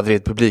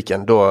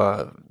Madrid-publiken.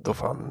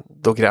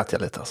 Då grät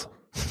jag lite alltså.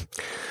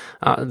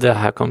 Ja, det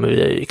här kommer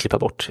vi klippa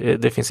bort.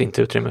 Det finns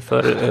inte utrymme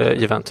för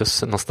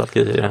Juventus nostalgi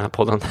i den här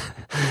podden.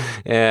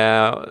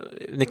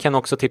 Ni kan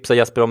också tipsa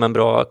Jesper om en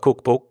bra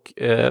kokbok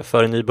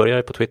för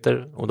nybörjare på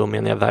Twitter. Och då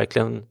menar jag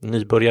verkligen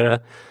nybörjare.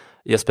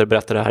 Jesper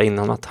berättade här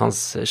innan att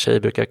hans tjej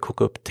brukar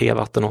koka upp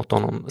tevatten åt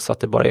honom så att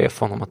det bara är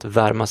för honom att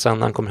värma sen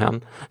när han kommer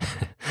hem.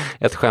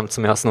 Ett skämt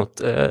som jag har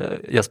snott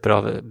Jesper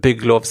av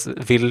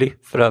Bygglovs-Willy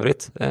för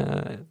övrigt.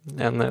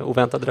 En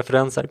oväntad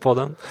referens här i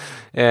podden.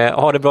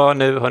 Ha det bra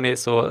nu hörni,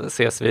 så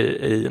ses vi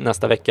i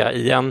nästa vecka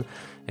igen.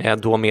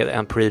 Då med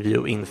en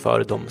preview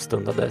inför de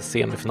stundade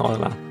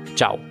semifinalerna.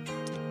 Ciao!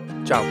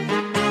 Ciao!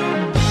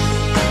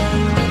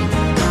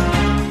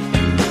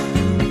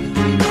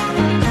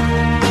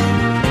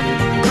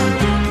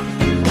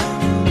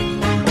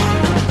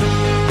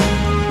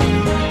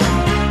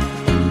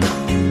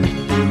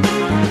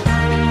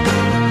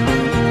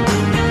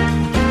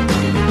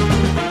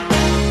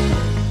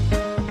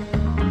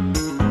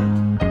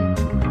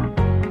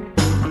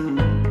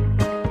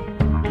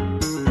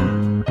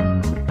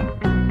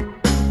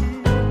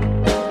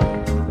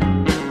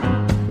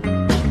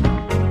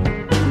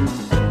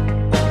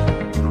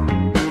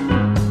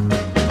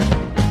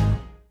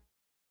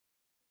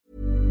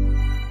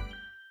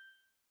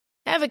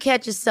 Ever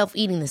catch yourself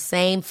eating the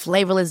same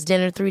flavorless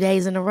dinner 3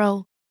 days in a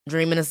row?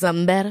 Dreaming of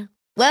something better?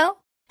 Well,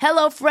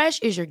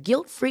 HelloFresh is your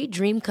guilt-free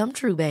dream come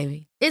true,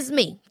 baby. It's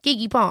me,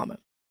 Keke Palmer.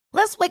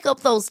 Let's wake up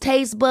those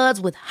taste buds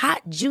with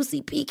hot,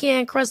 juicy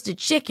pecan-crusted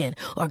chicken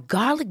or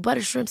garlic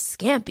butter shrimp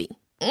scampi.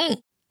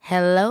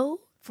 Hello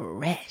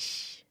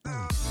Fresh.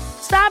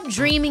 Stop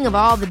dreaming of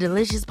all the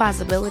delicious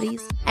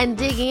possibilities and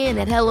dig in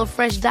at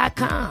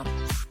HelloFresh.com.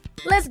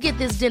 Let's get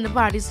this dinner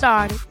party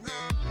started.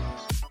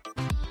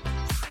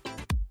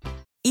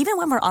 Even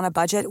when we're on a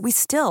budget, we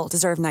still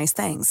deserve nice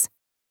things.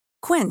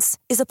 Quince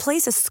is a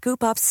place to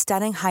scoop up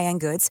stunning high-end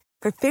goods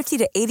for 50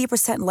 to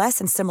 80% less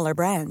than similar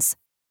brands.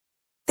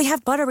 They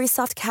have buttery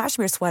soft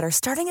cashmere sweaters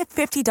starting at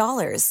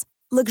 $50,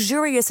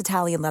 luxurious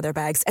Italian leather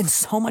bags, and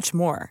so much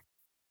more.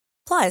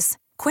 Plus,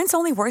 Quince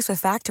only works with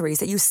factories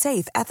that use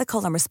safe,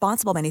 ethical, and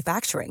responsible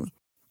manufacturing.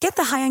 Get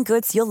the high-end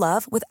goods you'll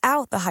love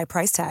without the high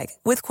price tag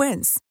with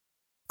Quince.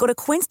 Go to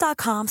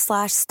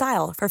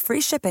quince.com/style for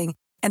free shipping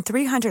and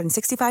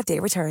 365-day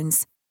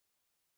returns.